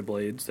about painted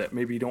blades that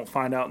maybe you don't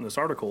find out in this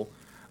article,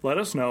 let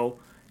us know,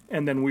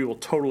 and then we will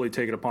totally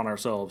take it upon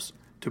ourselves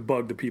to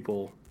bug the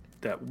people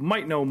that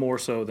might know more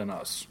so than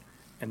us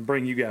and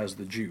bring you guys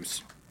the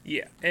juice.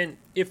 Yeah, and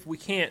if we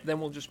can't, then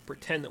we'll just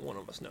pretend that one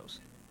of us knows.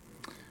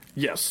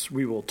 Yes,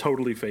 we will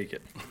totally fake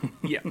it.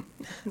 Yeah.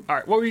 All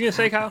right, what were you going to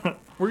say, Kyle?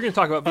 We're going to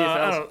talk about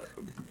BFLs.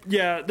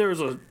 Yeah, there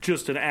was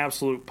just an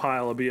absolute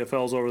pile of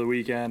BFLs over the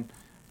weekend.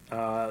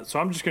 So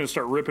I'm just going to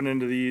start ripping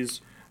into these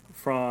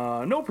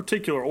from no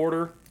particular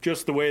order,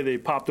 just the way they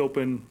popped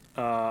open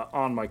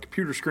on my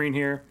computer screen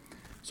here.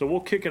 So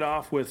we'll kick it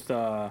off with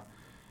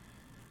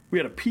we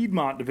had a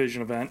Piedmont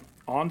Division event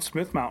on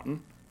Smith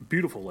Mountain,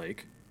 beautiful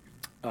lake.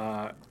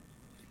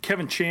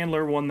 Kevin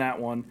Chandler won that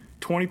one,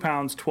 20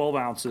 pounds, 12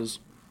 ounces.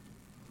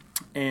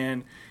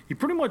 And he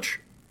pretty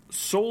much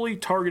solely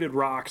targeted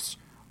rocks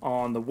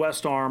on the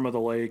west arm of the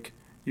lake,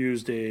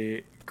 used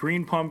a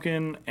green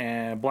pumpkin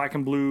and black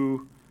and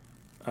blue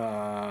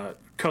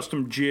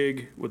custom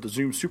jig with the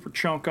Zoom Super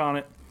Chunk on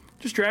it,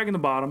 just dragging the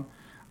bottom.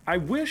 I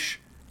wish,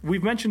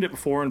 we've mentioned it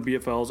before in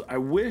BFLs, I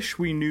wish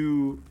we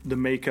knew the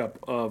makeup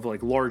of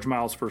like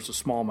largemouths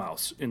versus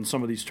smallmouths in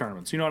some of these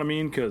tournaments. You know what I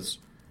mean? Because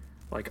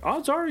like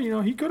odds are,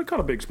 he could have caught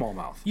a big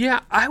smallmouth. Yeah,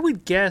 I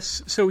would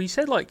guess. So he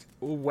said like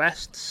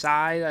west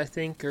side, I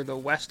think, or the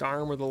west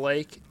arm of the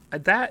lake.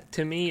 That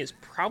to me is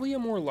probably a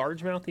more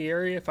largemouthy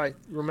area. If I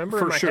remember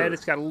in my head,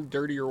 it's got a little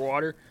dirtier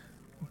water.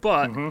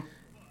 But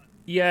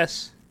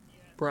yes,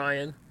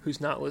 Brian, who's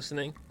not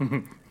listening,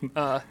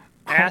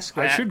 ask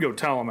that. I should go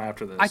tell him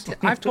after this.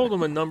 I've told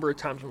him a number of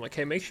times. I'm like,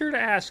 hey, make sure to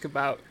ask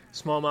about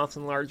smallmouths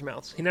and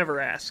largemouths. He never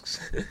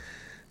asks.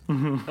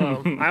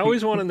 I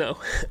always want to know.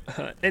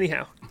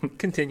 Anyhow,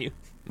 continue.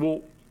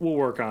 We'll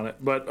work on it.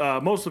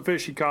 But most of the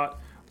fish he caught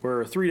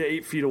were 3 to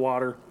 8 feet of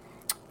water.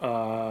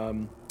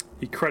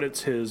 He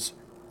credits his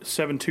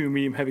 7.2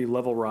 medium heavy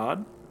level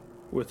rod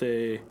with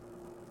a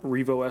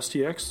Revo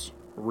STX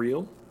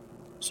reel.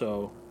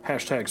 So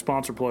hashtag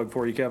sponsor plug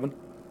for you, Kevin.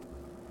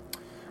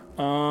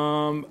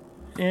 And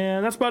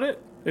that's about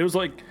it. It was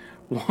like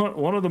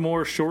one of the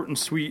more short and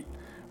sweet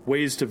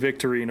ways to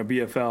victory in a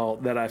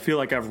BFL that I feel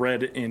like I've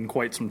read in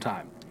quite some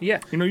time. Yeah.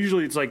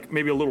 Usually it's like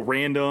maybe a little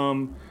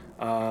random,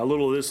 a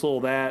little of this, a little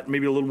of that,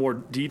 maybe a little more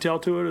detail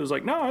to it. It was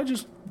like, no, I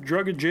just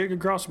drug a jig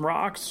across some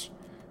rocks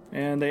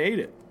and they ate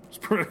it. It's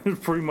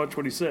pretty much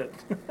what he said.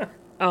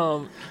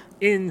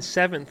 In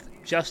 7th,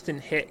 Justin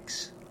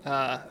Hicks,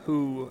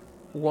 who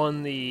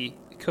won the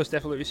Coast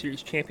FLW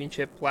Series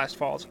Championship last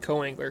fall as a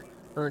co-angler,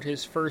 earned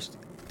his first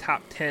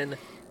top 10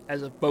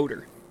 as a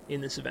boater in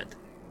this event.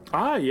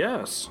 Ah,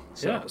 yes.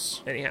 So,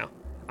 yes. Anyhow,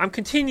 I'm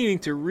continuing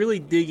to really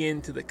dig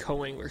into the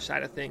co-angler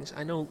side of things.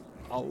 I know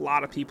a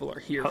lot of people are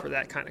here for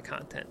that kind of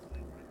content.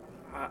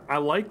 I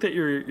like that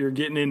you're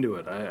getting into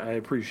it. I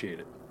appreciate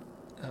it.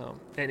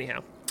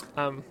 Anyhow,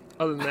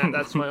 other than that,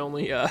 that's my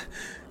only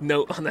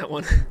note on that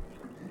one.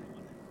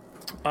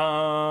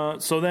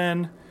 So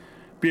then,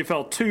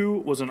 BFL 2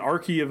 was an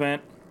Arky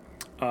event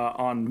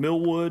on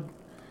Millwood.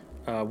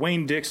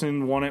 Wayne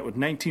Dixon won it with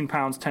 19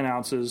 pounds, 10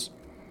 ounces.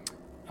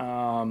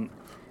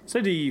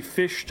 Said he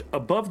fished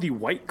above the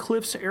White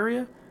Cliffs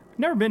area.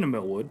 Never been to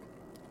Millwood.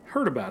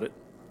 Heard about it.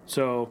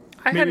 So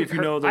maybe if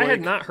you know the lake. I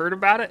had not heard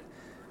about it.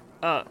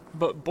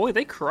 But boy,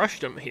 they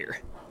crushed him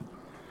here.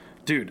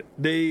 Dude,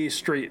 they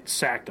straight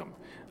sacked him.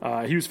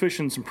 He was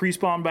fishing some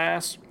pre-spawn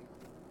bass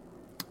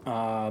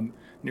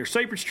near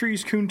cypress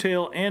trees,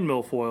 coontail, and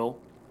milfoil,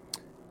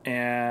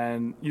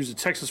 and used a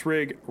Texas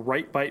rig,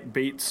 right bite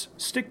baits,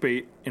 stick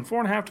bait in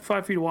 4.5 to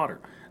 5 feet of water.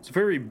 It's a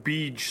very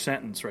Beej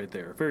sentence right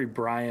there. Very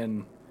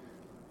Brian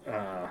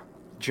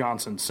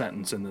Johnson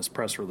sentence in this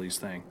press release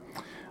thing.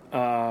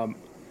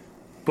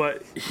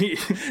 But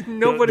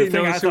nobody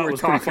knows who we're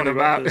talking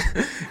about.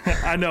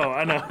 I know.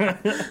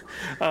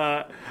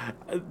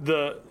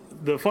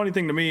 The funny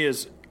thing to me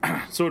is,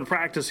 so in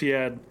practice he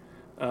had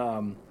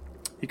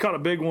he caught a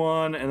big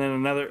one, and then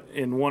another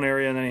in one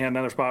area, and then he had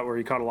another spot where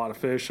he caught a lot of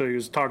fish. So he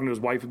was talking to his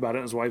wife about it,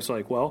 and his wife's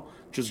like, well,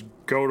 just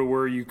go to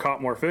where you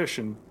caught more fish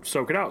and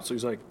soak it out. So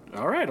he's like,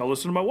 all right, I'll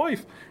listen to my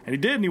wife. And he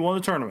did, and he won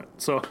the tournament.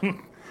 So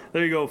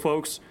there you go,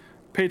 folks.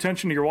 Pay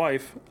attention to your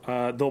wife.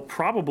 They'll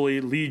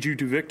probably lead you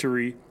to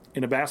victory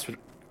in a bass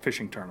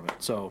fishing tournament.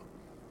 So,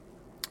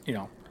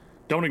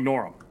 don't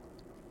ignore them,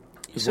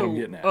 is what I'm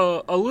getting at.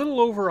 A little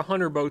over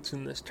 100 boats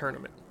in this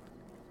tournament.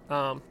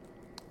 And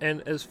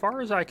as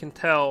far as I can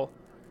tell,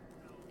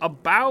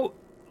 about,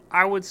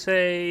 I would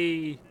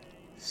say,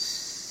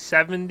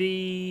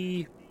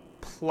 70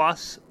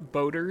 plus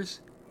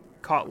boaters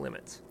caught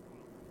limits.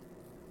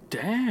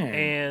 Dang.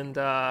 And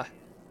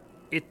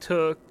it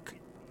took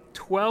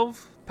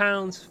 12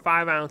 pounds,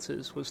 5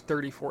 ounces was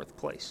 34th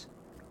place.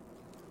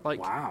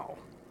 Wow.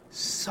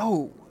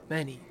 So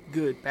many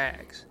good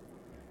bags.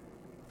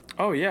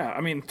 Oh, yeah.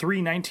 I mean,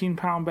 3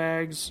 19-pound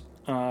bags,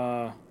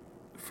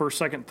 first,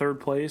 second, third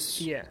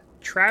place. Yeah.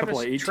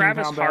 Travis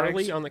pound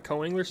Harley bags. on the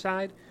co-angler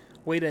side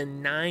weighed a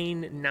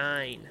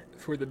 9.9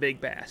 for the big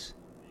bass.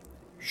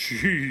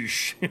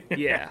 Sheesh.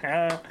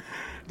 Yeah.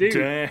 Dude.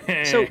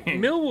 Dang. So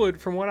Millwood,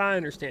 from what I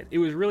understand, it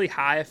was really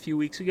high a few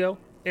weeks ago,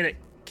 and it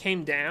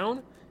came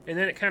down, and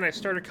then it kind of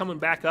started coming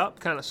back up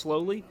kind of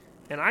slowly,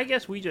 and I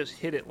guess we just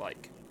hit it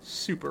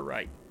super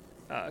right,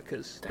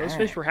 because those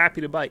fish were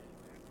happy to bite.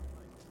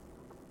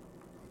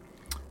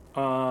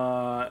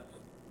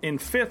 In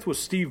 5th was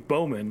Steve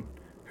Bowman,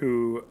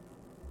 who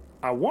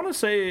I want to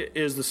say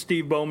is the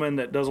Steve Bowman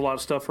that does a lot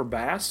of stuff for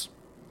Bass,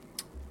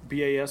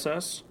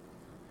 BASS.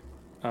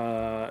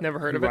 Never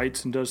heard of it.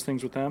 Writes and does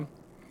things with them,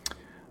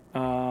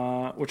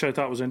 which I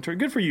thought was interesting.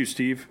 Good for you,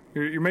 Steve.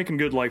 You're making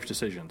good life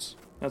decisions.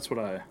 That's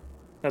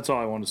all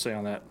I wanted to say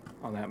on that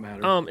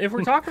matter. If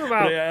we're talking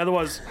about, yeah,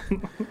 otherwise,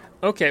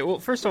 okay. Well,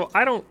 first of all,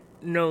 I don't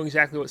know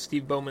exactly what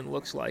Steve Bowman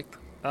looks like.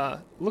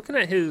 Looking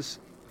at his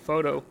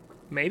photo,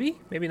 maybe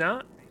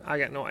not. I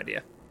got no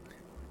idea.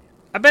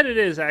 I bet it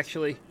is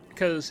actually,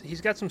 because he's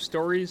got some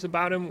stories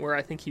about him where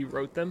I think he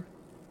wrote them.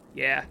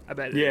 Yeah, I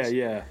bet it is.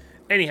 Yeah.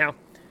 Anyhow,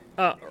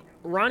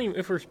 Ronnie,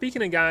 if we're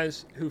speaking of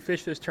guys who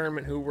fish this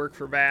tournament who work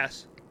for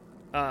Bass,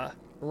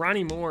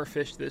 Ronnie Moore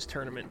fished this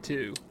tournament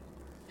too.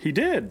 He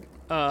did.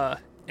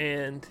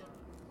 And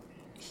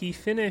he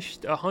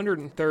finished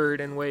 103rd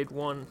and weighed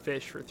 1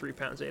 fish for 3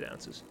 pounds, 8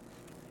 ounces.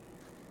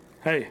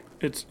 Hey,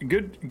 it's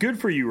good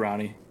for you,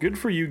 Ronnie. Good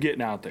for you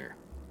getting out there.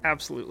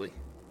 Absolutely.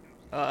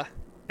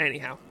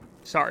 Anyhow,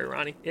 sorry,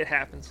 Ronnie. It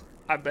happens.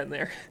 I've been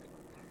there.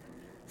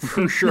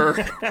 For sure.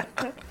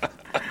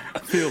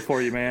 Feel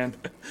for you, man.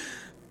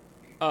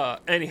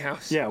 Anyhow.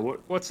 Yeah.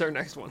 What's our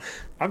next one?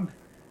 I've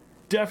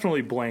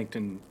definitely blanked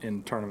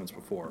in tournaments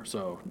before,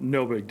 so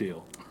no big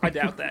deal. I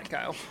doubt that,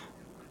 Kyle.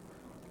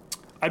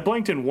 I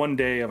blanked in one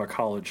day of a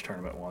college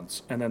tournament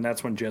once, and then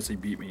that's when Jesse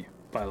beat me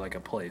by a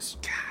place.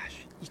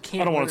 Gosh. You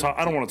can't. I don't want to talk.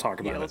 I don't want to talk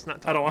about yeah, it. let's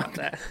not talk I don't about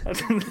want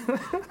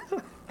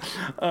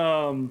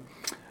that.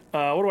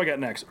 What do I got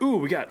next? Ooh,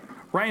 we got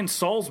Ryan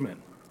Salzman.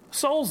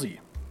 Salzy.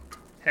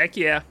 Heck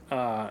yeah.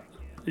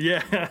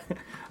 Yeah.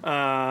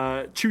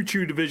 Choo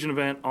Choo Division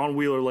event on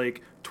Wheeler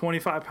Lake.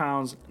 25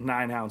 pounds,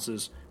 9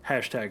 ounces.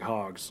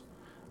 #hogs.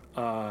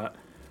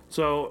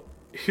 So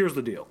here's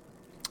the deal.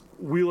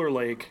 Wheeler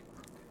Lake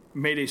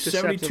made a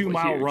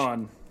 72-mile huge.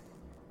 run.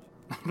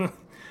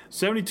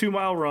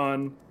 72-mile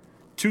run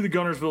to the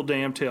Gunnersville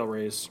Dam tail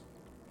race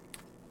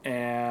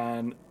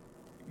and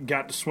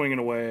got to swinging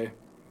away.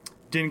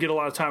 Didn't get a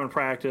lot of time in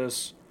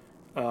practice.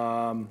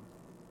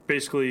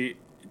 Basically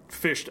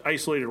fished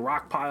isolated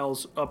rock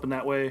piles up in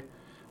that way.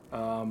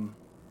 What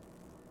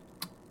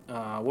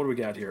do we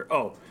got here?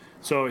 Oh,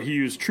 so he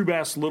used True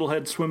Bass Little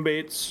Head swim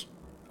baits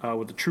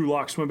with the True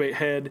Lock swim bait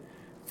head,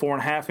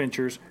 4.5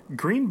 inches,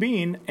 green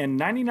bean, and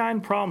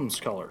 99 problems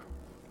color.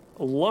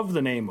 Love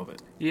the name of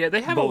it. Yeah,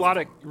 they have Both a lot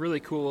of of really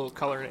cool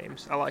color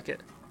names. I like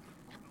it.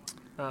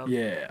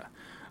 Yeah.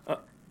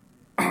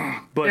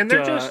 But And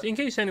they're just, in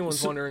case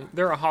anyone's wondering,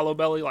 they're a hollow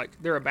belly, like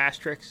they're a Bass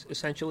Tricks,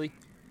 essentially.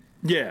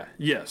 Yeah,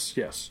 yes,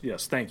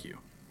 thank you.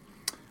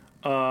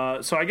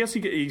 So I guess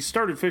he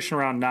started fishing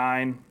around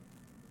 9,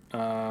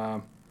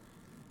 and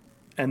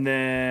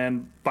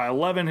then by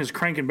 11 his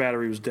cranking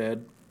battery was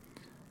dead.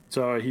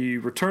 So he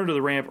returned to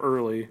the ramp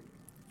early,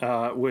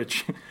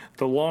 which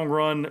the long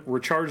run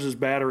recharged his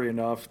battery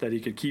enough that he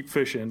could keep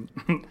fishing.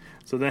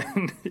 So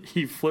then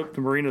he flipped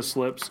the marina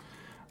slips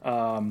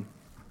and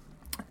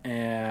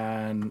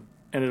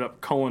ended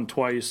up culling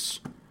twice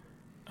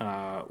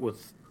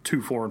with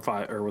 2, 4, and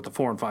 5, or with a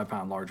 4 and 5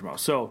 pound largemouth.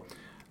 So,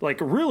 like,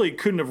 really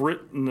couldn't have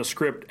written the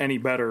script any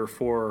better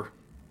for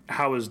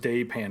how his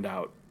day panned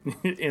out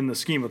in the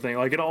scheme of things.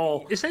 Like, it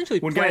all Essentially,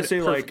 when planned guys say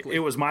it like perfectly. it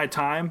was my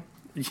time,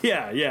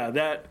 yeah,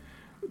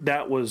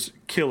 that was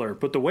killer.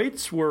 But the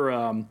weights were,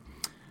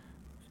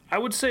 I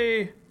would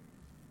say,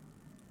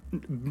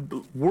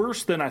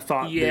 worse than I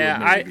thought. Yeah,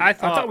 they would maybe be. I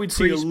thought we'd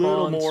see a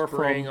little pre-spawn more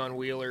spraying from. on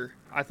Wheeler.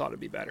 I thought it'd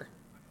be better.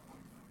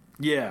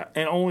 Yeah,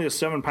 and only a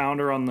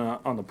 7-pounder on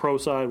the pro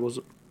side was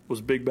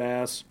big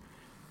bass.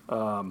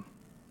 I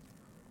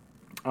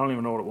don't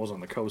even know what it was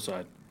on the co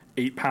side.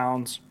 8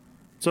 pounds,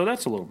 so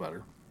that's a little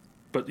better.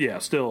 But yeah,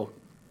 still,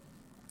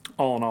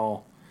 all in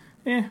all,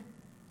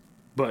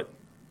 But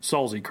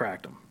Salzy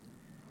cracked him.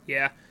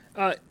 Yeah.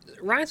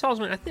 Ryan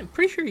Salzman,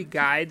 pretty sure he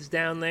guides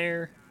down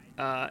there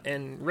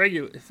and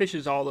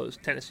fishes all those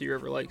Tennessee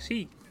River lakes.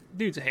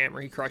 Dude's a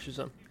hammer. He crushes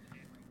them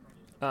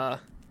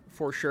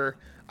for sure.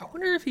 I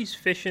wonder if he's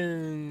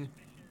fishing.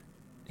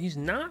 He's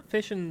not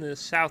fishing the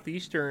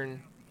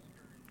Southeastern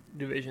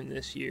Division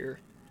this year.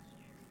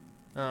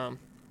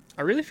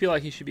 I really feel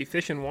like he should be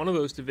fishing one of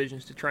those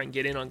divisions to try and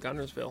get in on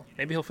Gunnersville.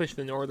 Maybe he'll fish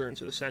the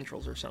Northerns or the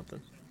Centrals or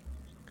something.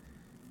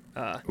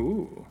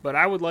 Ooh. But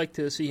I would like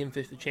to see him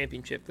fish the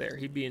championship there.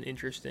 He'd be an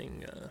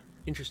interesting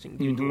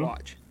dude to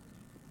watch.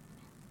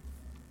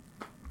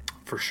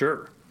 For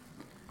sure.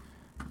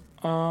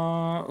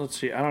 Let's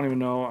see. I don't even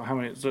know how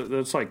many. So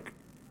that's like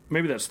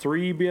maybe that's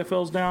 3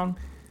 BFLs down.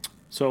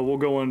 So we'll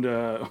go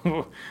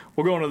into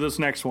this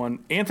next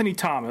one. Anthony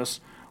Thomas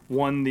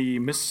won the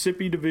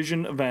Mississippi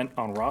Division event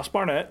on Ross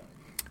Barnett,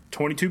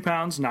 22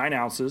 pounds 9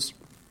 ounces.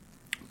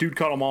 Dude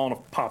caught them all on a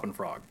poppin'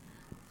 frog,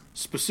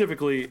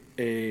 specifically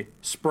a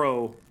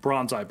Spro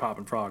bronze-eye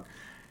poppin' frog.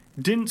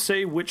 Didn't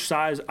say which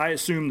size. I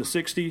assume the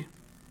 60.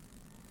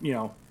 You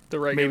know, The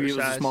regular maybe it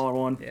was size. a smaller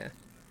one.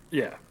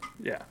 Yeah.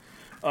 Yeah.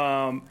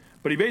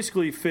 But he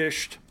basically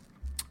fished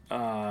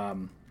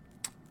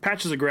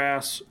patches of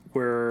grass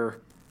where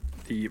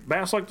the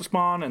bass like to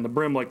spawn and the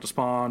brim like to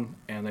spawn,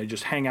 and they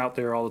just hang out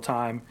there all the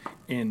time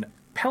in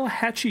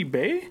Pelahatchie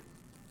Bay.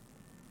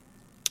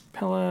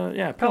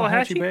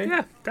 Pelahatchie Bay.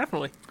 Yeah,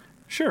 definitely.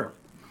 Sure.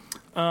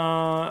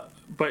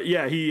 But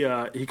yeah,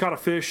 he caught a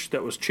fish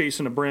that was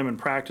chasing a brim in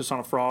practice on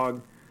a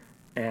frog,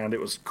 and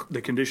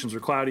the conditions were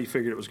cloudy.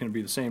 Figured it was going to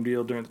be the same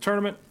deal during the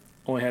tournament.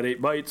 Only had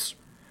 8 bites,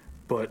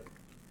 but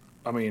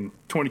I mean,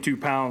 22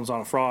 pounds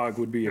on a frog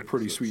would be a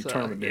pretty sweet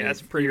tournament day. Yeah,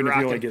 that's pretty even if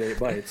you only rocking. get 8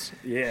 bites.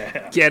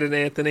 Yeah. Get it,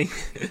 Anthony.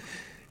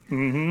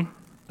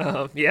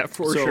 Yeah,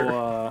 for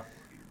sure.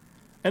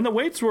 And the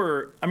weights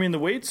were, I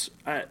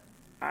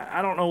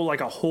don't know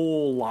like a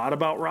whole lot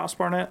about Ross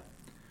Barnett,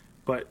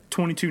 but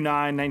 22.9,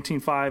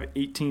 19.5,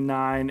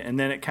 18.9, and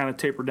then it kind of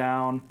tapered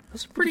down.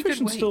 That's pretty The good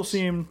fishing weights. still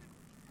seemed,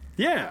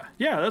 yeah,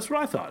 that's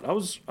what I thought. I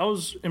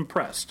was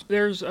impressed.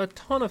 There's a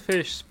ton of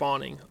fish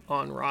spawning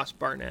on Ross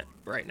Barnett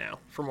right now,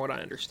 from what I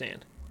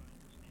understand.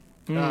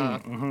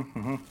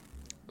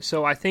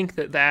 So I think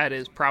that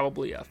is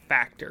probably a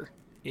factor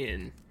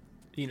in,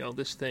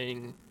 this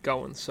thing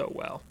going so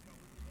well.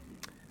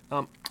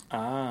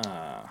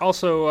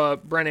 Also,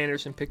 Brent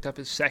Anderson picked up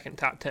his second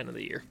top 10 of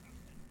the year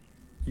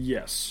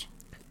Yes.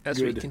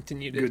 as we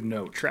continue good to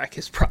note. track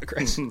his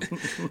progress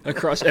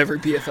across every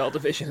BFL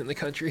division in the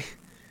country.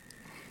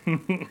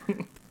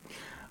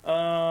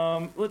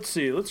 Let's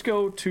see. Let's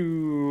go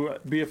to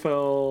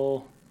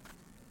BFL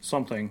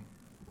something.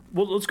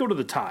 Well, let's go to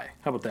the tie.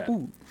 How about that?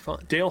 Ooh,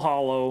 fun. Dale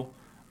Hollow,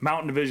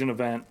 Mountain Division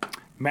event,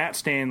 Matt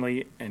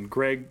Stanley and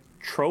Greg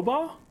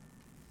Troba.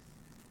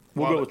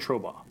 We'll Love go it. with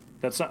Troba.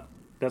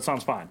 That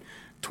sounds fine.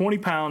 20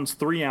 pounds,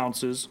 3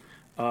 ounces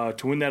to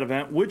win that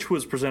event, which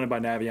was presented by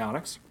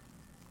Navionics.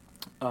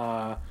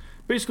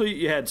 Basically,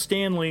 you had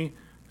Stanley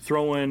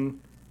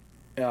throwing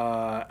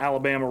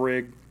Alabama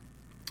rig,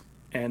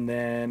 and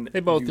then They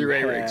both you threw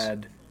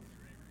A-rigs.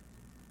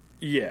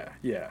 Yeah.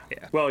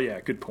 Well,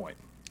 yeah, good point.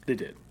 They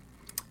did.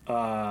 And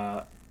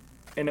I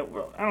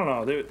don't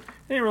know. They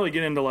didn't really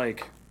get into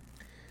like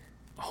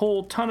a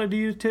whole ton of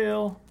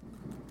detail.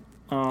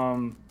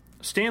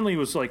 Stanley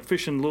was like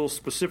fishing little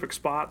specific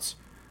spots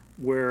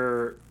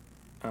where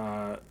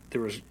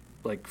there was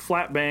like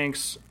flat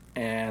banks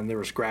and there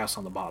was grass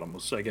on the bottom.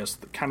 Was I guess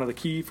kind of the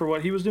key for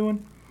what he was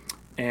doing.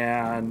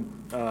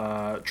 And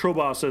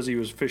Troba says he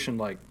was fishing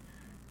like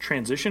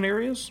transition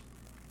areas,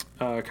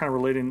 kind of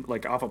relating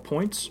like off of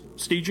points,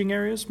 staging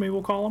areas, maybe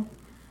we'll call them,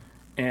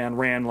 and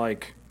ran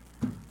like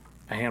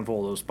a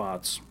handful of those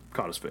spots,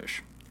 caught his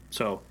fish.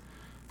 So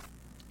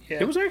Yeah.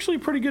 it was actually a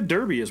pretty good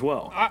derby as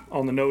well.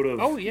 On the note of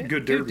good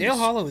Dude, derbies. Dale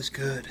Hollow is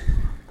good.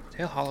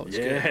 Dale Hollow is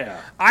good.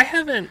 Yeah. I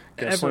haven't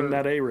Gotta sling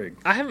that ever. A-rig.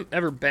 I haven't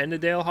ever been to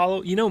Dale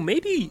Hollow. You know,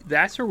 maybe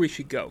that's where we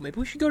should go. Maybe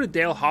we should go to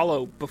Dale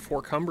Hollow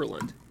before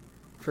Cumberland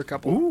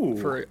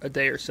for a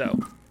day or so.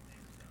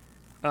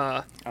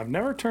 I've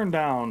never turned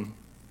down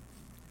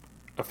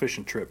a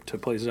fishing trip to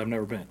places I've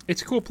never been.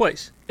 It's a cool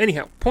place.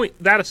 Anyhow, point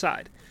that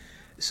aside.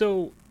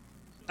 So,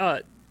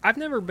 I've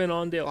never been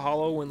on Dale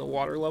Hollow when the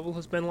water level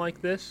has been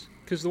like this.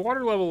 Because the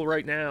water level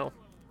right now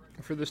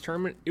for this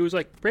tournament, it was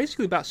like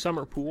basically about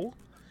summer pool.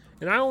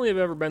 And I only have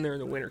ever been there in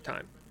the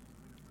wintertime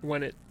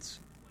when it's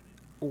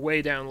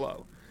way down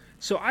low.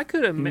 So I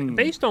could have,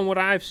 based on what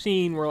I've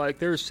seen, where like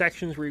there's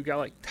sections where you've got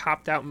like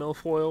topped out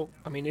milfoil.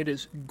 I mean, it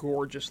is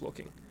gorgeous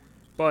looking,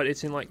 but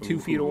it's in like 2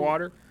 feet of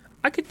water.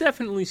 I could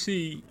definitely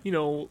see, a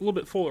little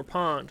bit fuller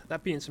pond,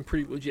 that being some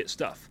pretty legit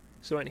stuff.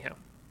 So anyhow,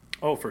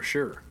 Oh, for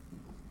sure.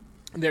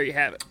 there you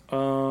have it.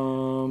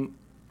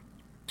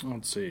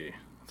 Let's see.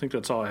 I think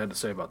that's all I had to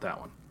say about that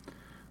one.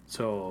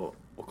 So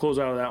we'll close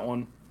out of that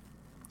one.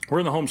 We're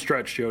in the home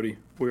stretch, Jody.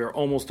 We are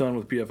almost done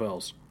with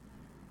BFLs,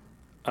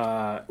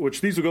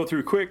 which these will go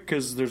through quick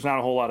because there's not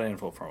a whole lot of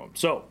info from them.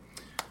 So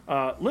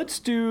let's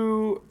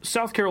do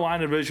South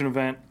Carolina Division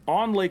event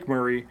on Lake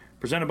Murray,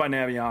 presented by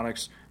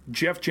Navionics.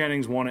 Jeff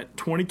Jennings won it,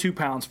 22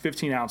 pounds,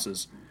 15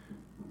 ounces.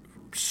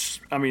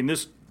 I mean,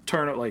 this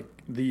tournament,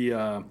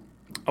 I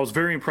was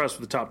very impressed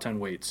with the top 10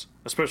 weights,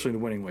 especially the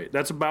winning weight.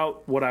 That's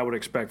about what I would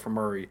expect from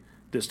Murray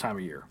this time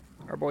of year.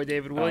 Our boy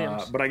David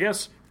Williams. But I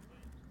guess,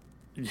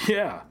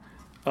 I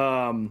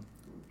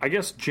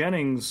guess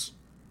Jennings,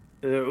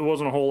 it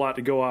wasn't a whole lot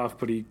to go off,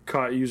 but he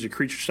used a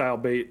creature-style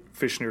bait,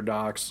 fish near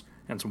docks,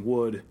 and some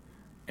wood,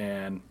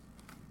 and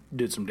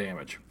did some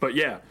damage. But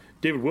yeah,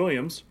 David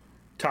Williams,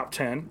 top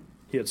 10.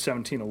 He had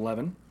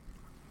 17-11.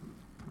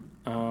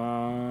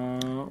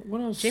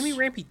 What else? Jamie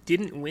Rampy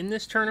didn't win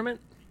this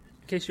tournament,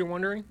 in case you're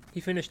wondering. He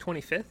finished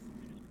 25th.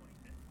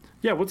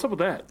 Yeah, what's up with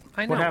that?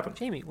 I know. What happened?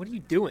 Jamie, what are you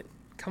doing?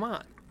 Come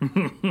on.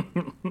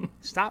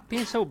 Stop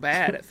being so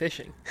bad at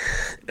fishing.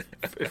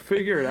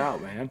 Figure it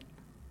out, man.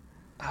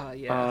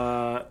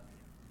 Yeah.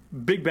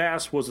 Big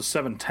Bass was a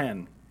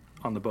 7-10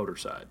 on the boater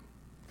side,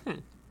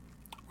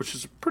 which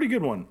is a pretty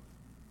good one.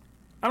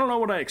 I don't know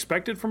what I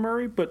expected from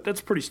Murray, but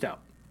that's pretty stout.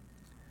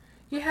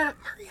 Yeah,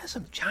 Murray has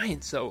some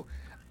giants, though.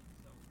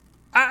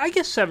 I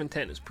guess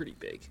 7-10 is pretty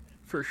big,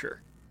 for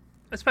sure.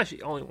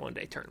 Especially only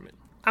one-day tournament.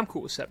 I'm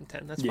cool with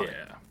 7-10. That's fine.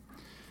 Yeah.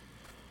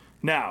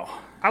 Now,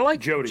 I like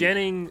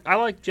Jody. I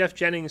like Jeff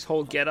Jennings'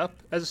 whole getup.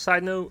 As a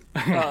side note,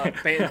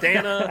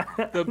 bandana,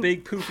 the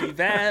big poofy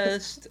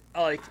vest.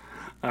 I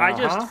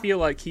just feel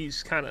like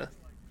he's kind of.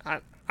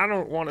 I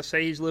don't want to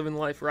say he's living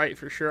life right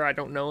for sure. I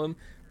don't know him,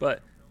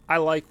 but I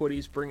like what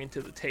he's bringing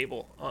to the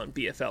table on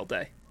BFL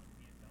Day.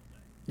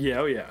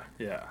 Yeah,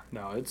 yeah.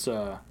 No, it's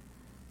a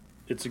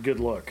good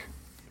look.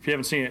 If you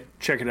haven't seen it,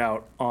 check it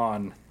out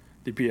on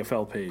the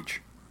BFL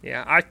page.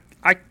 Yeah, I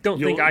don't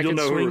think I can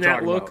know who swing we're that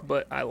talking look, about.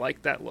 but I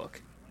like that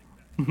look.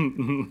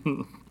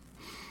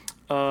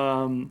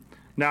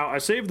 Now, I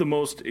saved the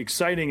most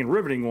exciting and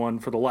riveting one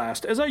for the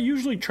last, as I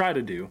usually try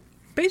to do.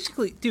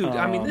 Basically, dude,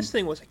 I mean, this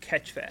thing was a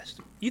catch fest.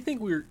 You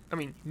think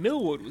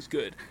Millwood was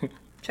good.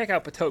 Check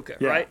out Patoka,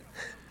 Yeah. right?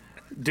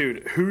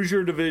 Dude,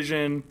 Hoosier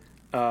Division,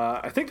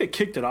 I think they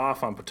kicked it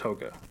off on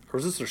Patoka. Or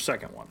is this their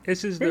second one?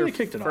 This is Maybe their they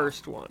kicked it off.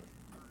 first one.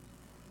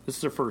 This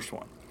is their first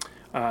one.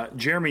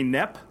 Jeremy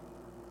Knepp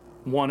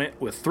won it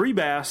with 3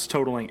 bass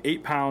totaling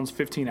 8 pounds,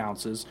 15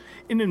 ounces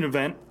in an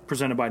event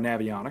presented by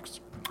Navionics.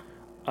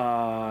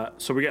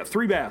 So we got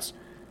 3 bass.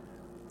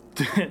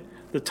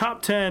 The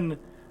top 10,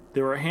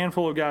 there were a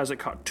handful of guys that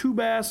caught 2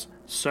 bass,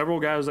 several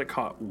guys that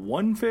caught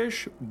 1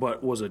 fish,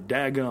 but was a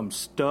daggum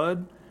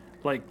stud.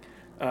 Like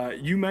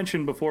you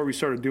mentioned before we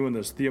started doing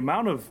this, the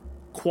amount of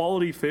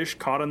quality fish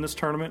caught in this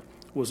tournament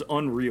was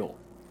unreal.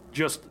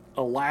 Just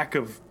a lack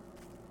of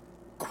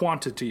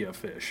quantity of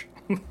fish.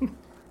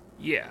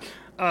 Yeah.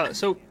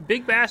 So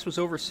big bass was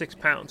over 6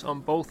 pounds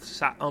on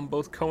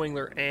both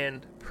co-angler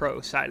and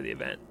pro side of the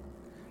event.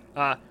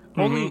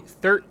 Only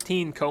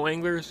 13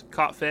 co-anglers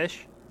caught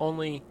fish.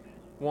 Only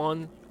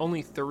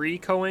 3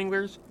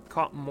 co-anglers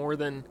caught more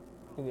than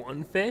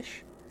one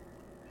fish.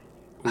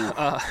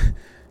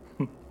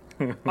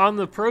 On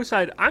the pro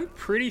side, I'm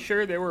pretty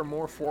sure there were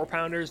more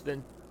 4-pounders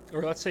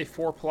or let's say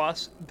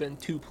 4+ than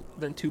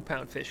 2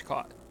 pound fish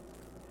caught.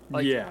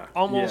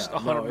 Almost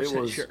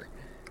 100% sure.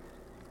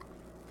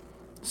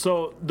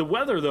 So the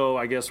weather, though,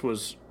 I guess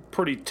was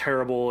pretty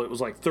terrible. It was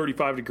like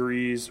 35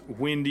 degrees,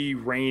 windy,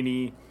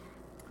 rainy.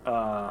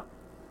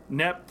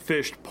 Nep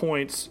fished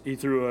points. He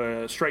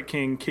threw a Strike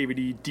King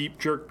KVD deep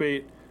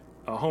jerkbait,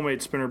 a homemade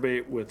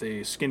spinnerbait with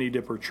a skinny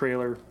dipper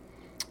trailer.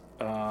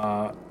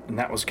 And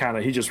that was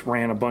he just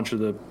ran a bunch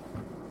of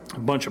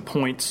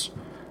points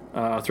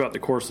throughout the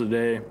course of the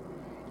day.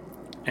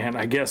 And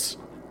I guess,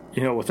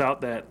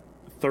 without that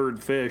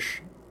third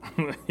fish,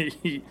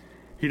 he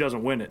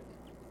doesn't win it.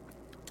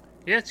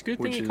 Yeah, it's a good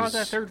thing he caught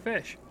that third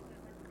fish.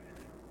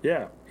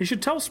 Yeah, he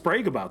should tell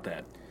Sprague about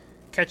that.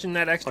 Catching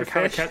that extra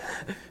fish.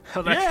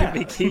 How that could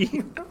be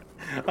key.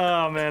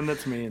 Oh, man,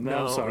 that's mean.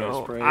 No, sorry,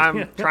 Sprague.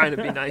 I'm trying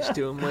to be nice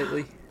to him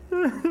lately.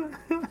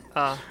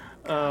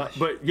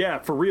 But, yeah,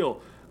 for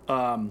real,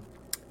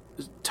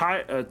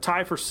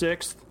 tie for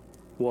 6th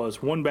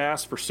was 1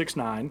 bass for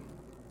 6'9".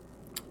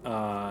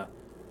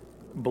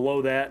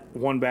 Below that,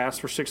 1 bass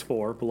for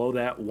 6'4". Below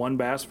that, 1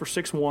 bass for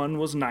 6'1"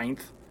 was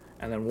 9th.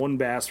 And then 1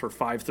 bass for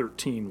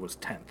 5'13" was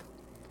 10th.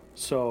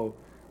 So,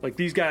 like,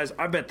 these guys,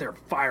 I bet they're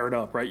fired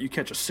up, right? You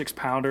catch a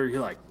 6-pounder,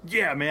 you're like,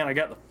 yeah, man, I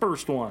got the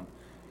first one.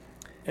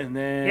 And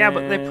then... Yeah,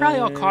 but they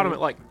probably all caught them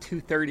at, like,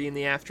 2:30 in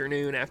the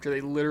afternoon after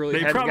they literally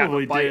hadn't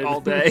gotten a bite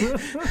all day.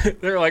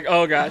 They're like,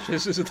 oh, gosh,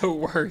 this is the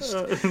worst.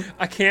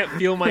 I can't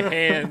feel my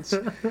hands.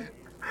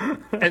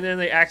 And then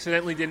they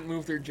accidentally didn't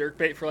move their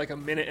jerkbait for like a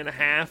minute and a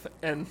half,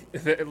 and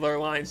their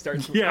line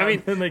starts. Yeah, I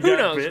mean, and they who got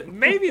knows? bit.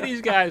 Maybe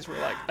these guys were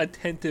like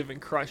attentive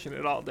and crushing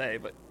it all day,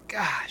 but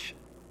gosh,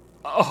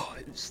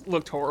 it just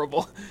looked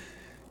horrible.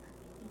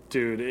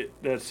 Dude,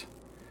 it's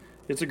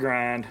a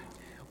grind.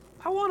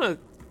 I want to.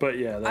 But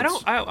yeah,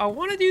 I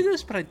want to do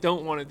this, but I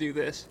don't want to do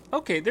this.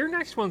 Okay, their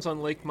next one's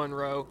on Lake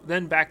Monroe,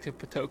 then back to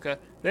Patoka.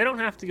 They don't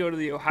have to go to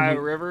the Ohio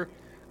River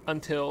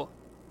until.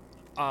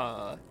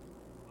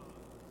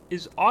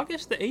 Is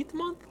August the 8th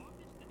month?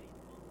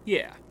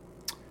 Yeah.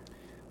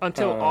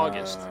 Until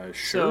August. Sure.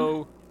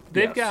 So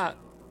they've got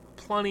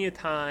plenty of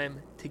time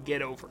to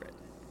get over it,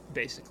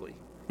 basically.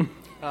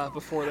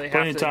 Before they have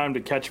plenty of time to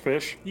catch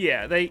fish.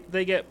 Yeah,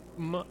 they get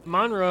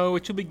Monroe,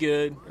 which will be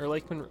good, or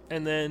Lake Monroe,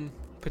 and then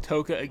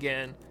Patoka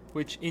again,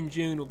 which in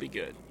June will be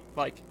good.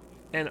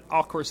 And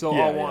of course they'll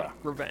all want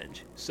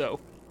revenge.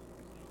 So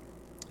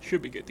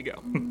should be good to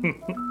go.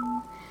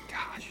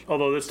 Gosh.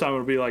 Although this time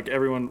it'll be like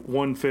everyone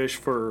 1 fish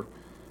for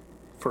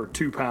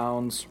 2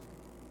 pounds.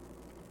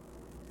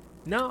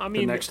 No, I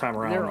mean, next time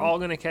around, they're all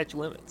going to catch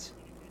limits.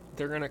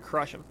 They're going to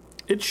crush them.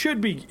 It should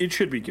be good. It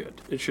should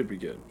be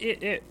good.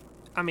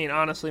 I mean,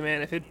 honestly,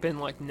 man, if it'd been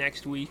like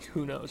next week,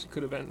 who knows? It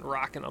could have been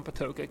rocking on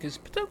Patoka, because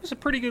Patoka's a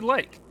pretty good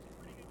lake.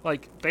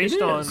 Like,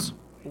 based on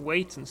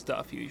weights and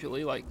stuff,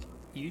 usually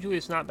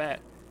it's not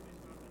bad.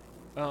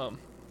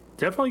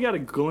 Definitely got a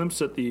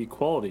glimpse at the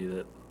quality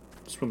that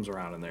swims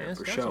around in there, it's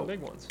for got sure. Some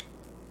big ones.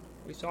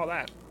 We saw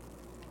that.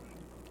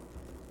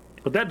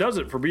 But that does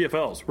it for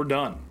BFLs. We're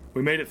done.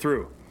 We made it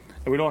through.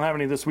 And we don't have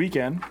any this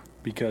weekend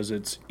because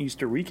it's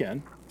Easter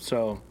weekend.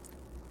 So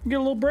we get a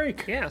little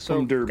break. Yeah, so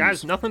from derbies.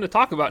 Guys, nothing to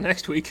talk about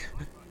next week.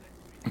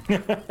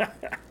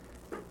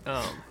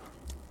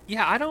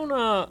 Yeah, I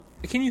don't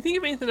can you think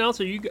of anything else?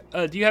 Do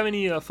you have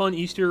any fun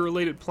Easter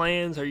related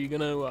plans? Are you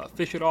going to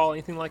fish at all,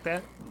 anything like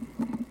that?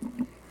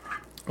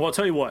 Well, I'll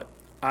tell you what.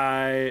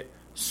 I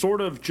sort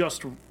of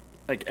just,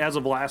 like, as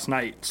of last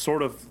night,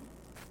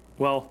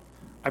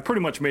 I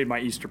pretty much made my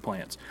Easter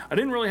plans. I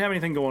didn't really have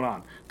anything going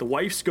on. The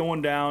wife's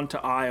going down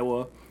to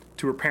Iowa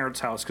to her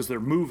parents' house because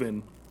they're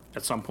moving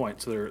at some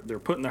point. So they're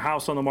putting their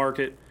house on the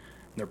market,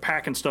 and they're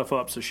packing stuff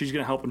up, so she's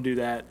going to help them do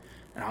that.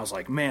 And I was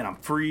like, man, I'm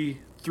free,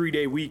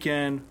 3-day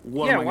weekend.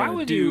 What am I going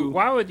to do?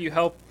 Why would you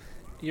help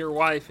your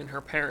wife and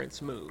her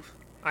parents move?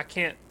 I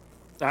can't.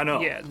 I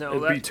know. Yeah, no,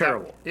 it'd be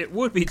terrible. It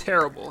would be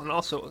terrible, and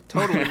also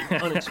totally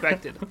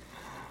unexpected.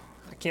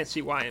 I can't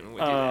see why anyone would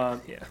do that.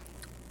 Yeah.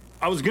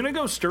 I was going to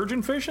go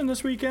sturgeon fishing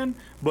this weekend,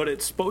 but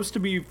it's supposed to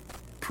be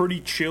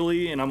pretty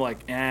chilly, and I'm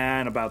like,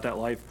 about that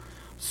life.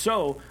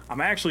 So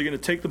I'm actually going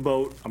to take the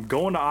boat. I'm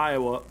going to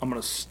Iowa. I'm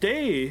going to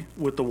stay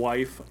with the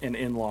wife and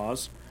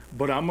in-laws,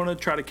 but I'm going to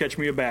try to catch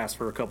me a bass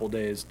for a couple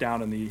days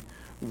down in the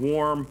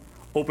warm,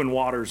 open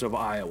waters of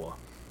Iowa.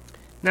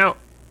 Now,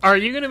 are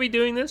you going to be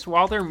doing this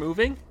while they're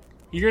moving?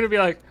 You're going to be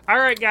like, all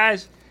right,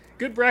 guys,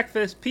 good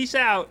breakfast, peace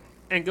out,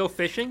 and go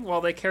fishing while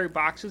they carry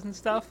boxes and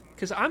stuff?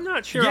 Because I'm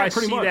not sure I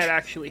see that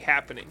actually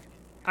happening.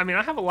 I mean,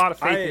 I have a lot of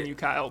faith in you,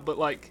 Kyle, but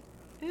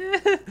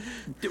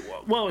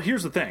Well,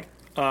 here's the thing.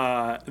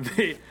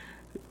 They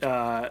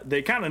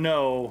kind of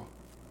know,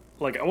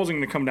 like, I wasn't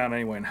going to come down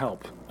anyway and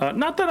help.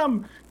 Not that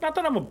I'm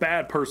a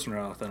bad person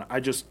or nothing.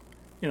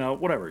 you know,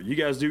 whatever. You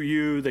guys do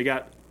you. They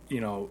got,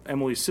 you know,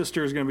 Emily's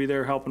sister is going to be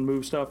there helping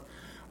move stuff.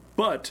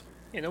 But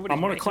Yeah,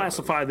 I'm going to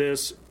classify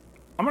this.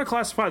 I'm going to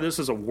classify this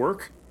as a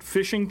work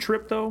fishing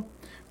trip, though,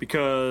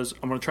 because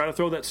I'm going to try to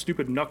throw that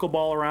stupid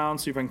knuckleball around,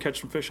 see if I can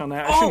catch some fish on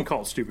that. I shouldn't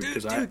call it stupid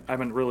because I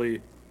haven't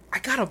really. I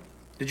got a.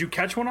 Did you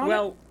catch one on it?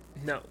 Well,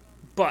 no,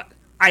 but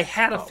I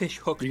had a fish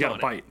hooked. You got on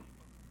a bite.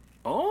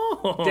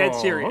 Oh, Dead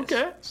serious.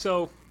 Okay.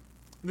 So,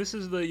 this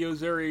is the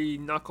Yozuri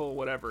knuckle,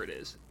 whatever it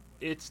is.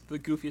 It's the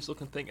goofiest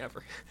looking thing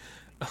ever.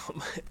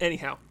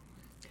 Anyhow,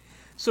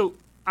 so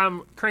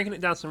I'm cranking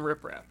it down some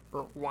riprap,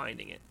 or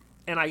winding it,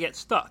 and I get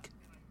stuck.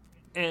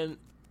 And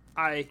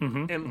I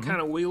am kind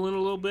of wiggling a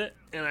little bit,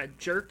 and I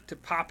jerk to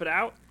pop it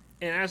out.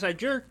 And as I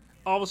jerk,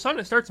 all of a sudden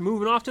it starts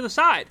moving off to the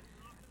side.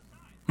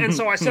 And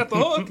so I set the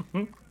hook,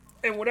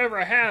 and whatever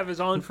I have is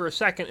on for a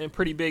second and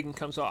pretty big and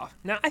comes off.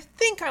 Now, I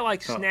think I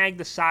snagged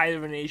the side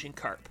of an Asian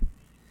carp.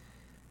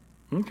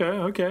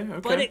 Okay.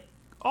 But it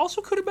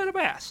also could have been a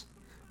bass.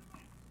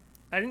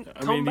 I didn't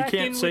come back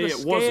in with a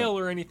scale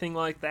or anything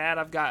like that.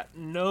 I've got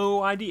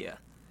no idea.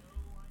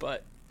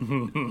 But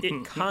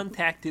it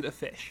contacted a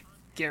fish.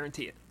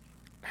 Guarantee it.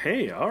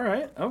 Hey, all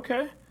right,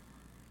 okay.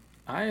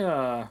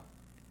 I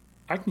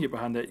can get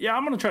behind that. Yeah,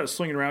 I'm going to try to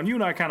sling it around. You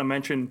and I kind of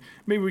mentioned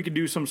maybe we could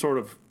do some sort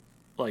of,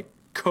 like,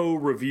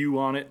 co-review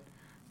on it,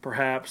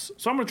 perhaps.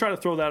 So I'm going to try to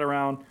throw that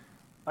around.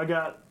 I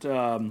got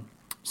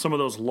some of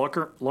those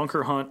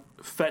Lunker Hunt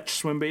fetch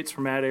swim baits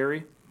from Matt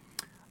Airy.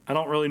 I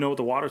don't really know what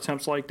the water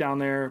temp's like down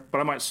there, but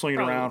I might sling it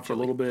around for a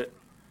little bit.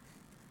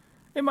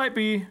 It might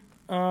be,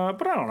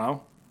 but I don't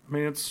know. I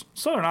mean, it's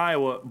southern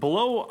Iowa.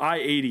 Below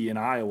I-80 in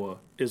Iowa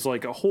is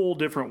like a whole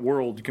different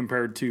world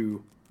compared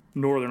to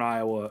northern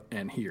Iowa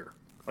and here.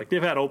 Like,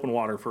 they've had open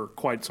water for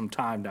quite some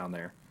time down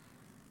there.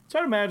 So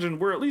I'd imagine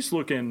we're at least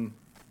looking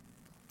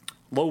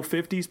low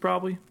 50s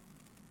probably,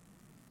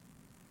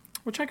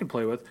 which I can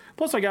play with.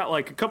 Plus, I got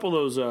like a couple of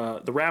those,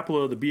 the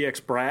Rapala, the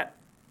BX Brat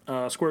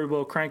square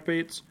bill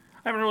crankbaits.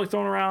 I haven't really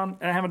thrown around,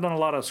 and I haven't done a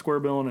lot of square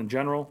billing in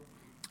general.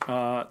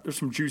 There's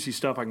some juicy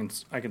stuff I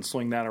can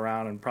sling that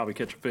around and probably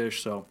catch a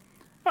fish. So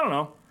I don't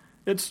know.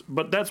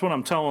 But that's what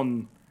I'm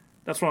telling.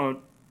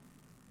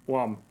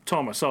 I'm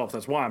telling myself.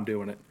 That's why I'm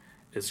doing it.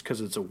 Is because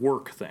it's a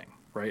work thing,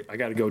 right? I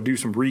got to go do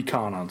some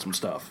recon on some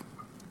stuff.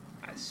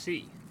 I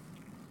see.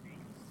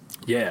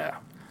 Yeah.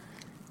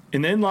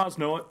 And the in-laws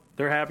know it.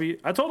 They're happy.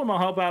 I told them I'll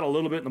help out a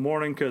little bit in the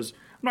morning because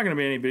I'm not going to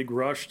be in any big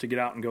rush to get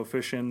out and go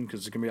fishing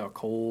because it's going to be out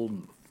cold.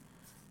 And,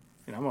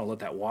 I'm going to let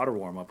that water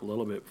warm up a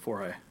little bit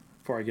before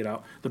I get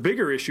out. The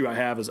bigger issue I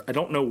have is I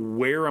don't know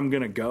where I'm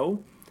going to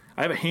go.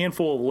 I have a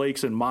handful of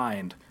lakes in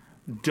mind.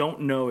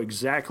 Don't know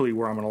exactly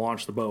where I'm going to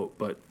launch the boat,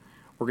 but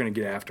we're going to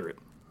get after it.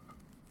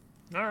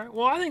 All right.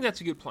 Well, I think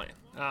that's a good plan.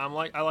 I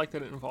like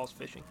that it involves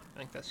fishing. I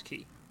think that's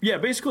key. Yeah,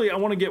 basically I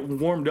want to get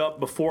warmed up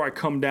before I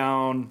come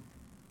down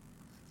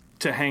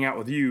to hang out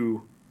with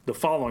you the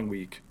following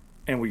week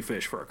and we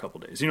fish for a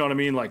couple days. You know what I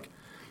mean? Like,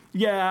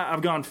 yeah,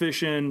 I've gone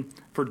fishing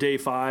for day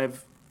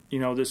 5,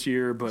 this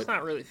year, but it's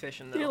not really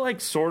fishing though. It like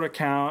sort of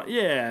count.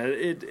 Yeah,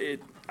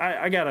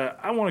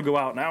 I want to go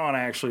out and I want to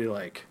actually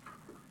like,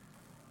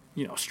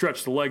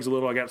 stretch the legs a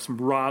little. I got some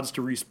rods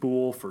to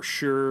respool for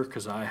sure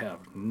because I have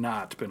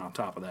not been on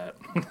top of that.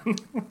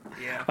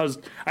 Yeah. I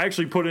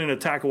actually put in a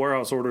tackle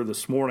warehouse order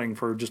this morning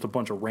for just a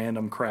bunch of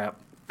random crap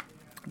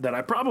that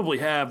I probably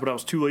have, but I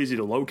was too lazy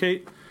to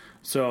locate.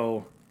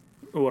 So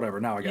whatever.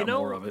 Now I got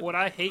more of it. What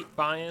I hate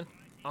buying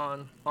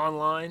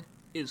online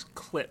is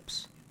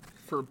clips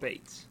for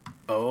baits.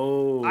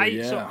 Oh,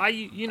 yeah. So I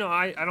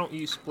don't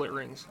use split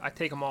rings. I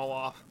take them all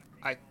off.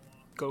 I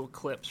go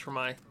clips for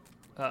my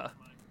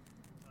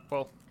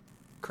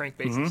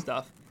crankbaits and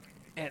stuff.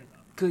 And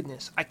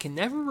goodness, I can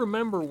never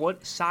remember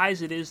what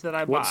size it is that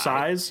I buy. What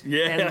size?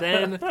 Yeah. And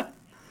then,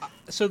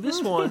 so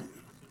this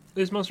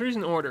most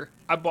recent order,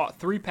 I bought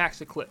 3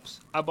 packs of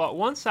clips. I bought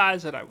one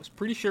size that I was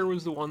pretty sure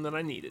was the one that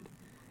I needed.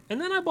 And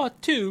then I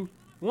bought 2,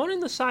 one in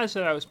the size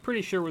that I was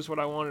pretty sure was what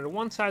I wanted, and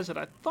one size that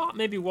I thought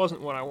maybe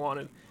wasn't what I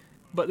wanted.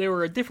 But they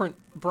were a different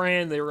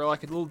brand. They were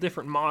like a little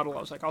different model. I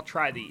was like, I'll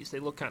try these. They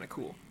look kind of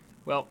cool.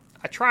 Well,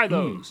 I tried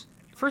those.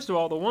 First of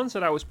all, the ones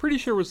that I was pretty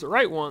sure was the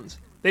right ones,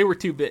 they were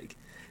too big.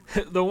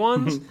 The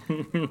ones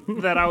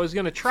that I was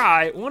going to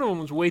try, one of them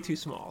was way too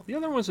small. The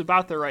other one was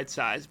about the right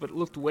size, but it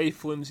looked way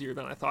flimsier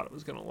than I thought it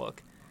was going to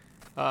look.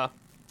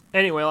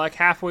 Anyway, like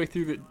halfway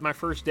through my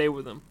first day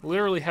with them,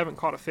 literally haven't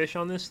caught a fish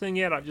on this thing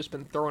yet. I've just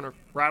been throwing a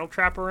rattle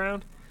trap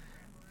around.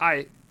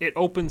 It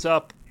opens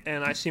up,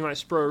 and I see my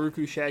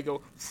Spro-Ruku shad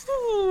go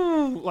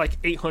like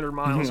 800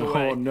 miles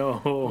away. Oh,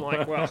 no. I'm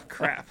like, well,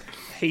 crap.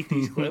 I hate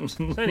these clips.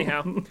 So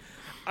anyhow,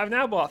 I've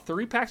now bought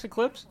 3 packs of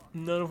clips.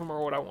 None of them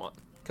are what I want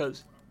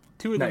because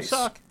 2 of them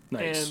suck,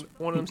 and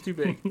one of them's too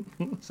big.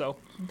 So,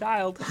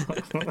 dialed.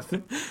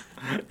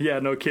 Yeah,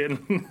 no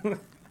kidding.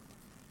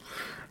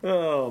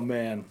 Oh,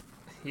 man.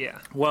 Yeah.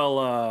 Well,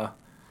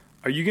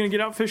 are you going to get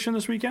out fishing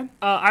this weekend?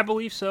 I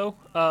believe so.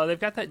 They've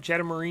got that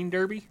Jetta Marine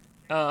Derby,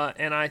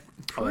 and I'm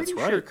pretty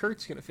sure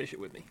Kurt's going to fish it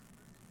with me.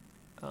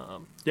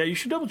 Yeah, you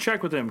should double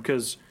check with him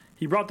because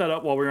he brought that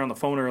up while we were on the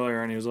phone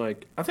earlier, and he was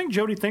like, I think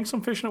Jody thinks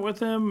I'm fishing it with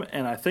him,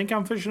 and I think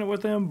I'm fishing it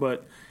with him,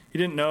 but he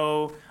didn't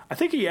know. I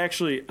think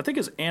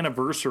his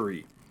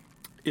anniversary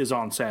is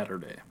on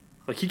Saturday.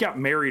 Like, he got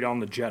married on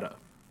the Jetta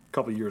a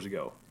couple years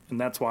ago,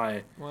 and that's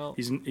why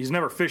he's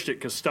never fished it,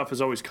 because stuff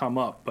has always come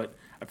up. But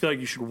I feel like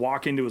you should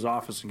walk into his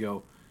office and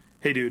go,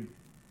 hey, dude,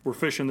 we're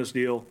fishing this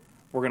deal.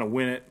 We're going to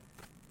win it,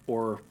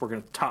 or we're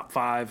going to top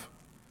 5,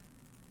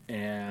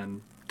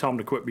 and tell him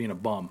to quit being a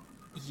bum.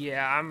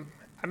 Yeah,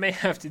 I may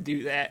have to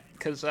do that,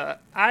 because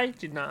I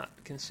did not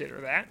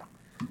consider that.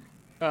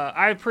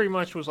 I pretty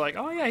much was like,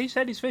 oh, yeah, he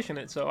said he's fishing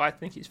it, so I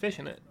think he's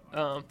fishing it.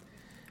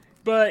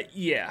 But,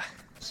 yeah.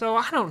 So,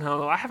 I don't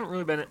know. I haven't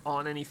really been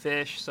on any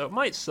fish, so it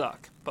might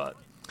suck. But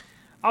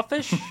I'll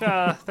fish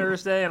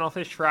Thursday, and I'll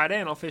fish Friday,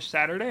 and I'll fish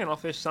Saturday, and I'll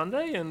fish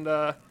Sunday, and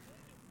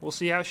we'll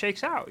see how it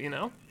shakes out, you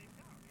know?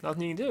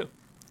 Nothing you can do.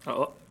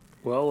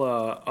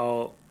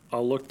 Well,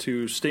 I'll look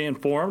to stay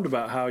informed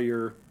about how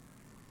your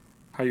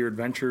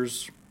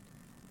adventures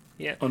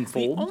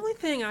unfold. The only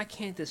thing I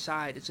can't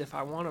decide is if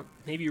I want to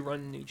maybe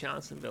run New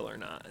Johnsonville or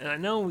not. And I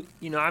know,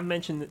 I've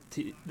mentioned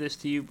this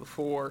to you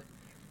before,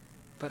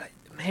 but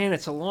man,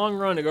 it's a long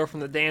run to go from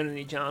the dam to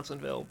New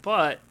Johnsonville.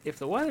 But if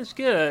the weather's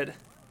good,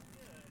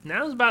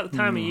 now's about the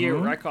time of year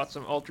where I caught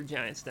some ultra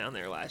giants down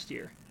there last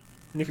year.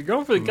 And if you're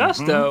going for the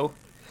gusto,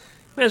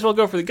 may as well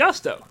go for the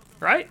gusto,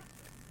 right?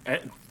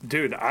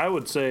 Dude, I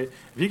would say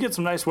if you get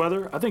some nice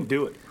weather, I think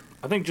do it.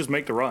 I think just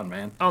make the run,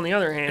 man. On the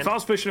other hand, if I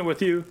was fishing it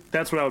with you,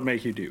 that's what I would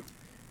make you do.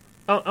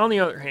 On the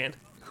other hand,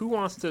 who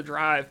wants to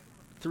drive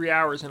 3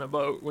 hours in a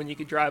boat when you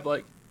could drive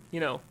a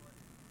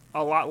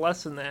lot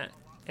less than that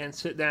and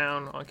sit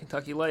down on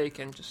Kentucky Lake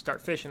and just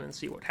start fishing and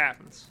see what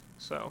happens?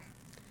 So,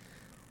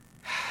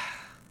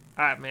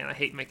 man, I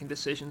hate making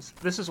decisions.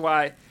 This is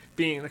why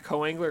being a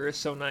co-angler is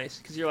so nice,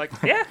 because you're like,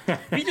 yeah,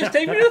 you just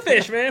take me to the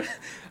fish, man.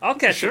 I'll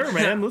catch sure, it.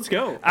 Man. Let's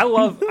go. I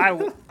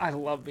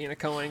love being a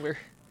co-angler.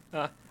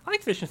 I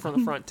like fishing from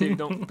the front too.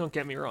 Don't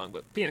get me wrong,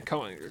 but being a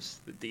co-angler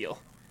is the deal.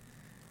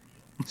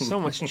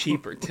 So much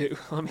cheaper too.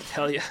 Let me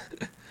tell you.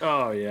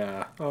 Oh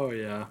yeah.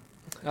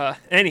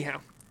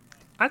 Anyhow,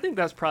 I think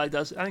that's probably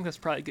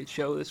a good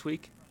show this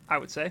week. I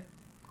would say.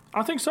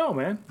 I think so,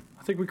 man.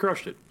 I think we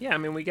crushed it. Yeah, I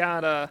mean, we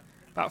got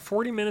about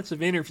 40 minutes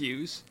of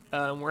interviews.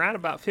 We're at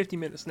about 50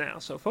 minutes now,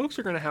 so folks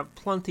are going to have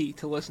plenty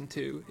to listen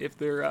to if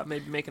they're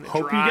maybe making a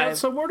drive. Hope you got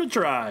somewhere to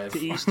drive to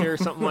Easter or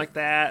something like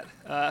that.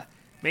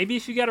 Maybe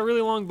if you got a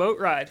really long boat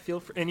ride,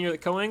 and you're the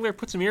co-angler,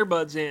 put some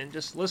earbuds in.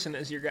 Just listen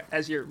as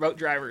your boat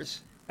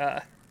drivers,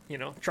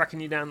 trucking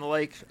you down the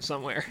lake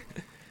somewhere.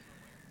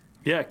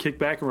 Yeah, kick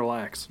back and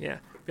relax. Yeah,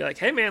 be like,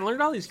 hey man,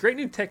 learned all these great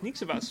new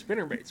techniques about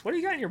spinnerbaits. What do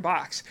you got in your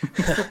box?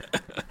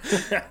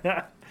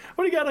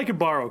 What do you got I could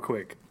borrow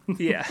quick?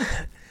 Yeah.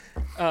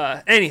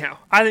 Anyhow,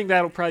 I think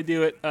that'll probably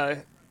do it.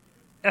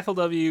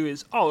 FLW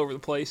is all over the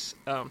place.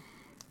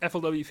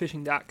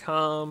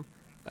 FLWfishing.com,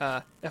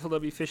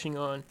 FLW Fishing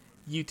on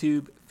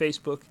YouTube,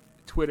 Facebook,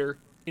 Twitter,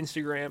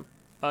 Instagram.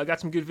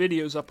 Got some good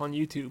videos up on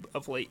YouTube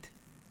of late.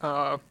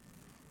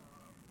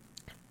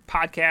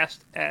 Podcast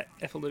at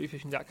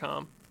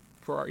FLWfishing.com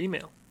for our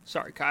email.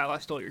 Sorry, Kyle, I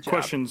stole your job.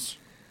 Questions.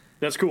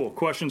 That's cool.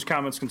 Questions,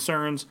 comments,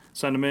 concerns,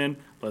 send them in.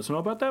 Let us know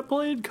about that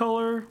blade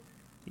color.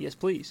 Yes,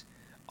 please.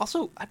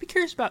 Also, I'd be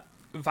curious about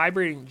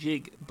vibrating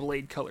jig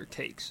blade color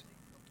takes.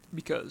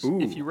 Because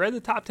if you read the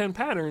top 10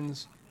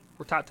 patterns,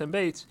 or top 10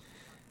 baits,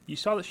 you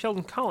saw that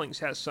Sheldon Collings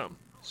has some.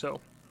 So,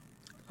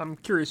 I'm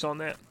curious on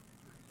that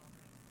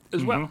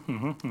as well.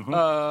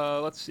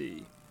 Let's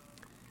see.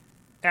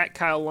 At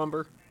Kyle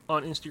Lumber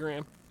on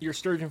Instagram. Your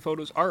sturgeon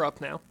photos are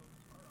up now.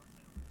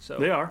 So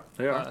They are.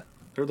 They're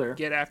there.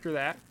 Get after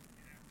that.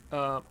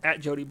 At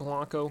Jody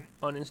Blanco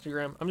on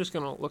Instagram. I'm just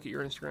going to look at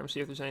your Instagram, see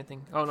if there's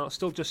anything. Oh, no,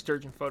 still just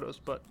sturgeon photos,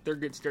 but they're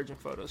good sturgeon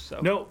photos.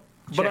 So no,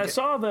 but I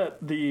saw that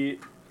the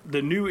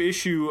new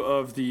issue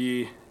of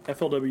the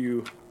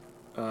FLW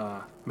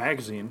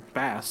magazine,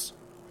 Bass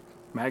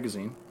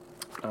magazine,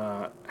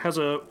 has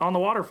a on the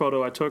water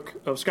photo I took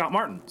of Scott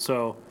Martin.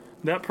 So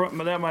that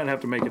might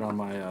have to make it on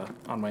my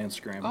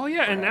Instagram. Oh yeah,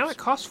 perhaps. And now it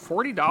costs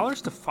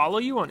 $40 to follow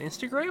you on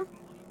Instagram.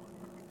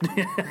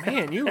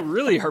 Man, you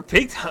really are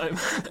big time.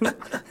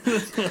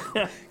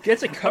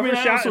 Gets a cover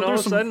shot, and all of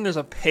a sudden there's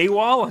a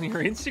paywall on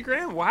your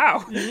Instagram.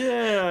 Wow.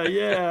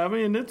 Yeah. I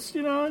mean, it's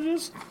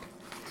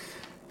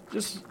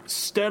just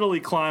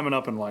steadily climbing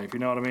up in life. You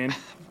know what I mean?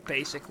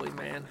 Basically,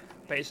 man.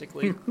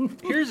 Basically.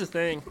 Here's the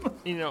thing.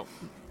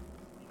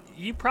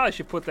 You probably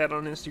should put that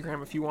on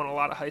Instagram if you want a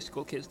lot of high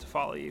school kids to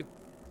follow you.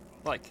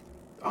 Like,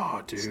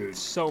 oh, dude,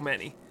 so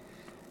many.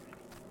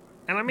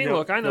 And I mean,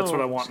 look, I know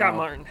Scott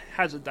Martin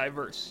has a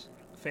diverse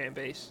fan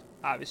base.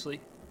 Obviously,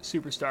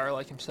 superstar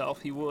like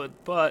himself, he would,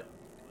 but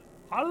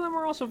a lot of them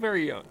are also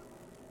very young.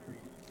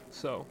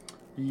 So,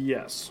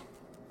 yes,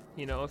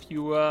 if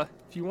you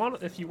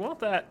want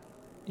that,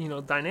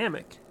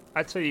 dynamic,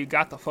 I'd say you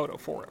got the photo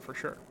for it for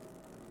sure.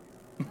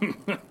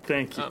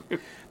 Thank you.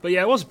 But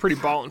yeah, it was a pretty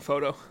ballin'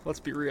 photo. Let's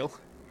be real.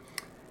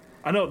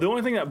 I know. The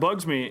only thing that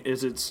bugs me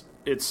is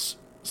it's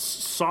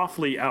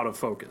softly out of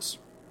focus.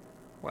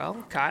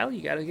 Well, Kyle,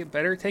 you got to get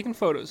better at taking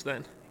photos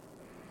then.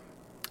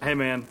 Hey,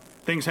 man,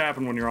 things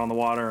happen when you're on the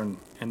water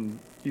and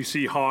you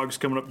see hogs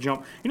coming up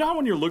jump. You know how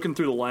when you're looking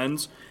through the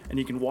lens and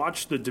you can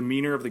watch the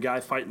demeanor of the guy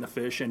fighting the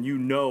fish and you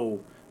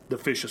know the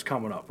fish is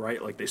coming up,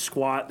 right? Like they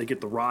squat, they get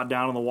the rod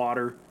down in the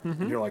water,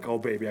 and you're like, oh,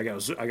 baby, I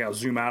gotta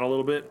zoom out a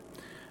little bit.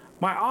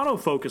 My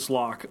autofocus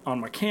lock on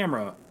my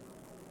camera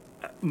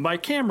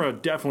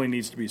definitely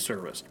needs to be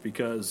serviced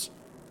because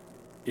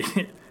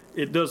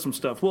it does some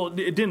stuff. Well,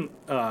 it didn't.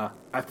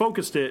 I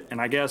focused it,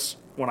 and I guess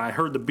when I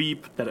heard the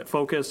beep that it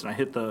focused and I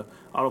hit the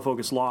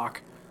autofocus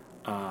lock,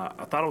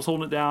 I thought I was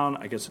holding it down.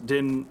 I guess it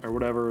didn't or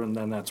whatever, and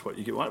then that's what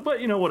you get.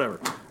 But, whatever.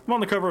 I'm on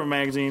the cover of a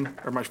magazine,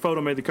 or my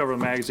photo made the cover of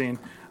the magazine.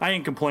 I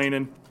ain't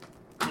complaining.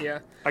 Yeah.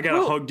 I got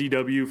to hug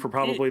DW for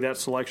probably that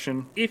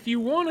selection. If you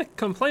want to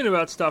complain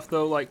about stuff,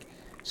 though, like,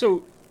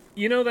 so,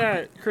 you know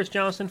that Chris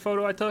Johnston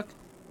photo I took?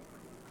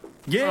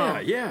 Yeah,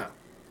 yeah.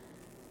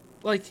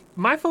 Like,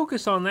 my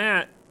focus on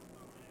that,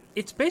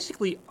 it's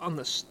basically on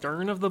the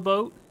stern of the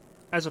boat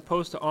as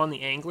opposed to on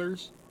the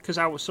anglers because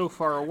I was so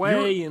far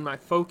away in my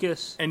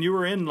focus. And you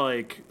were in,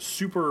 like,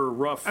 super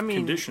rough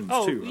conditions,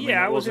 too.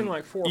 I was in,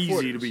 like, 4 easy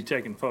footers. to be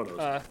taking photos.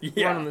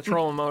 Running the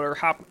trolling motor.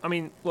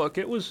 Look,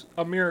 it was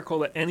a miracle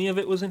that any of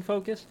it was in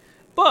focus.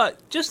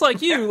 But, just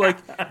like you, like,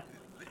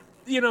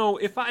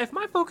 if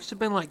my focus had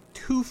been, like,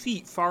 2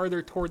 feet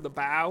farther toward the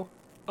bow,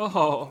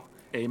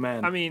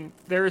 Amen. I mean,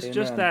 there's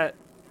just that,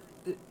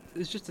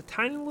 there's just a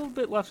tiny little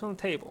bit left on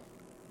the table.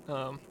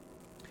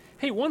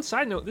 Hey, one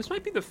side note, this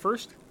might be the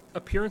first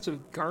appearance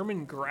of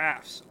Garmin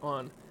graphs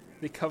on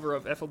the cover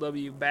of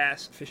FLW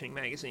Bass Fishing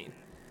Magazine.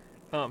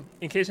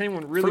 In case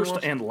anyone really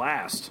first and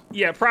last.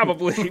 Yeah,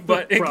 probably,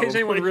 but in case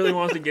anyone really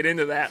wants to get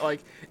into that,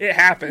 like, it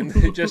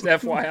happened, just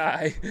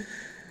FYI.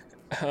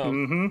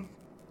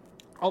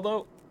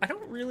 Although, I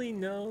don't really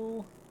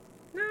know.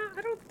 No,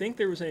 I don't think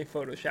there was any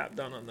Photoshop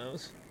done on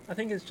those. I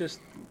think it's just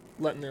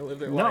letting them live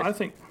their life. No, I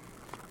think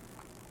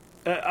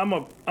I'm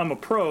a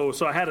pro,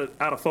 so I had it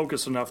out of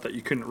focus enough that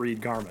you couldn't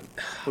read Garmin.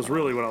 Was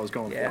really what I was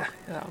going for.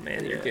 Oh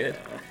man, you're good.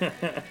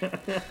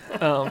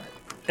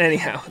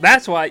 Anyhow,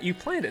 that's why you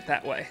planned it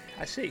that way.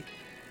 I see.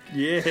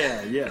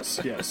 Yeah. Yes.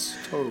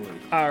 Totally.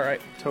 All right.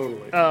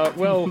 Totally.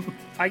 Well,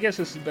 I guess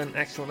this has been an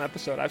excellent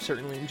episode. I've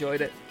certainly enjoyed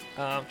it.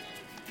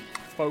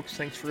 Folks,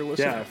 thanks for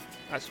listening. Yeah.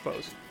 I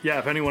suppose. Yeah,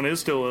 if anyone is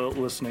still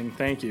listening,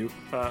 thank you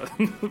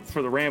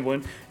for the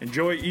rambling.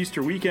 Enjoy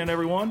Easter weekend,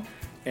 everyone.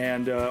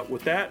 And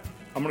with that,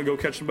 I'm going to go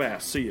catch some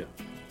bass. See ya.